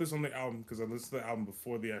 I felt this on the album because I listened to the album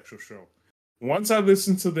before the actual show. Once I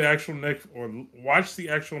listened to the actual or watched the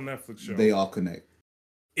actual Netflix show, they all connect.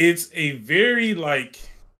 It's a very like.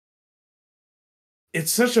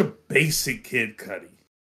 It's such a basic Kid Cudi.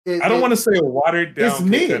 I don't want to say a watered down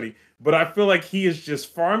Kid Cudi, but I feel like he is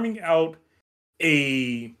just farming out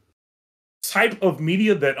a type of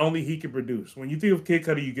media that only he can produce. When you think of Kid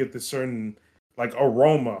Cudi, you get this certain like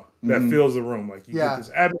aroma that fills the room. Like you get this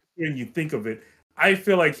atmosphere and you think of it. I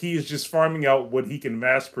feel like he is just farming out what he can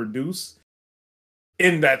mass produce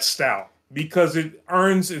in that style because it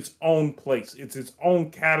earns its own place. It's its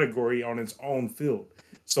own category on its own field.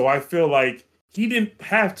 So I feel like he didn't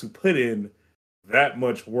have to put in that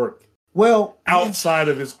much work. Well, outside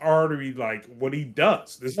of his artery, like what he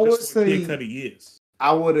does. This is what Kid Cudi is.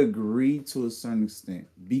 I would agree to a certain extent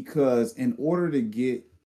because in order to get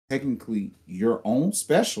technically your own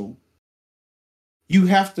special, you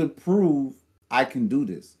have to prove I can do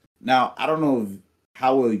this. Now, I don't know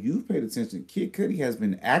how well you've paid attention. Kid Cudi has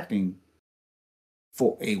been acting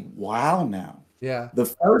for a while now. Yeah. The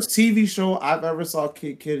first TV show I've ever saw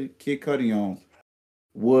Kid Cudi on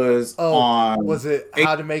was on. Was it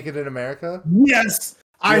How to Make It in America? Yes,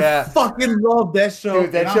 Yeah. I fucking love that show.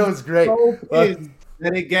 Dude, that show is great. So pissed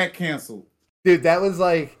that it got canceled. Dude, that was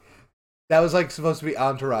like supposed to be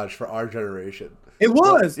Entourage for our generation. It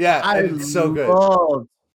was. Yeah, it's so good.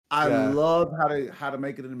 I loved How to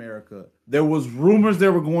Make It in America. There was rumors they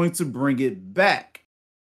were going to bring it back.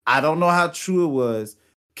 I don't know how true it was.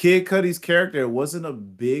 Kid Cudi's character wasn't a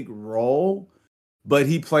big role, but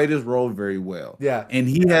he played his role very well. Yeah. And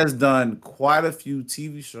he has done quite a few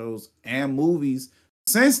TV shows and movies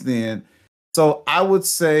since then. So I would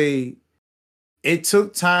say it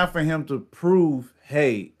took time for him to prove,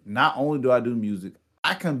 hey, not only do I do music,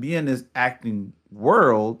 I can be in this acting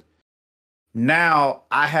world. Now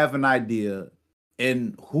I have an idea.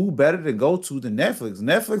 And who better to go to than Netflix?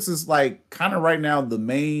 Netflix is like kind of right now the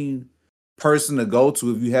main person to go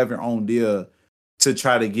to if you have your own deal to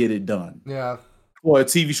try to get it done. Yeah. Or a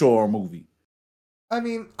TV show or a movie. I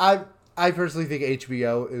mean, I personally think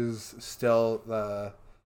HBO is still the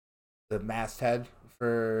masthead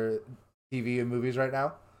for TV and movies right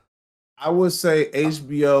now. I would say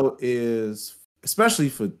HBO is, especially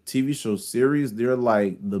for TV show series, they're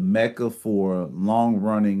like the mecca for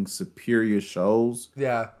long-running superior shows.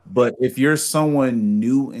 Yeah. But if you're someone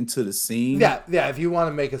new into the scene, yeah, if you want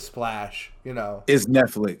to make a splash, it's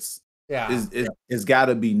Netflix. Yeah, it's got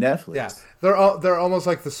to be Netflix. Yeah, they're almost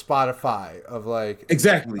like the Spotify of like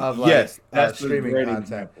exactly of like yes, that's streaming content.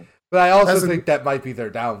 Example. But I also think that might be their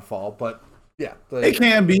downfall. But yeah, it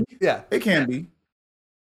can be. Yeah, it can be.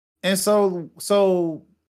 And so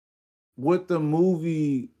with the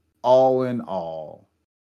movie, all in all,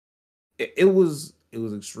 it was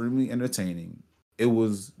extremely entertaining. It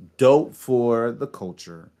was dope for the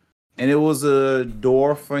culture, and it was a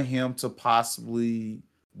door for him to possibly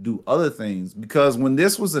do other things. Because when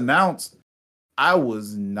this was announced, I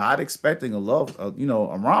was not expecting a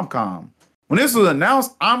rom-com. When this was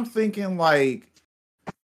announced, I'm thinking like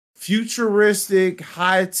futuristic,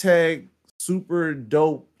 high-tech, super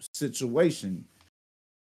dope situation.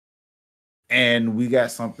 And we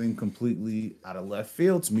got something completely out of left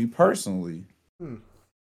field to me personally.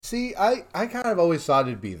 See, I kind of always thought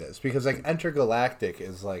it'd be this because like Entergalatic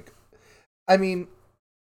is like, I mean,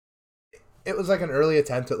 it was like an early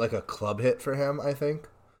attempt at like a club hit for him, I think.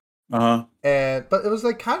 But it was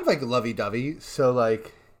like kind of like lovey-dovey, so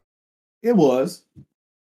like it was.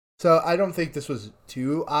 So I don't think this was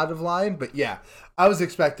too out of line, but yeah, I was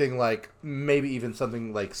expecting like maybe even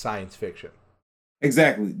something like science fiction.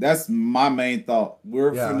 Exactly. That's my main thought.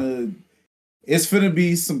 It's finna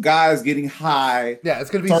be some guys getting high. Yeah, it's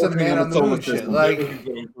gonna be some man on the moon shit. Like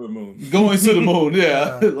going to the moon. Going to the moon,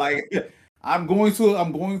 yeah. Like I'm going through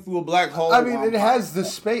a black hole. I mean, it has the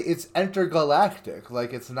space. It's intergalactic.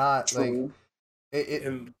 Like it's not true.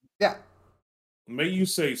 Like yeah. May you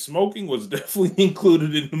say smoking was definitely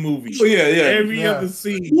included in the movie. Oh, yeah. Every other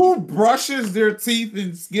scene. Who brushes their teeth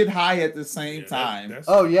and get high at the same time?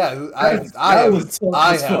 I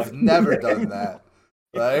have never done that.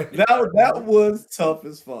 Right? That was tough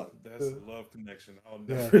as fuck. That's a love connection. I'll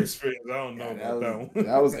never experience. I don't know about that one.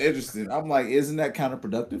 That was interesting. I'm like, isn't that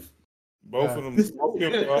counterproductive? Both of them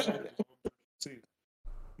smoking.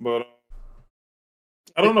 But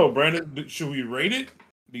I don't know, Brandon. Should we rate it?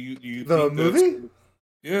 Do you the think movie?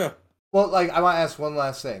 Yeah. Well, like I want to ask one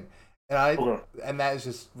last thing, and that is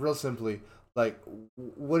just real simply, like,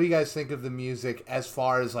 what do you guys think of the music as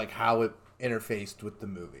far as like how it interfaced with the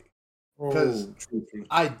movie? Because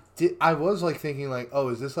I was like thinking like, oh,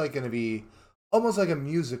 is this like going to be almost like a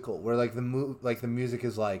musical where like the music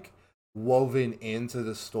is like woven into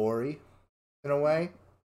the story in a way?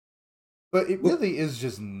 But it really is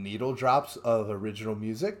just needle drops of original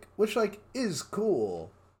music, which like is cool.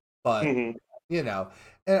 But and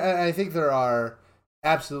I think there are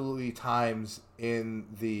absolutely times in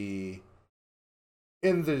the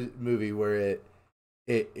movie where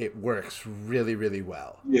it works really, really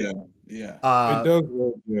well. Yeah. It does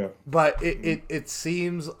work, yeah. But it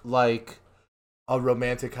seems like a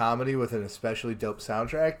romantic comedy with an especially dope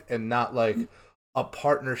soundtrack and not like a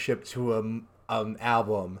partnership to an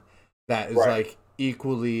album that is like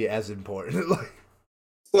equally as important. Like,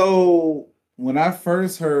 so when I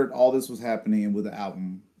first heard all this was happening with the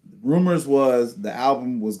album, rumors was the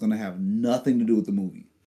album was going to have nothing to do with the movie.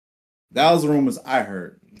 That was the rumors I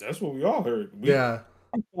heard. That's what we all heard. I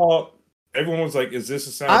thought everyone was like, "Is this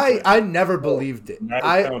a soundtrack?" I never believed it. Not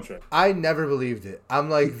a soundtrack. I never believed it. I'm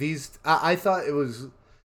like I thought it was.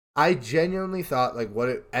 I genuinely thought like what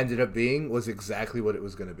it ended up being was exactly what it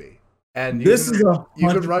was going to be. And this is you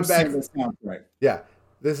can run back. soundtrack. Yeah,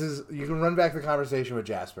 You can run back the conversation with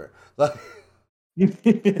Jasper. Like, Yeah.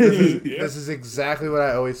 this is exactly what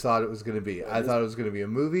I always thought it was going to be. I thought it was going to be a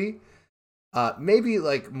movie, maybe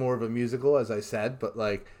like more of a musical, as I said, but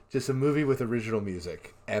like just a movie with original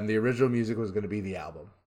music, and the original music was going to be the album.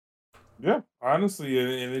 Yeah, honestly,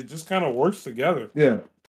 and it just kind of works together. Yeah.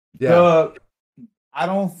 I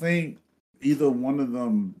don't think either one of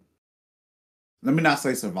them. Let me not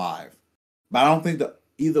say survive, but I don't think that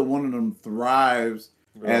either one of them thrives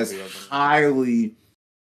as highly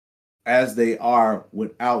as they are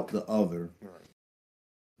without the other.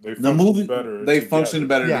 Right. The movie, they together. Function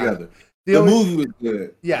better together. The movie was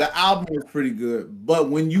good. Yeah. The album was pretty good. But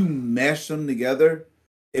when you mesh them together,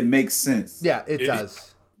 it makes sense. Yeah, it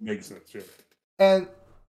does. Makes sense, yeah. And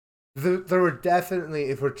there were definitely,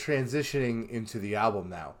 if we're transitioning into the album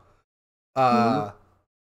now,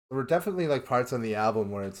 there were definitely like parts on the album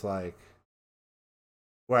where it's like,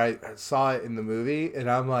 where I saw it in the movie, and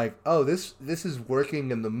I'm like, oh, this is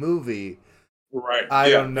working in the movie. Right. I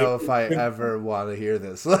don't know if I ever want to hear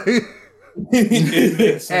this. Like,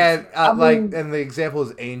 and and the example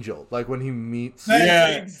is Angel. Like when he meets. Yeah,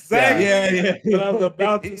 exactly. Yeah. What I was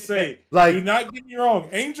about to say. Like, do not get me wrong.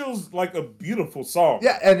 Angel's like a beautiful song.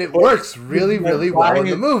 Yeah, and it works really, really well in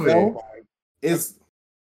the movie.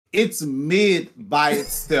 It's mid by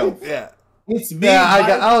itself. Yeah. It's mid.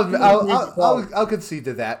 Yeah, I'll concede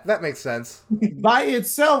to that. That makes sense by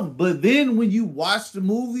itself. But then when you watch the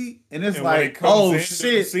movie and it's like, oh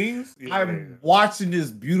shit, scenes, I'm watching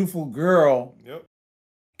this beautiful girl. Yep.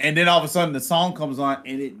 And then all of a sudden the song comes on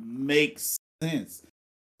and it makes sense.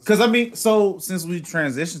 Because I mean, so since we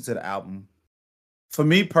transitioned to the album, for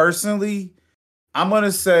me personally, I'm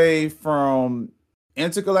gonna say from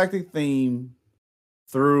Intergalactic Theme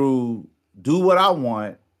through Do What I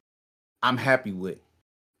Want, I'm happy with.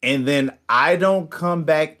 And then I don't come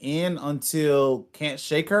back in until Can't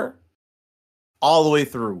Shake Her all the way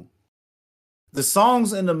through. The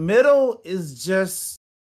songs in the middle is just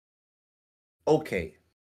okay.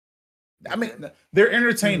 I mean, they're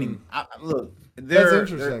entertaining. Look,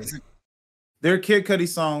 that's interesting. They're Kid Cudi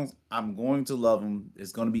songs. I'm going to love them.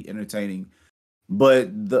 It's going to be entertaining.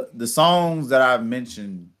 But the songs that I've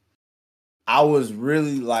mentioned, I was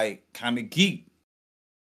really like kind of geeked.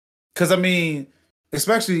 Because I mean,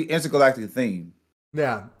 especially Intergalactic Theme.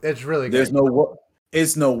 Yeah, it's really good.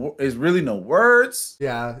 There's really no words.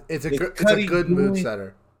 Yeah, it's a good mood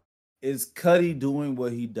setter. It's Cudi doing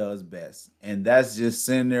what he does best, and that's just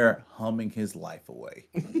sitting there humming his life away.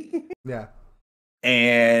 Yeah,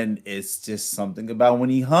 and it's just something about when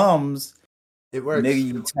he hums, it works.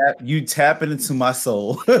 Nigga, you tap it into my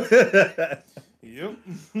soul. Yep.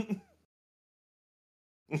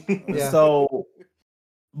 Yeah. So.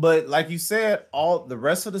 But like you said, all the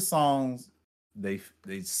rest of the songs, they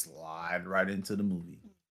slide right into the movie.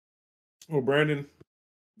 Well, Brandon,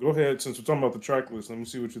 go ahead. Since we're talking about the track list, let me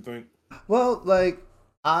see what you think. Well, like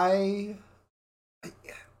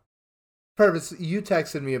Purpose, you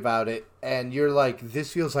texted me about it, and you're like,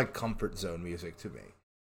 this feels like comfort zone music to me.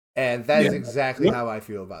 And that is exactly how I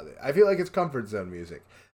feel about it. I feel like it's comfort zone music.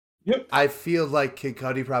 Yep. I feel like Kid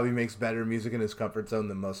Cudi probably makes better music in his comfort zone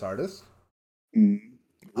than most artists.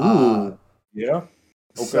 Ooh. Yeah.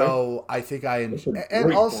 Okay. So I think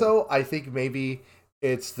and also I think maybe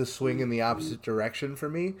it's the swing in the opposite direction for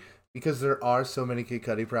me, because there are so many Kid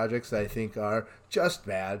Cudi projects that I think are just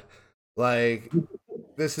bad. Like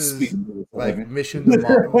this is like Mission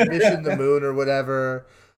the Moon or whatever.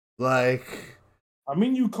 Like, I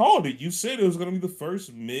mean, you called it. You said it was going to be the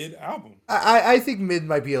first mid album. I think mid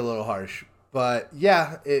might be a little harsh, but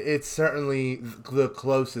yeah, it's certainly the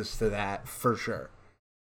closest to that for sure.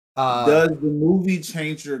 Does the movie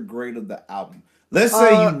change your grade of the album? Let's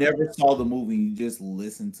say you never saw the movie, you just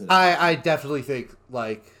listened to it. I definitely think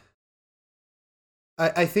like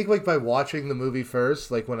I think like by watching the movie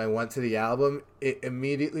first, like when I went to the album, it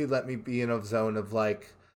immediately let me be in a zone of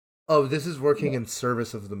like, oh, this is working in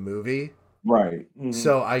service of the movie. Right. Mm-hmm.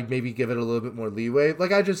 So I maybe give it a little bit more leeway.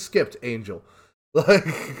 Like I just skipped Angel. Like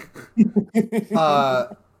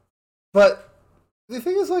but the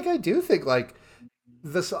thing is, like, I do think like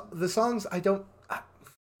the songs I don't,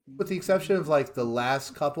 with the exception of like the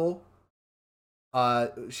last couple,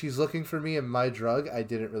 She's Looking for Me and My Drug, I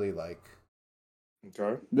didn't really like.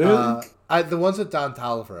 Okay. The ones with Don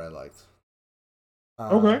Toliver I liked.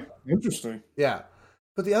 Okay, interesting. Yeah,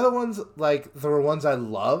 but the other ones, like, there were ones I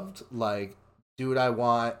loved, like Do What I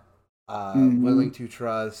Want, Willing to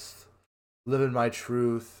Trust, Living My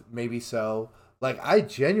Truth, Maybe So. Like, I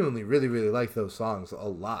genuinely really, really like those songs a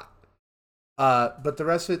lot. But the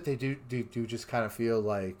rest of it, they do just kind of feel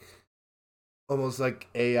like, almost like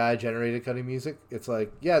AI generated Cudi music. It's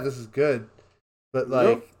like, yeah, this is good, but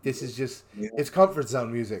like this is just it's comfort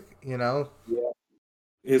zone music, you know? Yeah.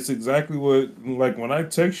 It's exactly what, like, when I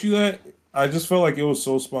text you that, I just felt like it was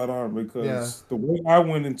so spot on because the way I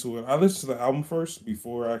went into it, I listened to the album first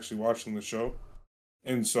before actually watching the show.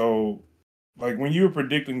 And so, like, when you were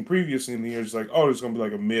predicting previously in the year, it's like, oh, it's going to be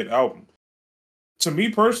like a mid album. To me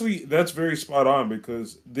personally, that's very spot on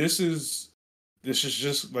because this is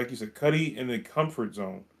just, like you said, Cudi in the comfort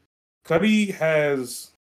zone. Cudi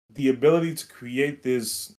has the ability to create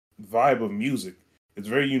this vibe of music. It's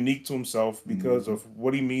very unique to himself because of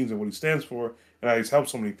what he means and what he stands for, and how he's helped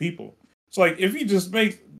so many people. So, like, if he just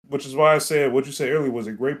makes, which is why I said what you said earlier was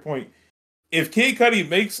a great point. If Kid Cudi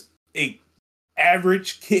makes a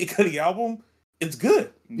average Kid Cudi album, it's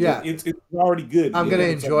good. Yeah, it's already good. I'm gonna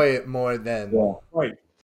enjoy it more than right.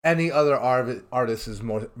 any other artist's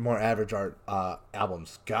more average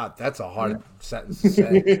albums. God, that's a hard sentence to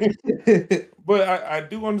say. But I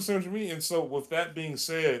do understand what you mean. And so with that being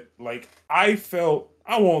said, like, I felt,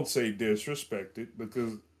 I won't say disrespected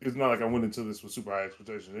because it's not like I went into this with super high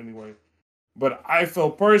expectations anyway. But I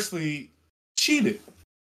felt personally cheated.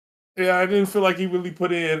 Yeah, I didn't feel like he really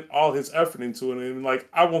put in all his effort into it. And like,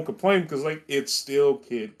 I won't complain because like it's still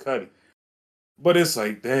Kid Cudi. But it's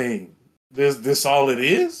like, dang, this all it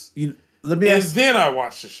is? Let me ask. Then I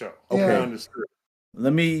watched the show. Okay, I understood.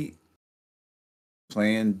 Let me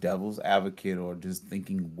playing devil's advocate or just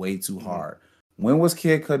thinking way too hard. When was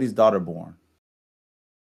Kid Cudi's daughter born?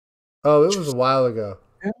 Oh, it was a while ago.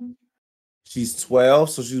 She's 12,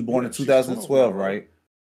 so she was born in 2012, right?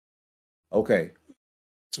 Okay.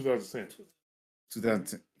 2010.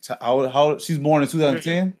 2010. How she's born in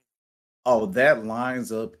 2010? Oh, that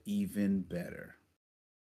lines up even better.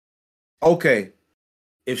 Okay.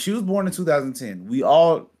 If she was born in 2010,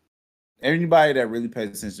 everybody that really pays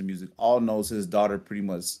attention to music all knows his daughter pretty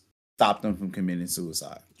much stopped him from committing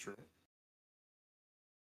suicide. True.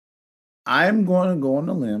 I'm going to go on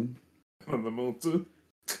a limb. On the moon too.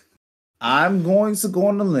 I'm going to go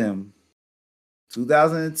on a limb.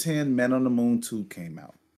 2010, Man on the Moon 2 came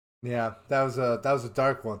out. Yeah, that was a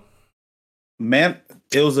dark one. Man,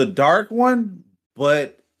 it was a dark one,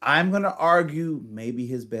 but I'm gonna argue maybe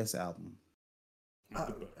his best album.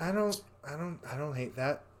 I don't hate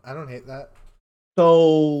that. I don't hate that.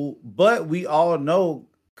 So, but we all know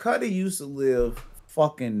Cudi used to live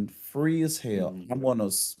fucking free as hell. I'm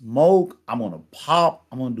gonna smoke, I'm gonna pop,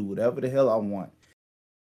 I'm gonna do whatever the hell I want.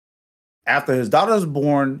 After his daughter was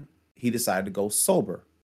born, he decided to go sober.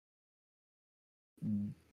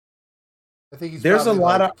 I think there's a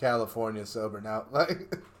lot of California sober now.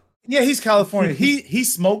 Like, yeah, he's California.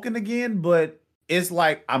 He's smoking again, but it's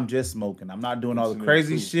like I'm just smoking. I'm not doing all the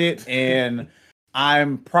crazy shit, and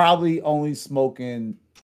I'm probably only smoking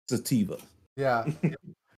sativa. Yeah.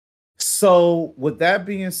 So with that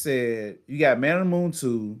being said, you got Man on the Moon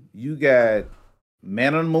 2, you got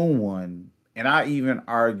Man on the Moon 1, and I even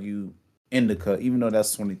argue Indica, even though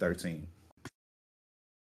that's 2013.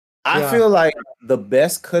 I feel like the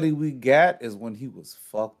best Cudi we got is when he was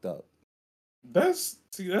fucked up. That's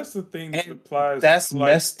the thing that applies. That's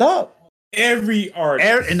like messed up. Every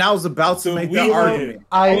artist, and I was about to make that argument.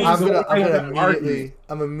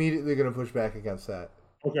 I'm immediately gonna push back against that.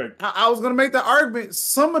 Okay, I was gonna make the argument.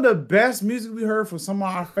 Some of the best music we heard from some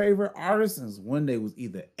of our favorite artists is when they was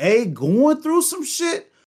either going through some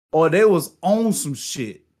shit or they was on some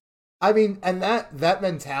shit. I mean, and that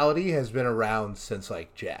mentality has been around since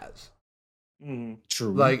like jazz.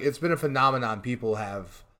 True. Like it's been a phenomenon people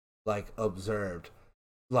have like observed,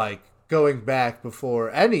 like going back before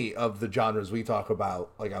any of the genres we talk about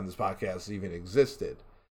like on this podcast even existed.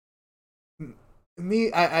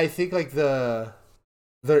 I think like there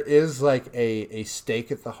is like a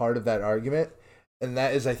stake at the heart of that argument, and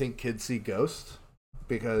that is I think Kids See Ghost,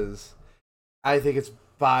 because I think it's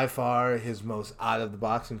by far his most out of the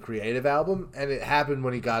box and creative album, and it happened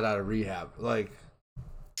when he got out of rehab. Like,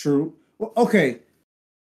 true. Well, okay.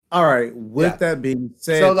 All right. With that being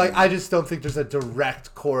said, so like, I just don't think there's a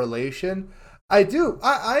direct correlation. I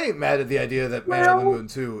ain't mad at the idea that Man on the Moon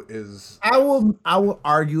 2 is. I will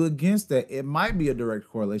argue against that. It might be a direct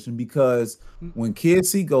correlation because when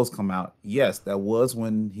Kids See Ghosts come out, yes, that was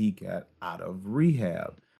when he got out of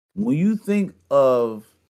rehab. When you think of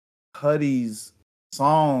Cudi's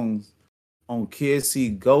songs on Kids See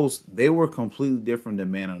Ghosts, they were completely different than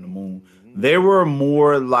Man on the Moon. They were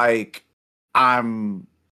more like I'm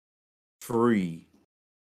free,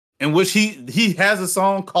 in which he has a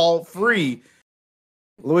song called Free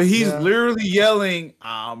where he's literally yelling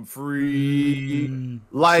I'm free,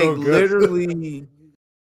 like so literally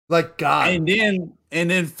like God. And then And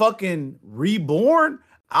then fucking Reborn,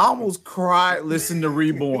 I almost cried listening to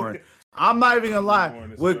Reborn. I'm not even gonna lie.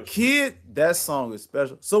 Reborn is With special. Kid, that song is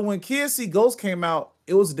special. So when Kids See Ghosts came out,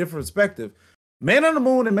 it was a different perspective. Man on the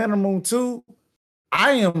Moon and Man on the Moon 2,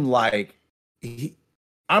 I am like,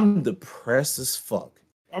 I'm depressed as fuck.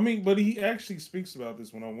 I mean, but he actually speaks about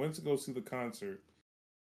this when I went to go see the concert.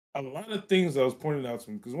 A lot of things I was pointing out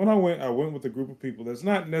to him because when I went with a group of people that's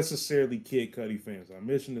not necessarily Kid Cudi fans. I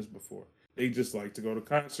mentioned this before. They just like to go to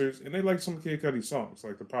concerts and they like some Kid Cudi songs,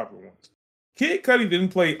 like the popular ones. Kid Cudi didn't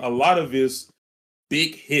play a lot of his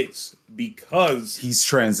big hits because He's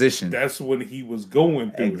transitioned. that's when he was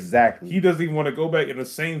going through Exactly. it. He doesn't even want to go back in the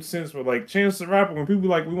same sense where like Chance the Rapper, when people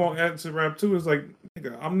like we want add to rap too, it's like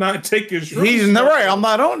nigga, I'm not taking He's not right. I'm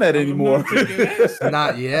not on that anymore.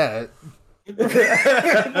 Not yet.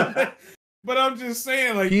 But I'm just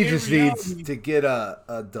saying, like He in just reality, needs to get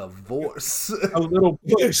a divorce. a little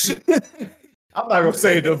push. I'm not gonna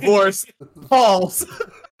say divorce. Pause.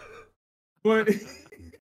 But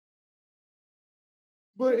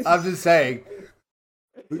I'm just saying.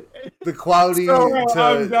 The quality I'm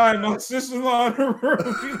to dying. My sister-in-law in her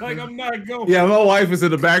room. She's like, I'm not going. Yeah, my wife is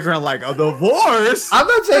in the background like a divorce. I'm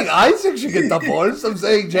not saying Isaac should get divorced. I'm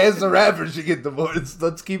saying Chance the Rapper should get divorced.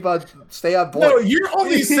 Let's stay on point. No, you're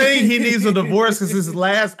only saying he needs a divorce because his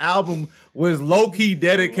last album was low-key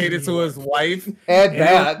dedicated to his wife. and It's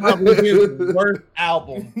bad. probably his worst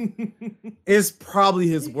album. It's probably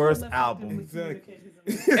his worst album. Exactly.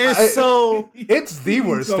 And so It's the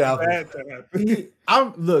worst So album. bad to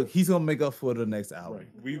happen. look, he's gonna make up for the next album.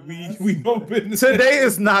 Right. We open Today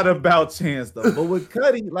is not about Chance though, but with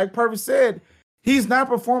Cudi, like Purvis said, he's not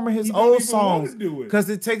performing his He don't old even wanna songs do it. because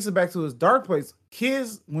it takes it back to his dark place.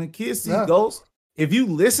 When Kids See Yeah. Ghosts, if you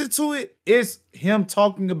listen to it, it's him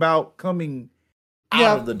talking about coming out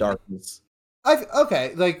Yeah. of the darkness.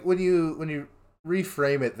 Okay, like when you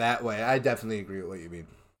reframe it that way, I definitely agree with what you mean.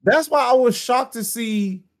 That's why I was shocked to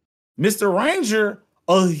see Mr. Ranger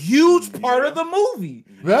a huge part of the movie.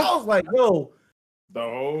 Yeah. I was like, yo, the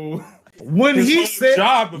whole when his he whole said,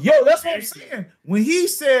 job of yo, that's what I'm acting. saying. When he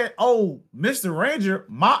said, oh, Mr. Ranger,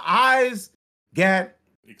 my eyes got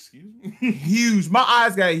Excuse me. huge. My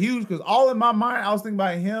eyes got huge because all in my mind, I was thinking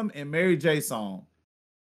about him and Mary J song.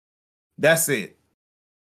 That's it.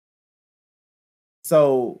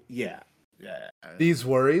 So, yeah. These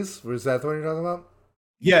Worries, was that the one you're talking about?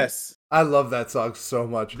 Yes. I love that song so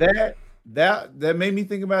much. That made me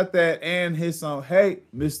think about that and his song, Hey,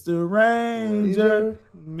 Mr. Ranger,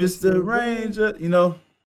 Mr. Ranger, you know,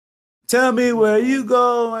 tell me where you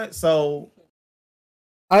going. So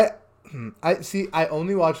I see. I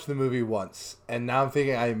only watched the movie once, and now I'm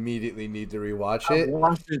thinking I immediately need to rewatch I it.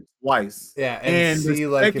 watched it twice. Yeah, And and the see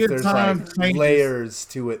like if second there's time like changes. layers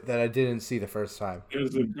to it that I didn't see the first time.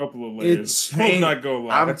 There's a couple of layers. It's I'm not gonna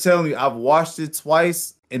lie. I'm telling you, I've watched it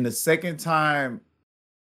twice, and the second time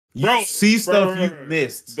you Bro, see stuff bro, you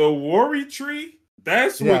missed. The worry tree,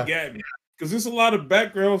 that's Yeah. what got me. Because there's a lot of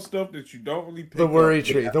background stuff that you don't really pick The worry up.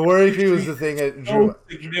 tree. The worry tree was the thing that drew. So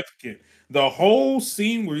significant. The whole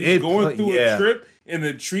scene where he's It going put- through yeah. a trip and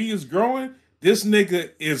the tree is growing, this nigga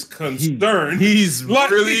is concerned. He's Like,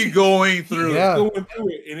 really going He's through. Yeah. going through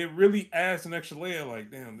it, and it really adds an extra layer. Like,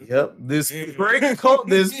 damn. This Yeah.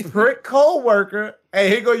 prick co-worker. Hey,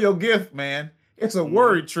 here go your gift, man. It's a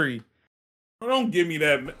worry tree. Don't give me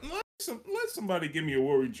that. Let somebody give me a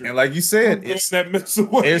worry tree. And like you said, It's that mess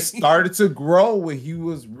away. it started to grow when he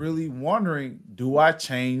was really wondering, do I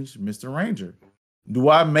change Mr. Ranger? Do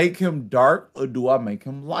I make him dark or do I make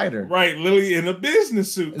him lighter? Right, literally in a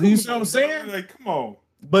business suit. You see what I'm saying? Like, come on.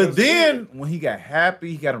 But That's then weird. when he got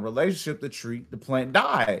happy, he got a relationship, the plant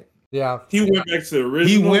died. Yeah, He went back to the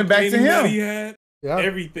original. went back to painting that him. He had yeah.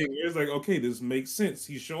 everything. It's like, okay, this makes sense.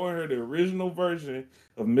 He's showing her the original version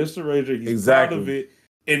of Mr. Ranger. He's Exactly. proud of it,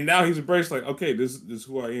 and now he's embraced. Like, okay, this is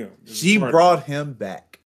who I am. This is She part of brought him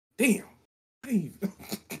back. it. Damn.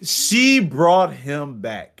 She brought him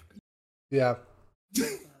back. Yeah.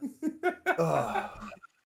 Ugh.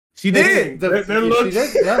 She did. That She looks-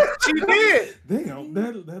 did, yeah. She did. Damn,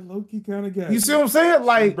 that low key kind of got You see what I'm saying?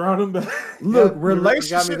 Like, brought him back. look, Yeah, you got me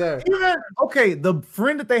relationship. there. Even, okay, the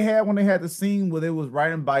friend that they had when they had the scene where they was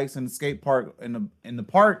riding bikes in the skate park in the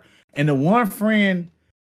park, and the one friend,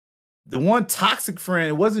 the one toxic friend,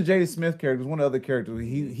 it wasn't Jada Smith character, it was one of the other characters.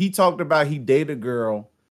 He talked about he dated a girl.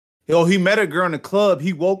 He met a girl in the club.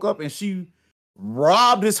 He woke up and she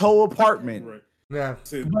robbed his whole apartment. Right. Yeah.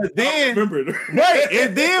 See, But I then, remembered. right,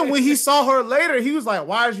 and then when he saw her later, he was like,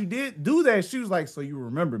 "Why did you do that?" She was like, "So you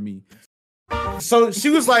remember me." So she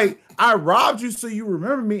was like, "I robbed you, so you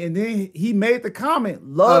remember me." And then he made the comment,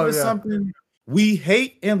 "Love Oh, is yeah. something we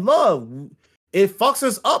hate and love. it fucks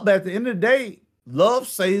us up. But at the end of the day, love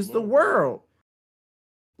saves the world.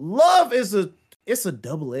 Love is a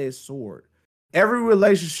double-edged sword. Every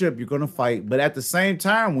relationship you're gonna fight, but at the same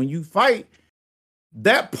time, when you fight,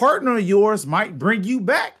 that partner of yours might bring you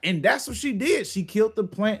back, and that's what she did. She killed the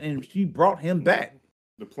plant and she brought him back.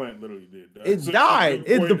 The plant literally did die. It died.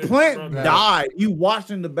 The plant died. You watched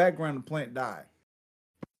in the background, the plant died.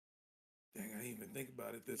 Dang, I didn't even think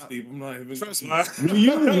about it this deep. I'm not even. Trust me.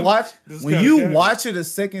 When you watch it a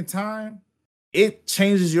second time, it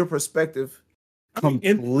changes your perspective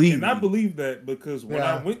completely. And I believe that because when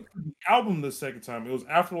I went to the album the second time, it was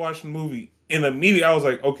after watching the movie, and immediately I was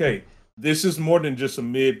like, okay, this is more than just a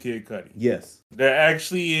mid Kid Cudi. Yes. There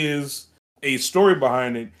actually is a story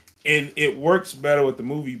behind it, and it works better with the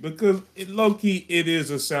movie because low-key, it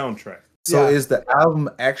is a soundtrack. So is the album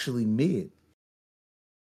actually mid?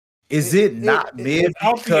 Is it not mid?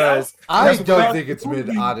 Because I don't think it's mid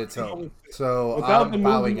on its own. So I'm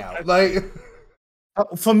bowing out. Like,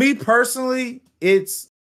 for me personally, it's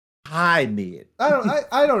high mid. I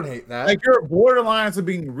don't hate that. Like, you're borderline to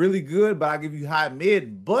being really good, but I give you high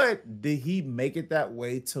mid. But did he make it that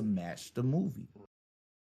way to match the movie?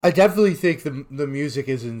 I definitely think the music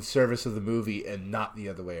is in service of the movie and not the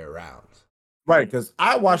other way around. Right, because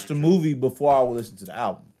I watched the movie before I would listen to the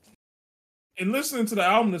album. And listening to the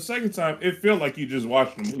album the second time, it felt like you just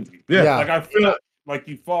watched the movie. Yeah. Like I feel like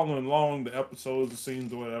you following along the episodes, the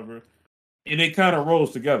scenes, or whatever. And it kind of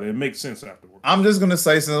rolls together. It makes sense afterwards. I'm just gonna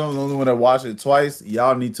say, since I'm the only one that watched it twice,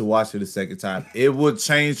 y'all need to watch it a second time. It would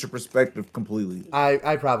change your perspective completely.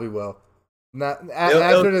 I probably will.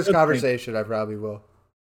 After this conversation, I probably will.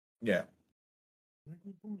 Yeah.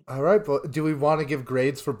 All right, but do we want to give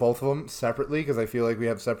grades for both of them separately? Because I feel like we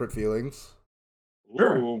have separate feelings.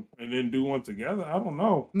 Ooh, and then do one together? I don't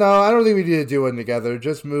know. No, I don't think we need to do one together.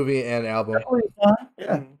 Just movie and album.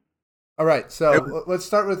 Yeah. All right, so let's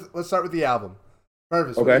start with the album.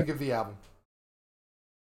 Purvis, what do you give the album?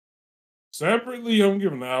 Separately, I'm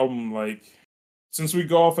giving the album, like, since we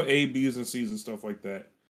go off of A, B's, and C's and stuff like that,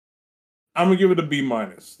 I'm gonna give it a B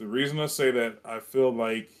minus. The reason I say that, I feel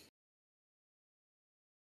like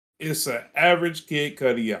it's an average Kid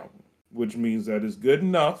Cudi album, which means that it's good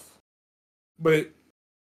enough. But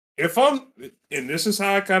if and this is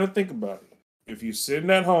how I kind of think about it. If you're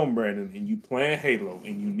sitting at home, Brandon, and you playing Halo,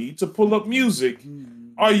 and you need to pull up music,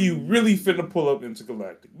 are you really finna pull up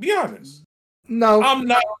Intergalactic? Be honest. No, I'm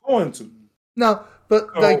not going to. No, but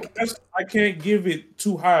so I can't give it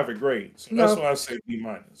too high of a grade. So that's why I say B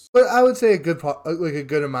minus. But I would say a good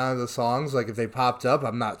amount of the songs, like if they popped up,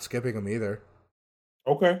 I'm not skipping them either.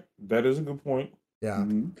 Okay, that is a good point. Yeah,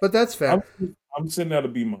 but that's fair. I'm sitting at a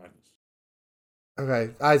B minus.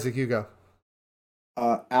 Okay, Isaac, you go.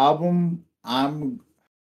 Album, I'm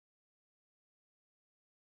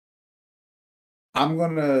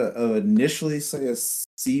gonna initially say a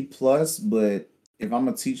C plus, but if I'm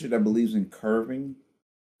a teacher that believes in curving,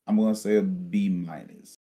 I'm gonna say a B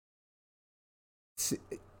minus.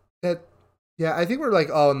 Yeah, I think we're like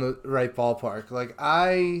all in the right ballpark. Like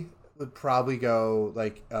I would probably go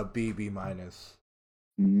like a B minus.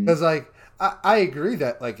 Because like I agree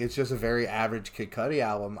that like it's just a very average Kid Cudi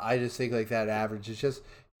album. I just think like that average is just,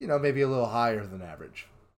 maybe a little higher than average.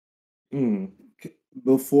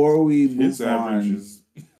 Before we move on,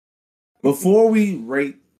 before we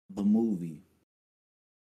rate the movie,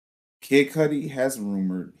 Kid Cudi has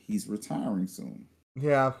rumored he's retiring soon.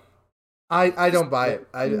 Yeah. I don't buy it.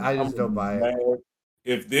 I just don't buy it.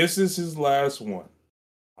 If this is his last one,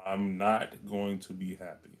 I'm not going to be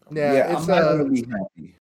happy. Yeah, I'm not going to be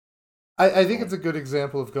happy. I think it's a good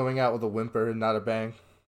example of going out with a whimper and not a bang.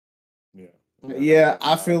 Yeah,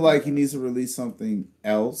 I feel like he needs to release something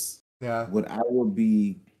else. Yeah. What I would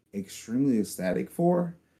be extremely ecstatic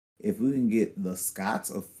for, if we can get the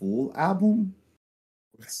Scots a full album,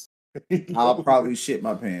 I'll probably shit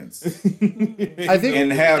my pants. I think,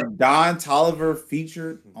 and have Don Toliver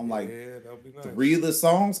featured on like 3 of the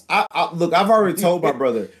songs. Look, I've already told my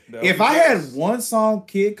brother, if I had one song,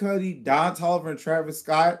 Kid Cudi, Don Toliver, and Travis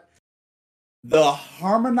Scott, the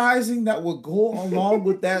harmonizing that would go along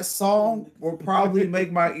with that song will probably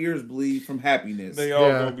make my ears bleed from happiness. They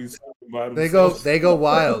all gonna be talking about they go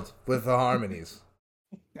wild with the harmonies.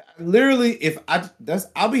 Literally,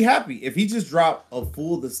 I'll be happy if he just dropped a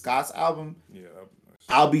full The Scots album. Yeah,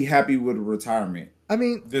 I'll be happy with a retirement. I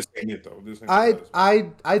mean, this ain't it though.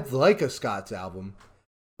 I'd like a Scots album,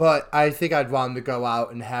 but I think I'd want him to go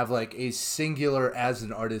out and have like a singular as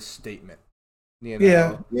an artist statement.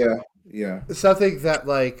 Yeah. Something that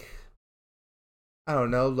like, I don't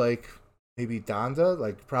know, like maybe Donda,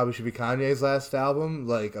 like probably should be Kanye's last album,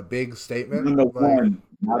 like a big statement. Donda 1,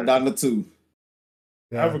 not Donda 2.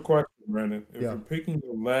 I have a question, Brandon. If Yeah. you're picking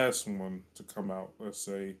the last one to come out, let's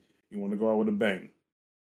say you want to go out with a bang,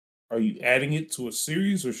 are you adding it to a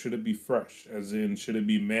series or should it be fresh? As in, should it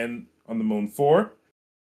be Man on the Moon 4?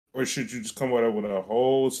 Or should you just come out with a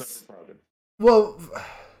whole separate project? Well,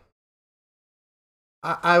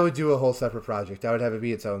 I would do a whole separate project. I would have it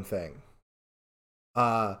be its own thing.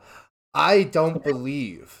 I don't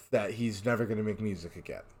believe that he's never going to make music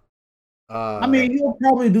again. I mean, you'll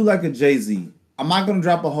probably do like a Jay-Z. I'm not gonna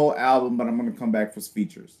drop a whole album, but I'm gonna come back for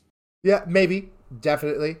features. Yeah, maybe,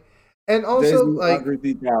 definitely. And also, Jay-Z, like, Andre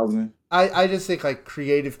 3000. I just think like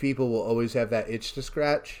creative people will always have that itch to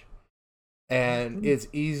scratch, and it's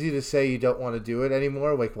easy to say you don't want to do it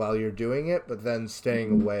anymore, like while you're doing it, but then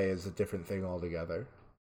staying away is a different thing altogether.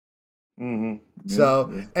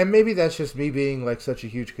 So, and maybe that's just me being like such a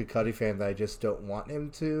huge Kid Cudi fan that I just don't want him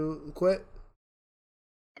to quit.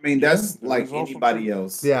 I mean, that's like anybody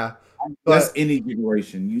else. Yeah. That's any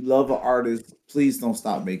generation. You love an artist, please don't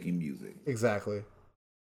stop making music. Exactly.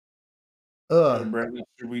 Brandon,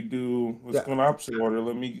 should we do, let's go in opposite order.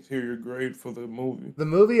 Let me hear your grade for the movie. The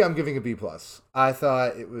movie, I'm giving a B+. I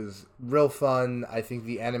thought it was real fun. I think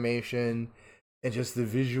the animation and just the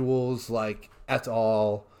visuals, like, at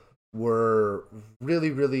all, were really,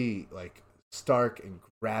 really, like, stark and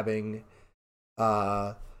grabbing.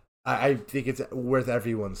 I think it's worth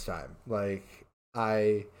everyone's time. Like,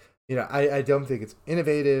 I don't think it's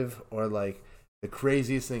innovative or, like, the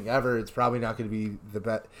craziest thing ever. It's probably not going to be the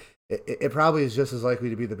best. It probably is just as likely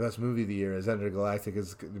to be the best movie of the year as Entergalatic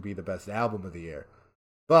is going to be the best album of the year.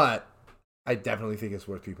 But I definitely think it's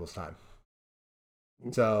worth people's time.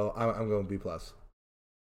 So I'm going B+.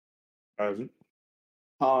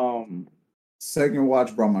 Second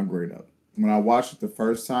watch brought my grade up. When I watched it the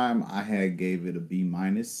first time, I had gave it a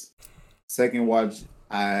B-. Second watch,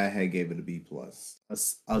 I had gave it a B+.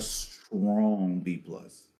 A strong B+.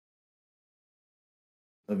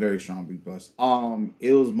 A very strong B+.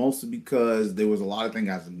 It was mostly because there was a lot of things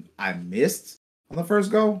I missed on the first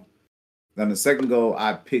go. Then the second go,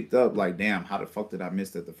 I picked up like, damn, how the fuck did I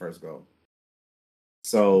miss it the first go?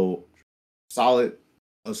 So solid,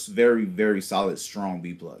 a very, very solid, strong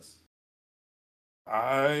B+.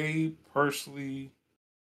 I personally,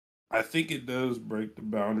 I think it does break the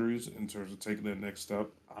boundaries in terms of taking that next step.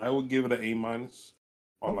 I would give it an A-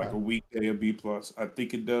 on like a weekday, a B+. I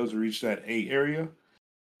think it does reach that A area.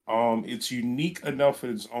 It's unique enough in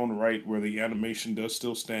its own right where the animation does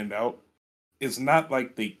still stand out. It's not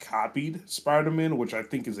like they copied Spider-Man, which I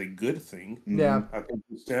think is a good thing. Yeah. I think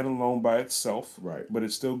it's standalone by itself. Right. But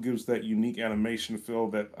it still gives that unique animation feel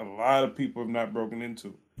that a lot of people have not broken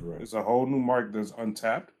into. Right. It's a whole new market that's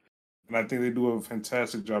untapped. And I think they do a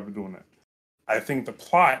fantastic job of doing that. I think the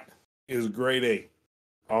plot is grade A.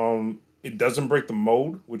 It doesn't break the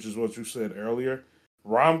mold, which is what you said earlier.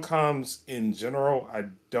 Rom-coms in general, I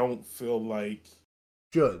don't feel like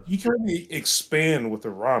Good. you can really expand with a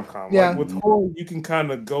rom-com. Yeah. Like with horror, you can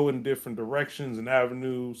kind of go in different directions and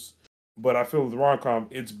avenues, but I feel with rom-com,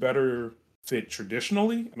 it's better fit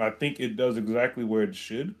traditionally, and I think it does exactly where it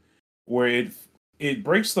should, where it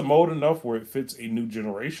breaks the mold enough where it fits a new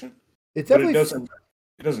generation. It definitely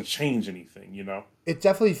it doesn't change anything, you know. It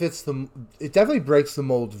definitely fits it definitely breaks the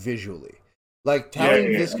mold visually. Like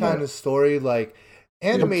telling this kind of story, like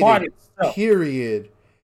animated period,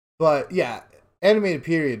 but animated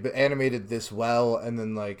period, but animated this well, and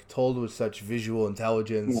then like told with such visual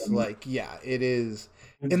intelligence. Like, it is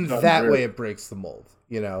in that way it breaks the mold.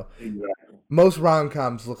 You know, most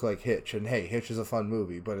rom-coms look like Hitch, and hey, Hitch is a fun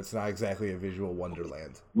movie, but it's not exactly a visual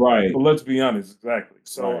wonderland. Right. But let's be honest, exactly.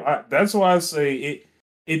 So that's why I say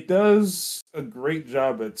it does a great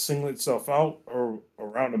job at singling itself out or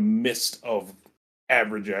around a mist of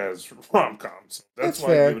average as rom-coms. That's why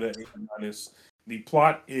fair. I give it an A-. The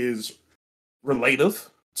plot is relative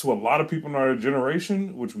to a lot of people in our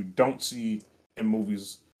generation, which we don't see in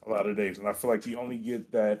movies a lot of days. And I feel like you only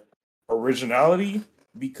get that originality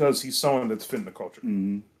because he's someone that's fitting the culture.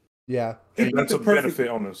 Mm-hmm. Yeah. And that's a benefit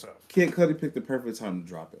on himself. Kid Cudi picked the perfect time to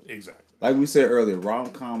drop it. Exactly. Like we said earlier,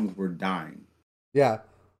 rom-coms were dying. Yeah.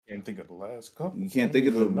 Can't think of the last couple. You can't think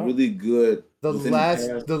of the really good. The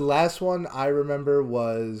last one I remember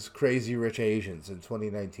was Crazy Rich Asians in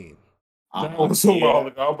 2019. That was so long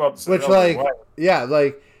ago. I'm about to say which like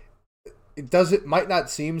it might not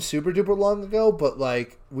seem super duper long ago, but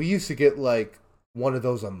like we used to get like one of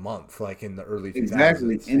those a month, like in the early 2000s.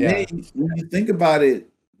 Exactly. And then when you think about it,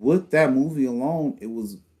 with that movie alone, it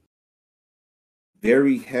was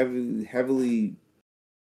very heavily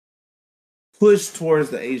pushed towards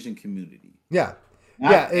the Asian community. Yeah.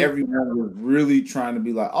 Everyone was really trying to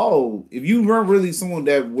be like, oh, if you weren't really someone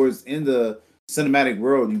that was in the cinematic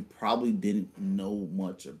world, you probably didn't know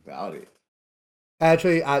much about it.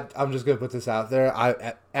 Actually, I'm just gonna put this out there.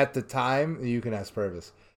 At the time, you can ask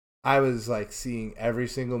Purvis. I was like seeing every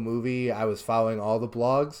single movie. I was following all the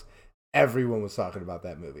blogs. Everyone was talking about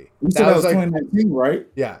that movie. You said that was like 2019, right?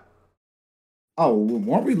 Yeah. Oh,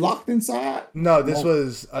 weren't we locked inside? No, this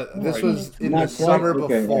was in the summer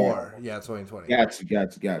before. Yeah, 2020.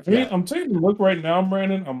 Gotcha. I'm taking a look right now,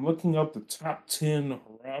 Brandon. I'm looking up the top 10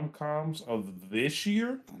 rom-coms of this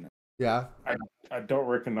year. Yeah. I don't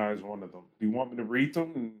recognize one of them. Do you want me to read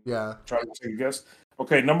them and try to take a guess?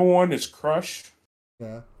 Okay, number 1 is Crush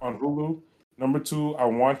on Hulu. Number 2, I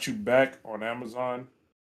Want You Back on Amazon.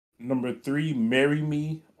 Number 3, Marry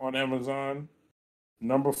Me on Amazon.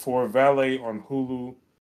 Number 4, Valet on Hulu.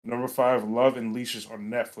 Number 5, Love and Leashes on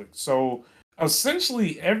Netflix. So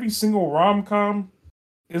essentially, every single rom-com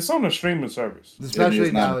is on a streaming service, especially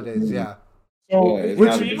nowadays. Yeah. So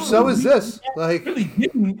is this. Like really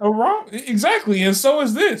getting a rom exactly, and so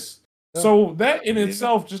is this. Yeah. So that in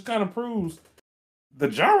itself just kind of proves the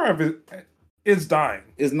genre of it is dying.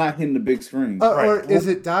 It's not hitting the big screen. Right. Or is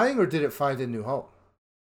it dying, or did it find a new home?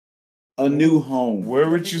 A new home. Where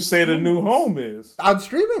would you say the new home is? On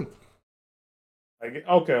streaming. Like,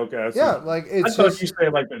 okay. I see. Yeah, like it's. I thought you say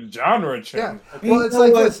like the genre change. Yeah. Okay. Well, it's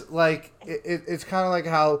like this. Like it's kind of like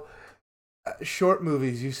how short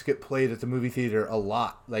movies used to get played at the movie theater a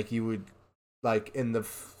lot. Like you would, like in the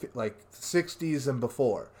 60s and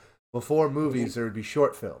before movies, there would be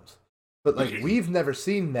short films. But like we've never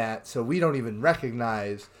seen that, so we don't even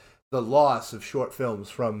recognize the loss of short films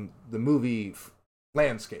from the movie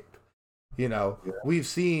landscape. You know, we've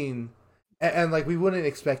seen, and like we wouldn't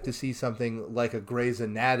expect to see something like a Grey's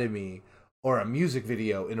Anatomy or a music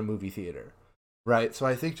video in a movie theater, right? So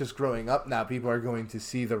I think just growing up now, people are going to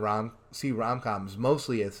see rom-coms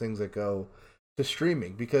mostly as things that go to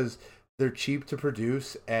streaming because they're cheap to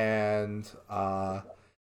produce and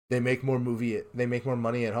they make more money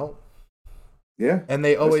at home. Yeah. And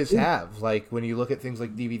they always have. Like when you look at things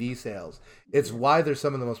like DVD sales, it's why they're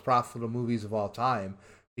some of the most profitable movies of all time.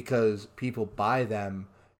 Because people buy them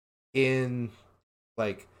in,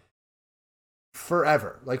 like,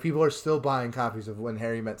 forever. Like, people are still buying copies of When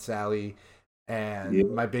Harry Met Sally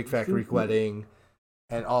and My Big Fat Greek Wedding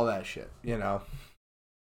and all that shit, you know?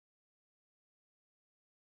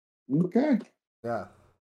 Okay. Yeah.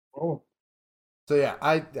 Oh. So, yeah,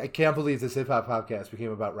 I can't believe this hip-hop podcast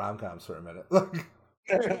became about rom-coms for a minute.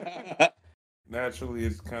 Naturally,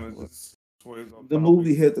 it's kind of just... The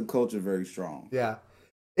movie hit the culture very strong. Yeah.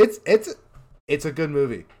 It's a good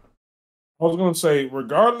movie. I was gonna say,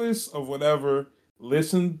 regardless of whatever,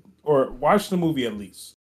 listen or watch the movie at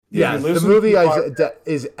least. Yeah, the movie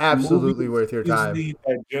is absolutely worth your time. Easily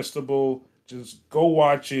digestible. Just go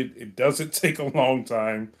watch it. It doesn't take a long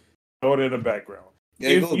time. Throw it in the background. Yeah,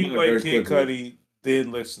 if you like Kid Cudi,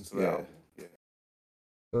 then listen to that.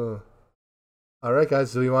 Yeah. All right,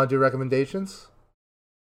 guys. Do we want to do recommendations?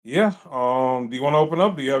 Yeah. Do you want to open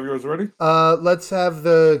up? Do you have yours ready? Let's have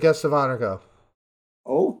the guest of honor go.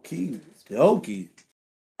 Okay.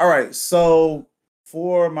 All right. So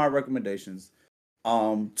for my recommendations,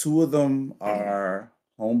 2 of them are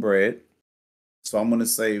homebred, so I'm gonna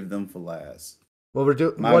save them for last. Well, we're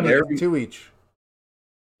doing 2 each.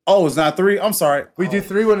 Oh, it's not 3. I'm sorry. We do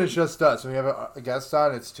 3 when it's just us. When we have a guest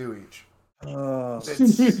on, it's 2 each. Go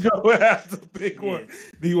after the big one.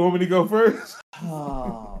 Do you want me to go first?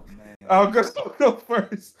 Oh man, I'll go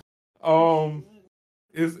first.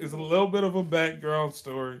 It's a little bit of a background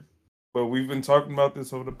story, but we've been talking about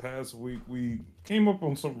this over the past week. We came up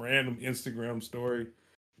on some random Instagram story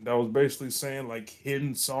that was basically saying like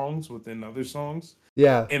hidden songs within other songs.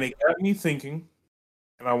 Yeah, and it got me thinking,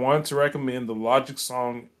 and I wanted to recommend the Logic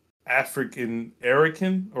song African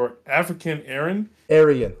Aryan.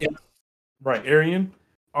 Right, Aryan.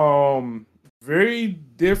 Very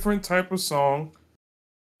different type of song,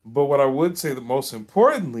 but what I would say the most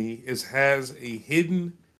importantly is has a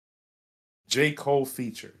hidden J. Cole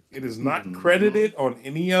feature. It is not credited on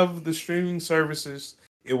any of the streaming services.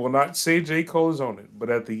 It will not say J. Cole is on it, but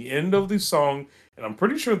at the end of the song, and I'm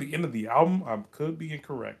pretty sure the end of the album, I could be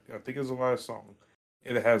incorrect. I think it's the last song.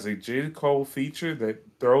 It has a J. Cole feature that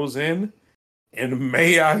throws in, and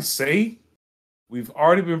may I say, we've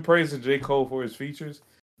already been praising J. Cole for his features.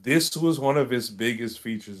 This was one of his biggest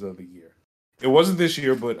features of the year. It wasn't this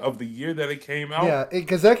year, but of the year that it came out. Yeah,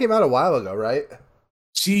 because that came out a while ago, right?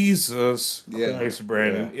 Jesus Christ,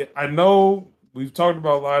 Brandon. Yeah. I know we've talked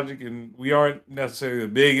about Logic, and we aren't necessarily the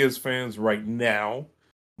biggest fans right now,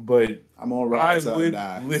 but I'm on I would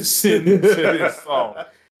listen to this song.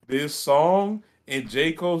 This song and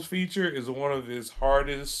J. Cole's feature is one of his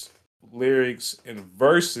hardest lyrics and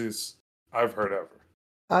verses I've heard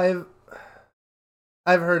ever.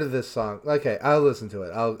 I've heard of this song. Okay, I'll listen to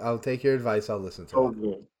it. I'll take your advice. I'll listen to it.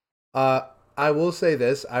 Good. I will say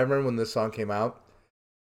this. I remember when this song came out.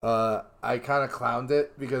 I kind of clowned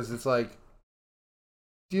it because it's like,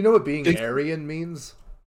 do you know what being Aryan means?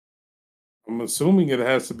 I'm assuming it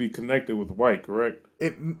has to be connected with white, correct?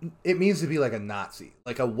 It means to be like a Nazi,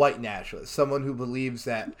 like a white nationalist, someone who believes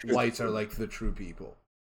that whites are like the true people.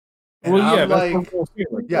 And well, yeah, I'm that's like, what I'm saying,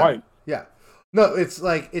 like yeah, white. yeah. No, it's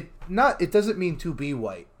like it doesn't mean to be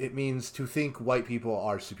white. It means to think white people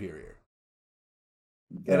are superior.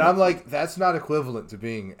 And I'm like, that's not equivalent to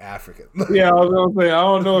being African. Yeah, I was gonna say, I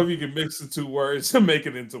don't know if you can mix the two words and make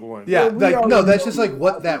it into one. Yeah, like no, that's just like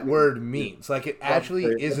what that word means. Like it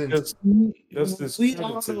actually isn't. That's this. We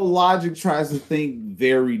also Logic tries to think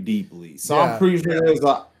very deeply, so Yeah. I'm pretty sure there's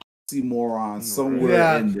a oxymoron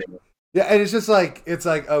somewhere in there. Yeah, and it's just like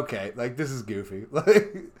okay, like this is goofy.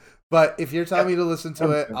 Like, but if you're telling me to listen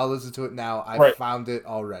to it, I'll listen to it now. I found it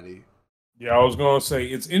already. Yeah, I was gonna say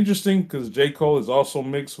it's interesting because J. Cole is also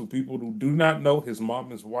mixed with people who do not know his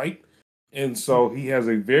mom is white, and so he has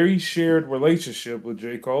a very shared relationship with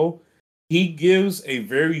J. Cole. He gives a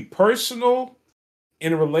very personal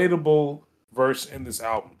and relatable verse in this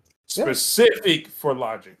album, specific for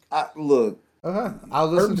Logic. Look, I'll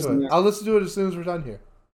listen to it. I'll listen to it as soon as we're done here.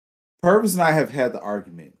 Purpose and I have had the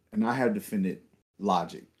argument, and I have defended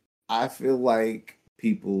Logic. I feel like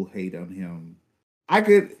people hate on him.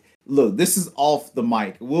 Look, this is off the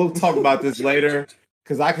mic. We'll talk about this later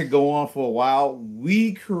because I could go on for a while.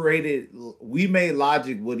 We made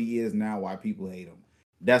Logic what he is now, why people hate him.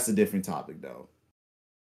 That's a different topic, though.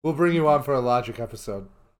 We'll bring you on for a Logic episode.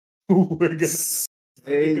 We're gonna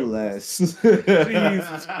say less.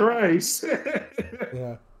 Jesus Christ.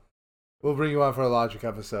 Yeah. We'll bring you on for a Logic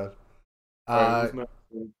episode. Are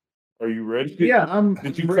you ready? Yeah,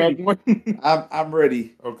 Did you crack one? I'm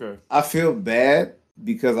ready. Okay. I feel bad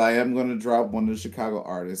because I am going to drop one of the Chicago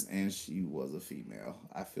artists, and she was a female.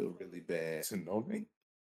 I feel really bad. Is it no name?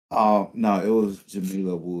 No, it was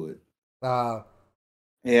Jamila Wood.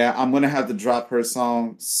 Yeah, I'm going to have to drop her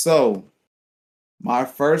song. So, my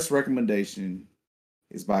first recommendation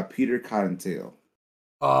is by Peter Cottontail.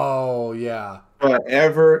 Oh, yeah.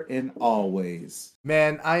 Forever and Always.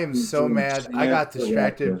 Man, I am so mad. I got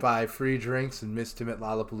distracted by Free Drinks and Miss Tim at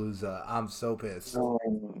Lollapalooza. I'm so pissed.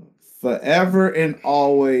 Forever and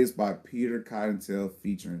Always by Peter Cottontail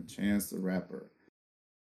featuring Chance the Rapper.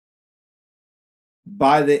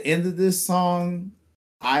 By the end of this song,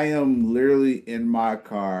 I am literally in my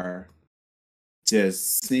car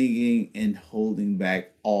just singing and holding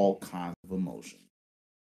back all kinds of emotion.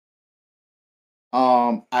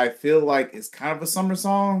 I feel like it's kind of a summer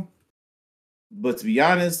song, but to be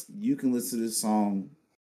honest, you can listen to this song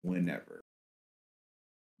whenever.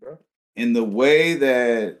 In the way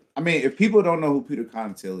that, I mean, if people don't know who Peter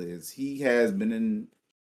Cottontail is, he has been in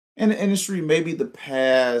the industry maybe the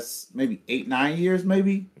past 8-9 years,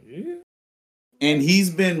 maybe. Yeah. And he's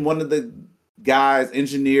been one of the guys,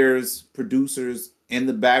 engineers, producers in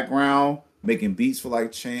the background, making beats for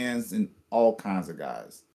like Chance and all kinds of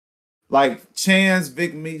guys. Like Chance,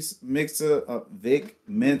 Vic Mensa,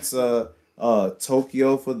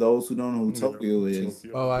 Tokyo, for those who don't know who Tokyo is.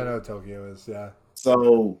 Oh, I know Tokyo is, yeah.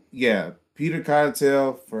 So, yeah, Peter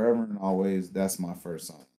Cottontail, Forever and Always, that's my first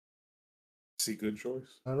song. See, good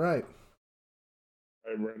choice. All right.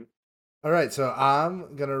 I'm ready. All right, so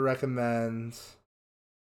I'm going to recommend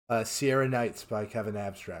Sierra Nights by Kevin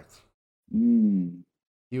Abstract.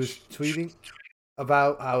 He was tweeting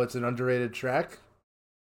about how it's an underrated track.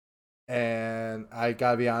 And I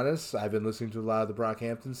gotta be honest, I've been listening to a lot of the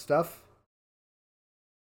Brockhampton stuff.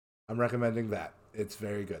 I'm recommending that. It's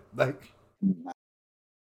very good. Like,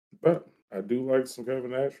 but I do like some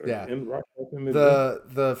Kevin Abstract. Yeah. In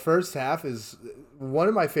Brockhampton. The first half is one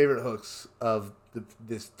of my favorite hooks of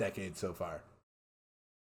this decade so far.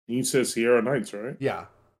 You said Sierra Nights, right? Yeah.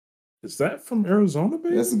 Is that from Arizona,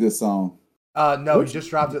 baby? That's a good song. No, he just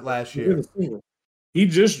dropped it last year. He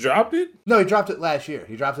just dropped it? No, he dropped it last year.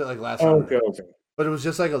 He dropped it like last summer. Okay. But it was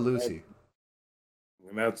just like a Lucy.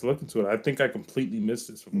 And I have to look into it. I think I completely missed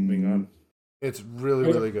this, if I'm being honest. It's really,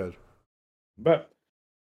 really good. But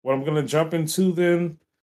what I'm going to jump into then,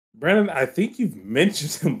 Brandon, I think you've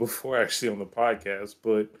mentioned him before actually on the podcast,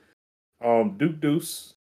 but Duke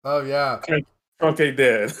Deuce. Oh, yeah. Crunk Ain't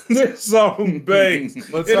Dead. This song bangs.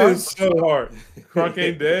 It is so hard. Crunk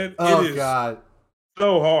Ain't Dead. Oh, it is God.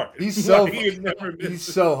 So hard. He's so he's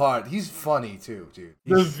so hard. He's funny too, dude.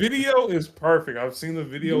 The video is perfect. I've seen the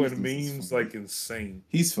video and memes like insane.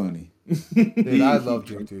 He's funny. Dude, I love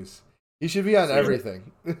Duke Deuce. He should be on everything.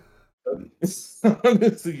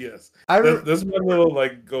 Honestly, yes. That's my little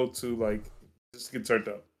like go to like just get turned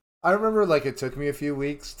up. I remember like it took me a few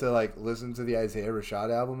weeks to like listen to the Isaiah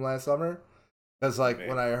Rashad album last summer. Because like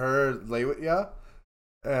when I heard Lay With Ya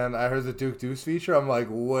and I heard the Duke Deuce feature, I'm like,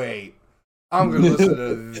 wait, I'm gonna listen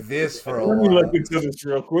to this for a while. Let me look into this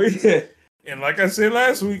real quick. And like I said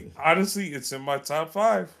last week, honestly, it's in my top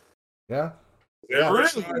 5. Yeah.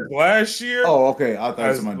 Really? Last year. Oh, okay. I thought it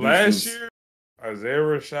was my last year. Isaiah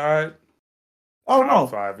Rashad. Oh no,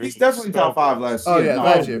 5. He's definitely top 5 last year. Oh yeah,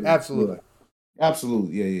 last year, absolutely. Yeah.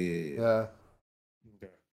 Absolutely, yeah.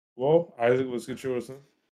 Okay. Well, Isaac, let's get yours then.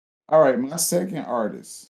 All right, my second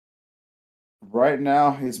artist. Right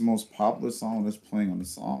now, his most popular song that's playing on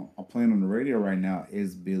the radio right now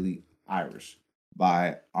is Billie Irish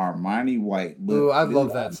by Armani White. Ooh, I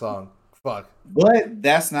love that song. Fuck. But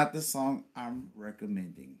that's not the song I'm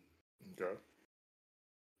recommending. Okay.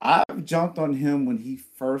 I've jumped on him when he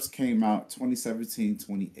first came out 2017,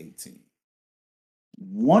 2018.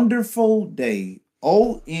 Wonderful Day,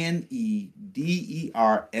 Onederful.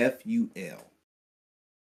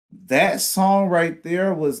 That song right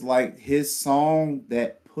there was like his song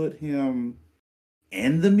that put him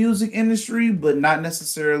in the music industry, but not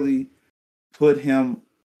necessarily put him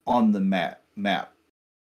on the map.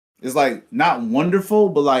 It's like not wonderful,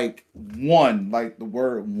 but like one, like the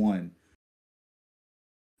word one.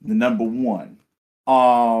 The number one.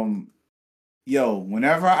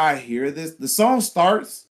 Whenever I hear this, the song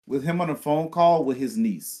starts with him on a phone call with his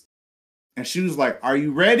niece. And she was like, "Are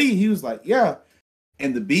you ready?" He was like, "Yeah."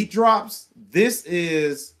 And the beat drops. This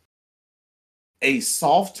is a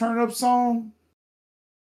soft turn up song.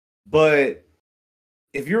 But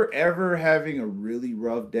if you're ever having a really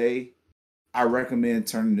rough day, I recommend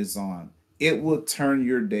turning this on. It will turn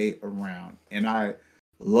your day around. And I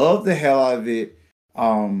love the hell out of it.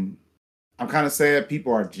 I'm kind of sad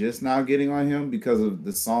people are just now getting on him because of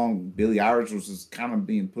the song Billie Irish, which is kind of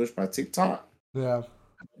being pushed by TikTok. Yeah.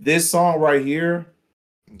 This song right here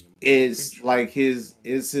is like his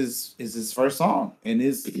first song and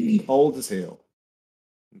is old as hell.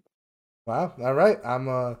 Wow. All right. I'm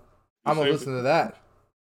gonna listen to that.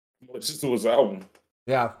 Listen to his album.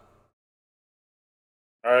 Yeah.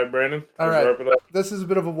 All right, Brandon. All right. This is a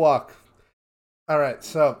bit of a walk. All right.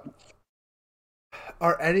 So,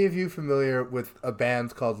 are any of you familiar with a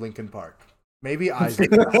band called Linkin Park? Maybe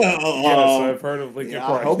Isaac. Yes, I've heard of Linkin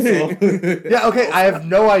Park. I hope so. Yeah, okay. I have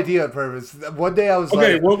no idea at purpose. One day I was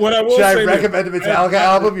like, what I will should say I recommend a Metallica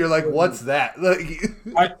album? You're like, what's that? Like,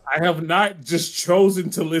 I have not just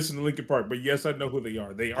chosen to listen to Linkin Park, but yes, I know who they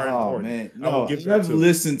are. They are important. Man. No, I've never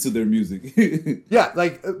listened to their music. Yeah,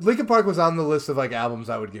 like Linkin Park was on the list of like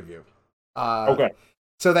albums I would give you. Okay.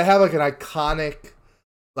 So they have like an iconic,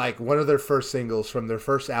 like one of their first singles from their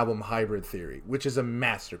first album, Hybrid Theory, which is a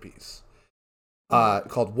masterpiece.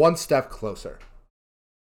 Called One Step Closer.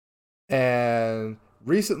 And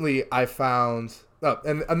recently I found,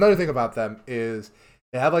 and another thing about them is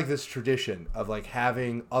they have like this tradition of like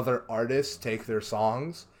having other artists take their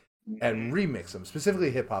songs and remix them,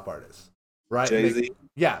 specifically hip hop artists, right? Jay-Z.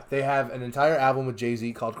 They have an entire album with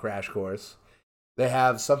Jay-Z called Crash Course. They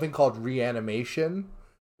have something called Reanimation,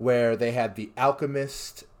 where they had The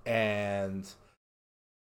Alchemist and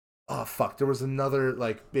there was another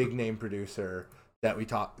like big name producer that we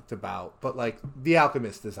talked about, but like The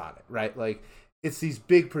Alchemist is on it, right? Like it's these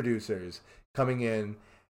big producers coming in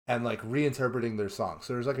and like reinterpreting their songs.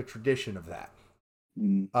 So there's like a tradition of that.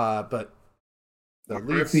 But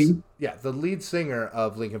the lead singer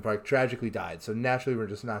of Linkin Park tragically died. So naturally we're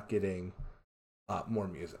just not getting more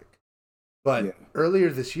music. But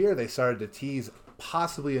earlier this year they started to tease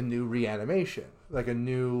possibly a new Reanimation, like a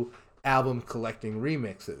new album collecting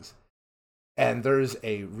remixes. And there's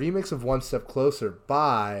a remix of One Step Closer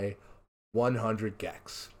by 100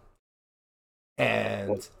 Gex.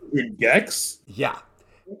 And Gex? Yeah.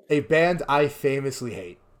 A band I famously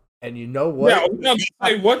hate. And you know what? Yeah,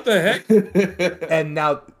 what the heck? And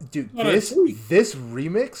now, dude, this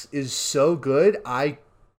remix is so good. I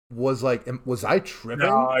was like, was I tripping?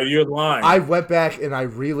 No, you're lying. I went back and I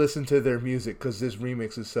re-listened to their music because this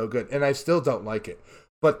remix is so good. And I still don't like it.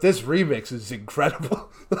 But this remix is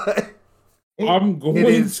incredible. I'm going to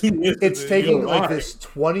listen. It's taking like this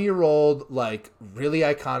 20-year-old, like really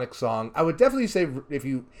iconic song. I would definitely say if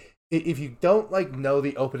you don't like know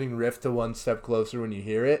the opening riff to One Step Closer when you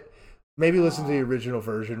hear it, maybe listen to the original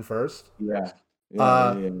version first. Yeah.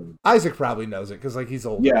 Isaac probably knows it because like he's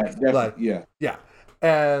older. Yeah, definitely. Yeah.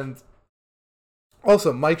 And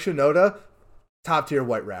also Mike Shinoda, top tier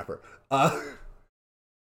white rapper.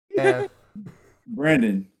 And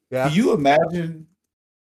Brandon, yeah. can you imagine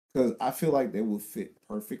because I feel like they would fit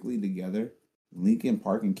perfectly together. Linkin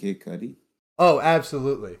Park and Kid Cudi. Oh,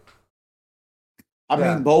 absolutely. I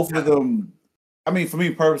Yeah. mean, both of them. I mean, for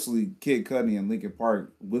me personally, Kid Cudi and Linkin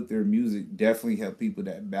Park with their music definitely help people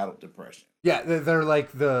that battle depression. Yeah, they're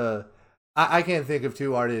like the. I can't think of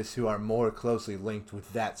two artists who are more closely linked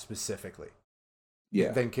with that specifically.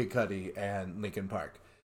 Yeah. Than Kid Cudi and Linkin Park.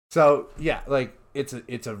 So yeah, like it's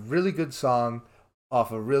a really good song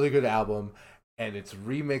off a really good album, and it's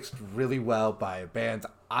remixed really well by a band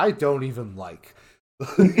I don't even like.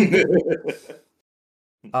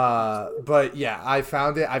 But yeah, I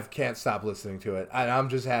found it. I can't stop listening to it, and I'm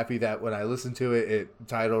just happy that when I listen to it,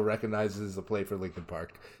 Tidal recognizes a play for Linkin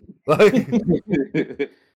Park. Like,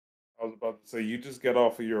 I was about to say, you just get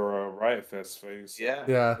off of your Riot Fest phase.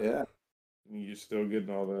 Yeah. And you're still getting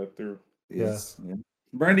all that through. Yes. Yeah.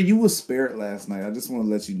 Brandon, you was spared last night. I just want to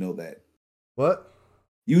let you know that. What?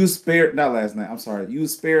 You was spared, not last night. I'm sorry. You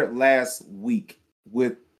was spared last week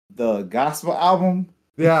with the gospel album.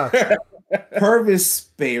 Yeah. Purvis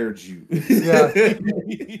spared you. Yeah.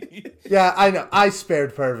 Yeah, I know. I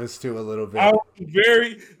spared Purvis too a little bit. I was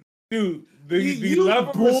very, dude. The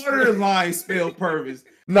level borderline spelled Purvis.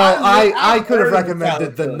 No, I could have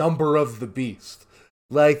recommended The Number of the Beast.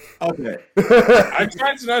 Like, okay. I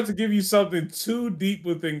tried not to give you something too deep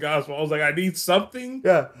within gospel. I was like, I need something.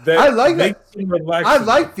 Yeah, that I like it. Relaxing. I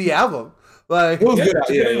like the album. Like, it was good.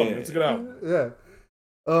 It's a good album. Yeah.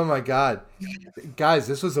 Oh my god, guys,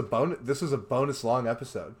 this was a bonus. This was a bonus long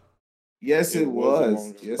episode. Yes, it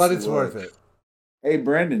was. Yes, but it's worth it. Hey,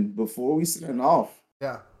 Brandon, before we sign off,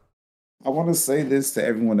 yeah, I want to say this to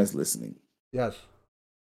everyone that's listening. Yes.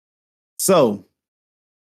 So,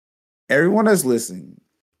 everyone that's listening,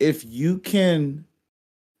 if you can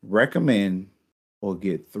recommend or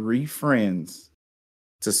get 3 friends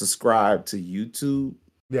to subscribe to YouTube,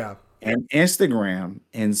 and Instagram,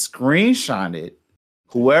 and screenshot it,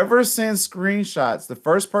 whoever sends screenshots, the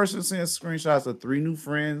first person sends screenshots of 3 new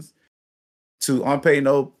friends to Unpaid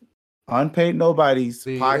Nobody's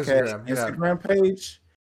podcast Instagram page,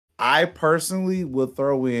 I personally will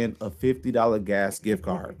throw in a $50 gas gift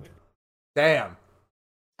card. Damn.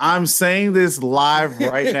 I'm saying this live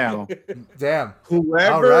right now. Damn.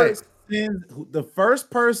 Whoever sends, the first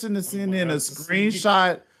person to send in a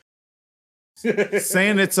screenshot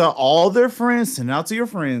saying it to all their friends, send out to your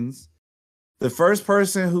friends. The first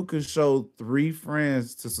person who can show 3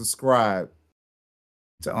 friends to subscribe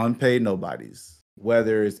to Unpaid Nobodies,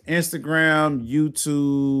 whether it's Instagram,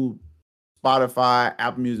 YouTube, Spotify,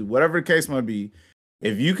 Apple Music, whatever the case might be,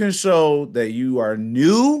 if you can show that you are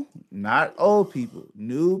new, not old people,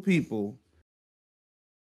 new people,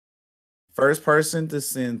 first person to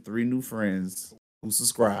send 3 new friends who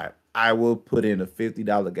subscribe, I will put in a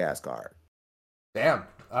 $50 gas card. Damn.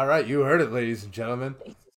 All right, you heard it, ladies and gentlemen.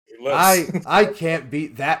 I can't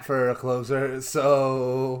beat that for a closer,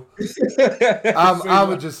 so I'm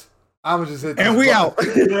gonna just hit this and we button. out.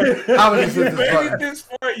 I'm gonna just hit this button. This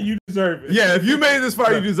far, you deserve it. Yeah, if you made this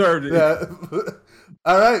far, you deserved it. Yeah.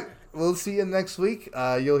 All right, we'll see you next week.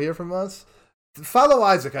 You'll hear from us. Follow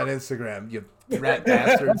Isaac on Instagram, you rat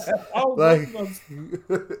bastards. Like,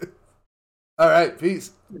 all right,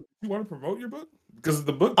 peace. You want to promote your book? Because of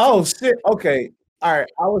the book? Oh, shit. Okay. All right.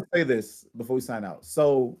 I will say this before we sign out.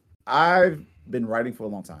 So I've been writing for a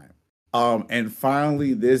long time. And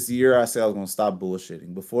finally this year I said I was going to stop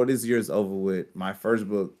bullshitting. Before this year is over with, my first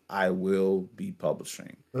book I will be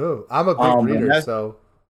publishing. Oh, I'm a big reader, so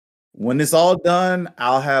when it's all done,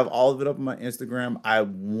 I'll have all of it up on my Instagram. I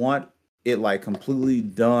want it like completely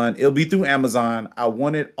done. It'll be through Amazon. I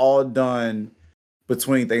want it all done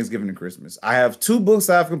between Thanksgiving and Christmas. I have 2 books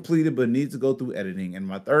I've completed, but need to go through editing. And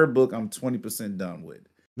my 3rd book, I'm 20% done with.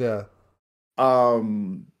 Yeah.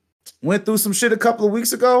 Went through some shit a couple of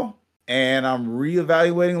weeks ago, and I'm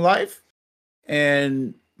reevaluating life.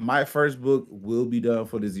 And my first book will be done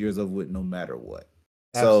for this year's over with, no matter what.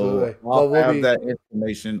 Absolutely. So I'll have that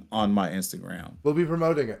information on my Instagram. We'll be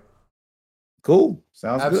promoting it. Cool.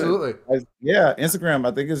 Sounds Absolutely. good. Yeah, Instagram.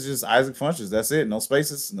 I think it's just Isaac Funches. That's it. No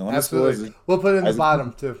spaces, no underscores. We'll put it in the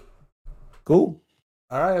bottom too. Cool.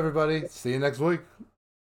 All right, everybody. See you next week.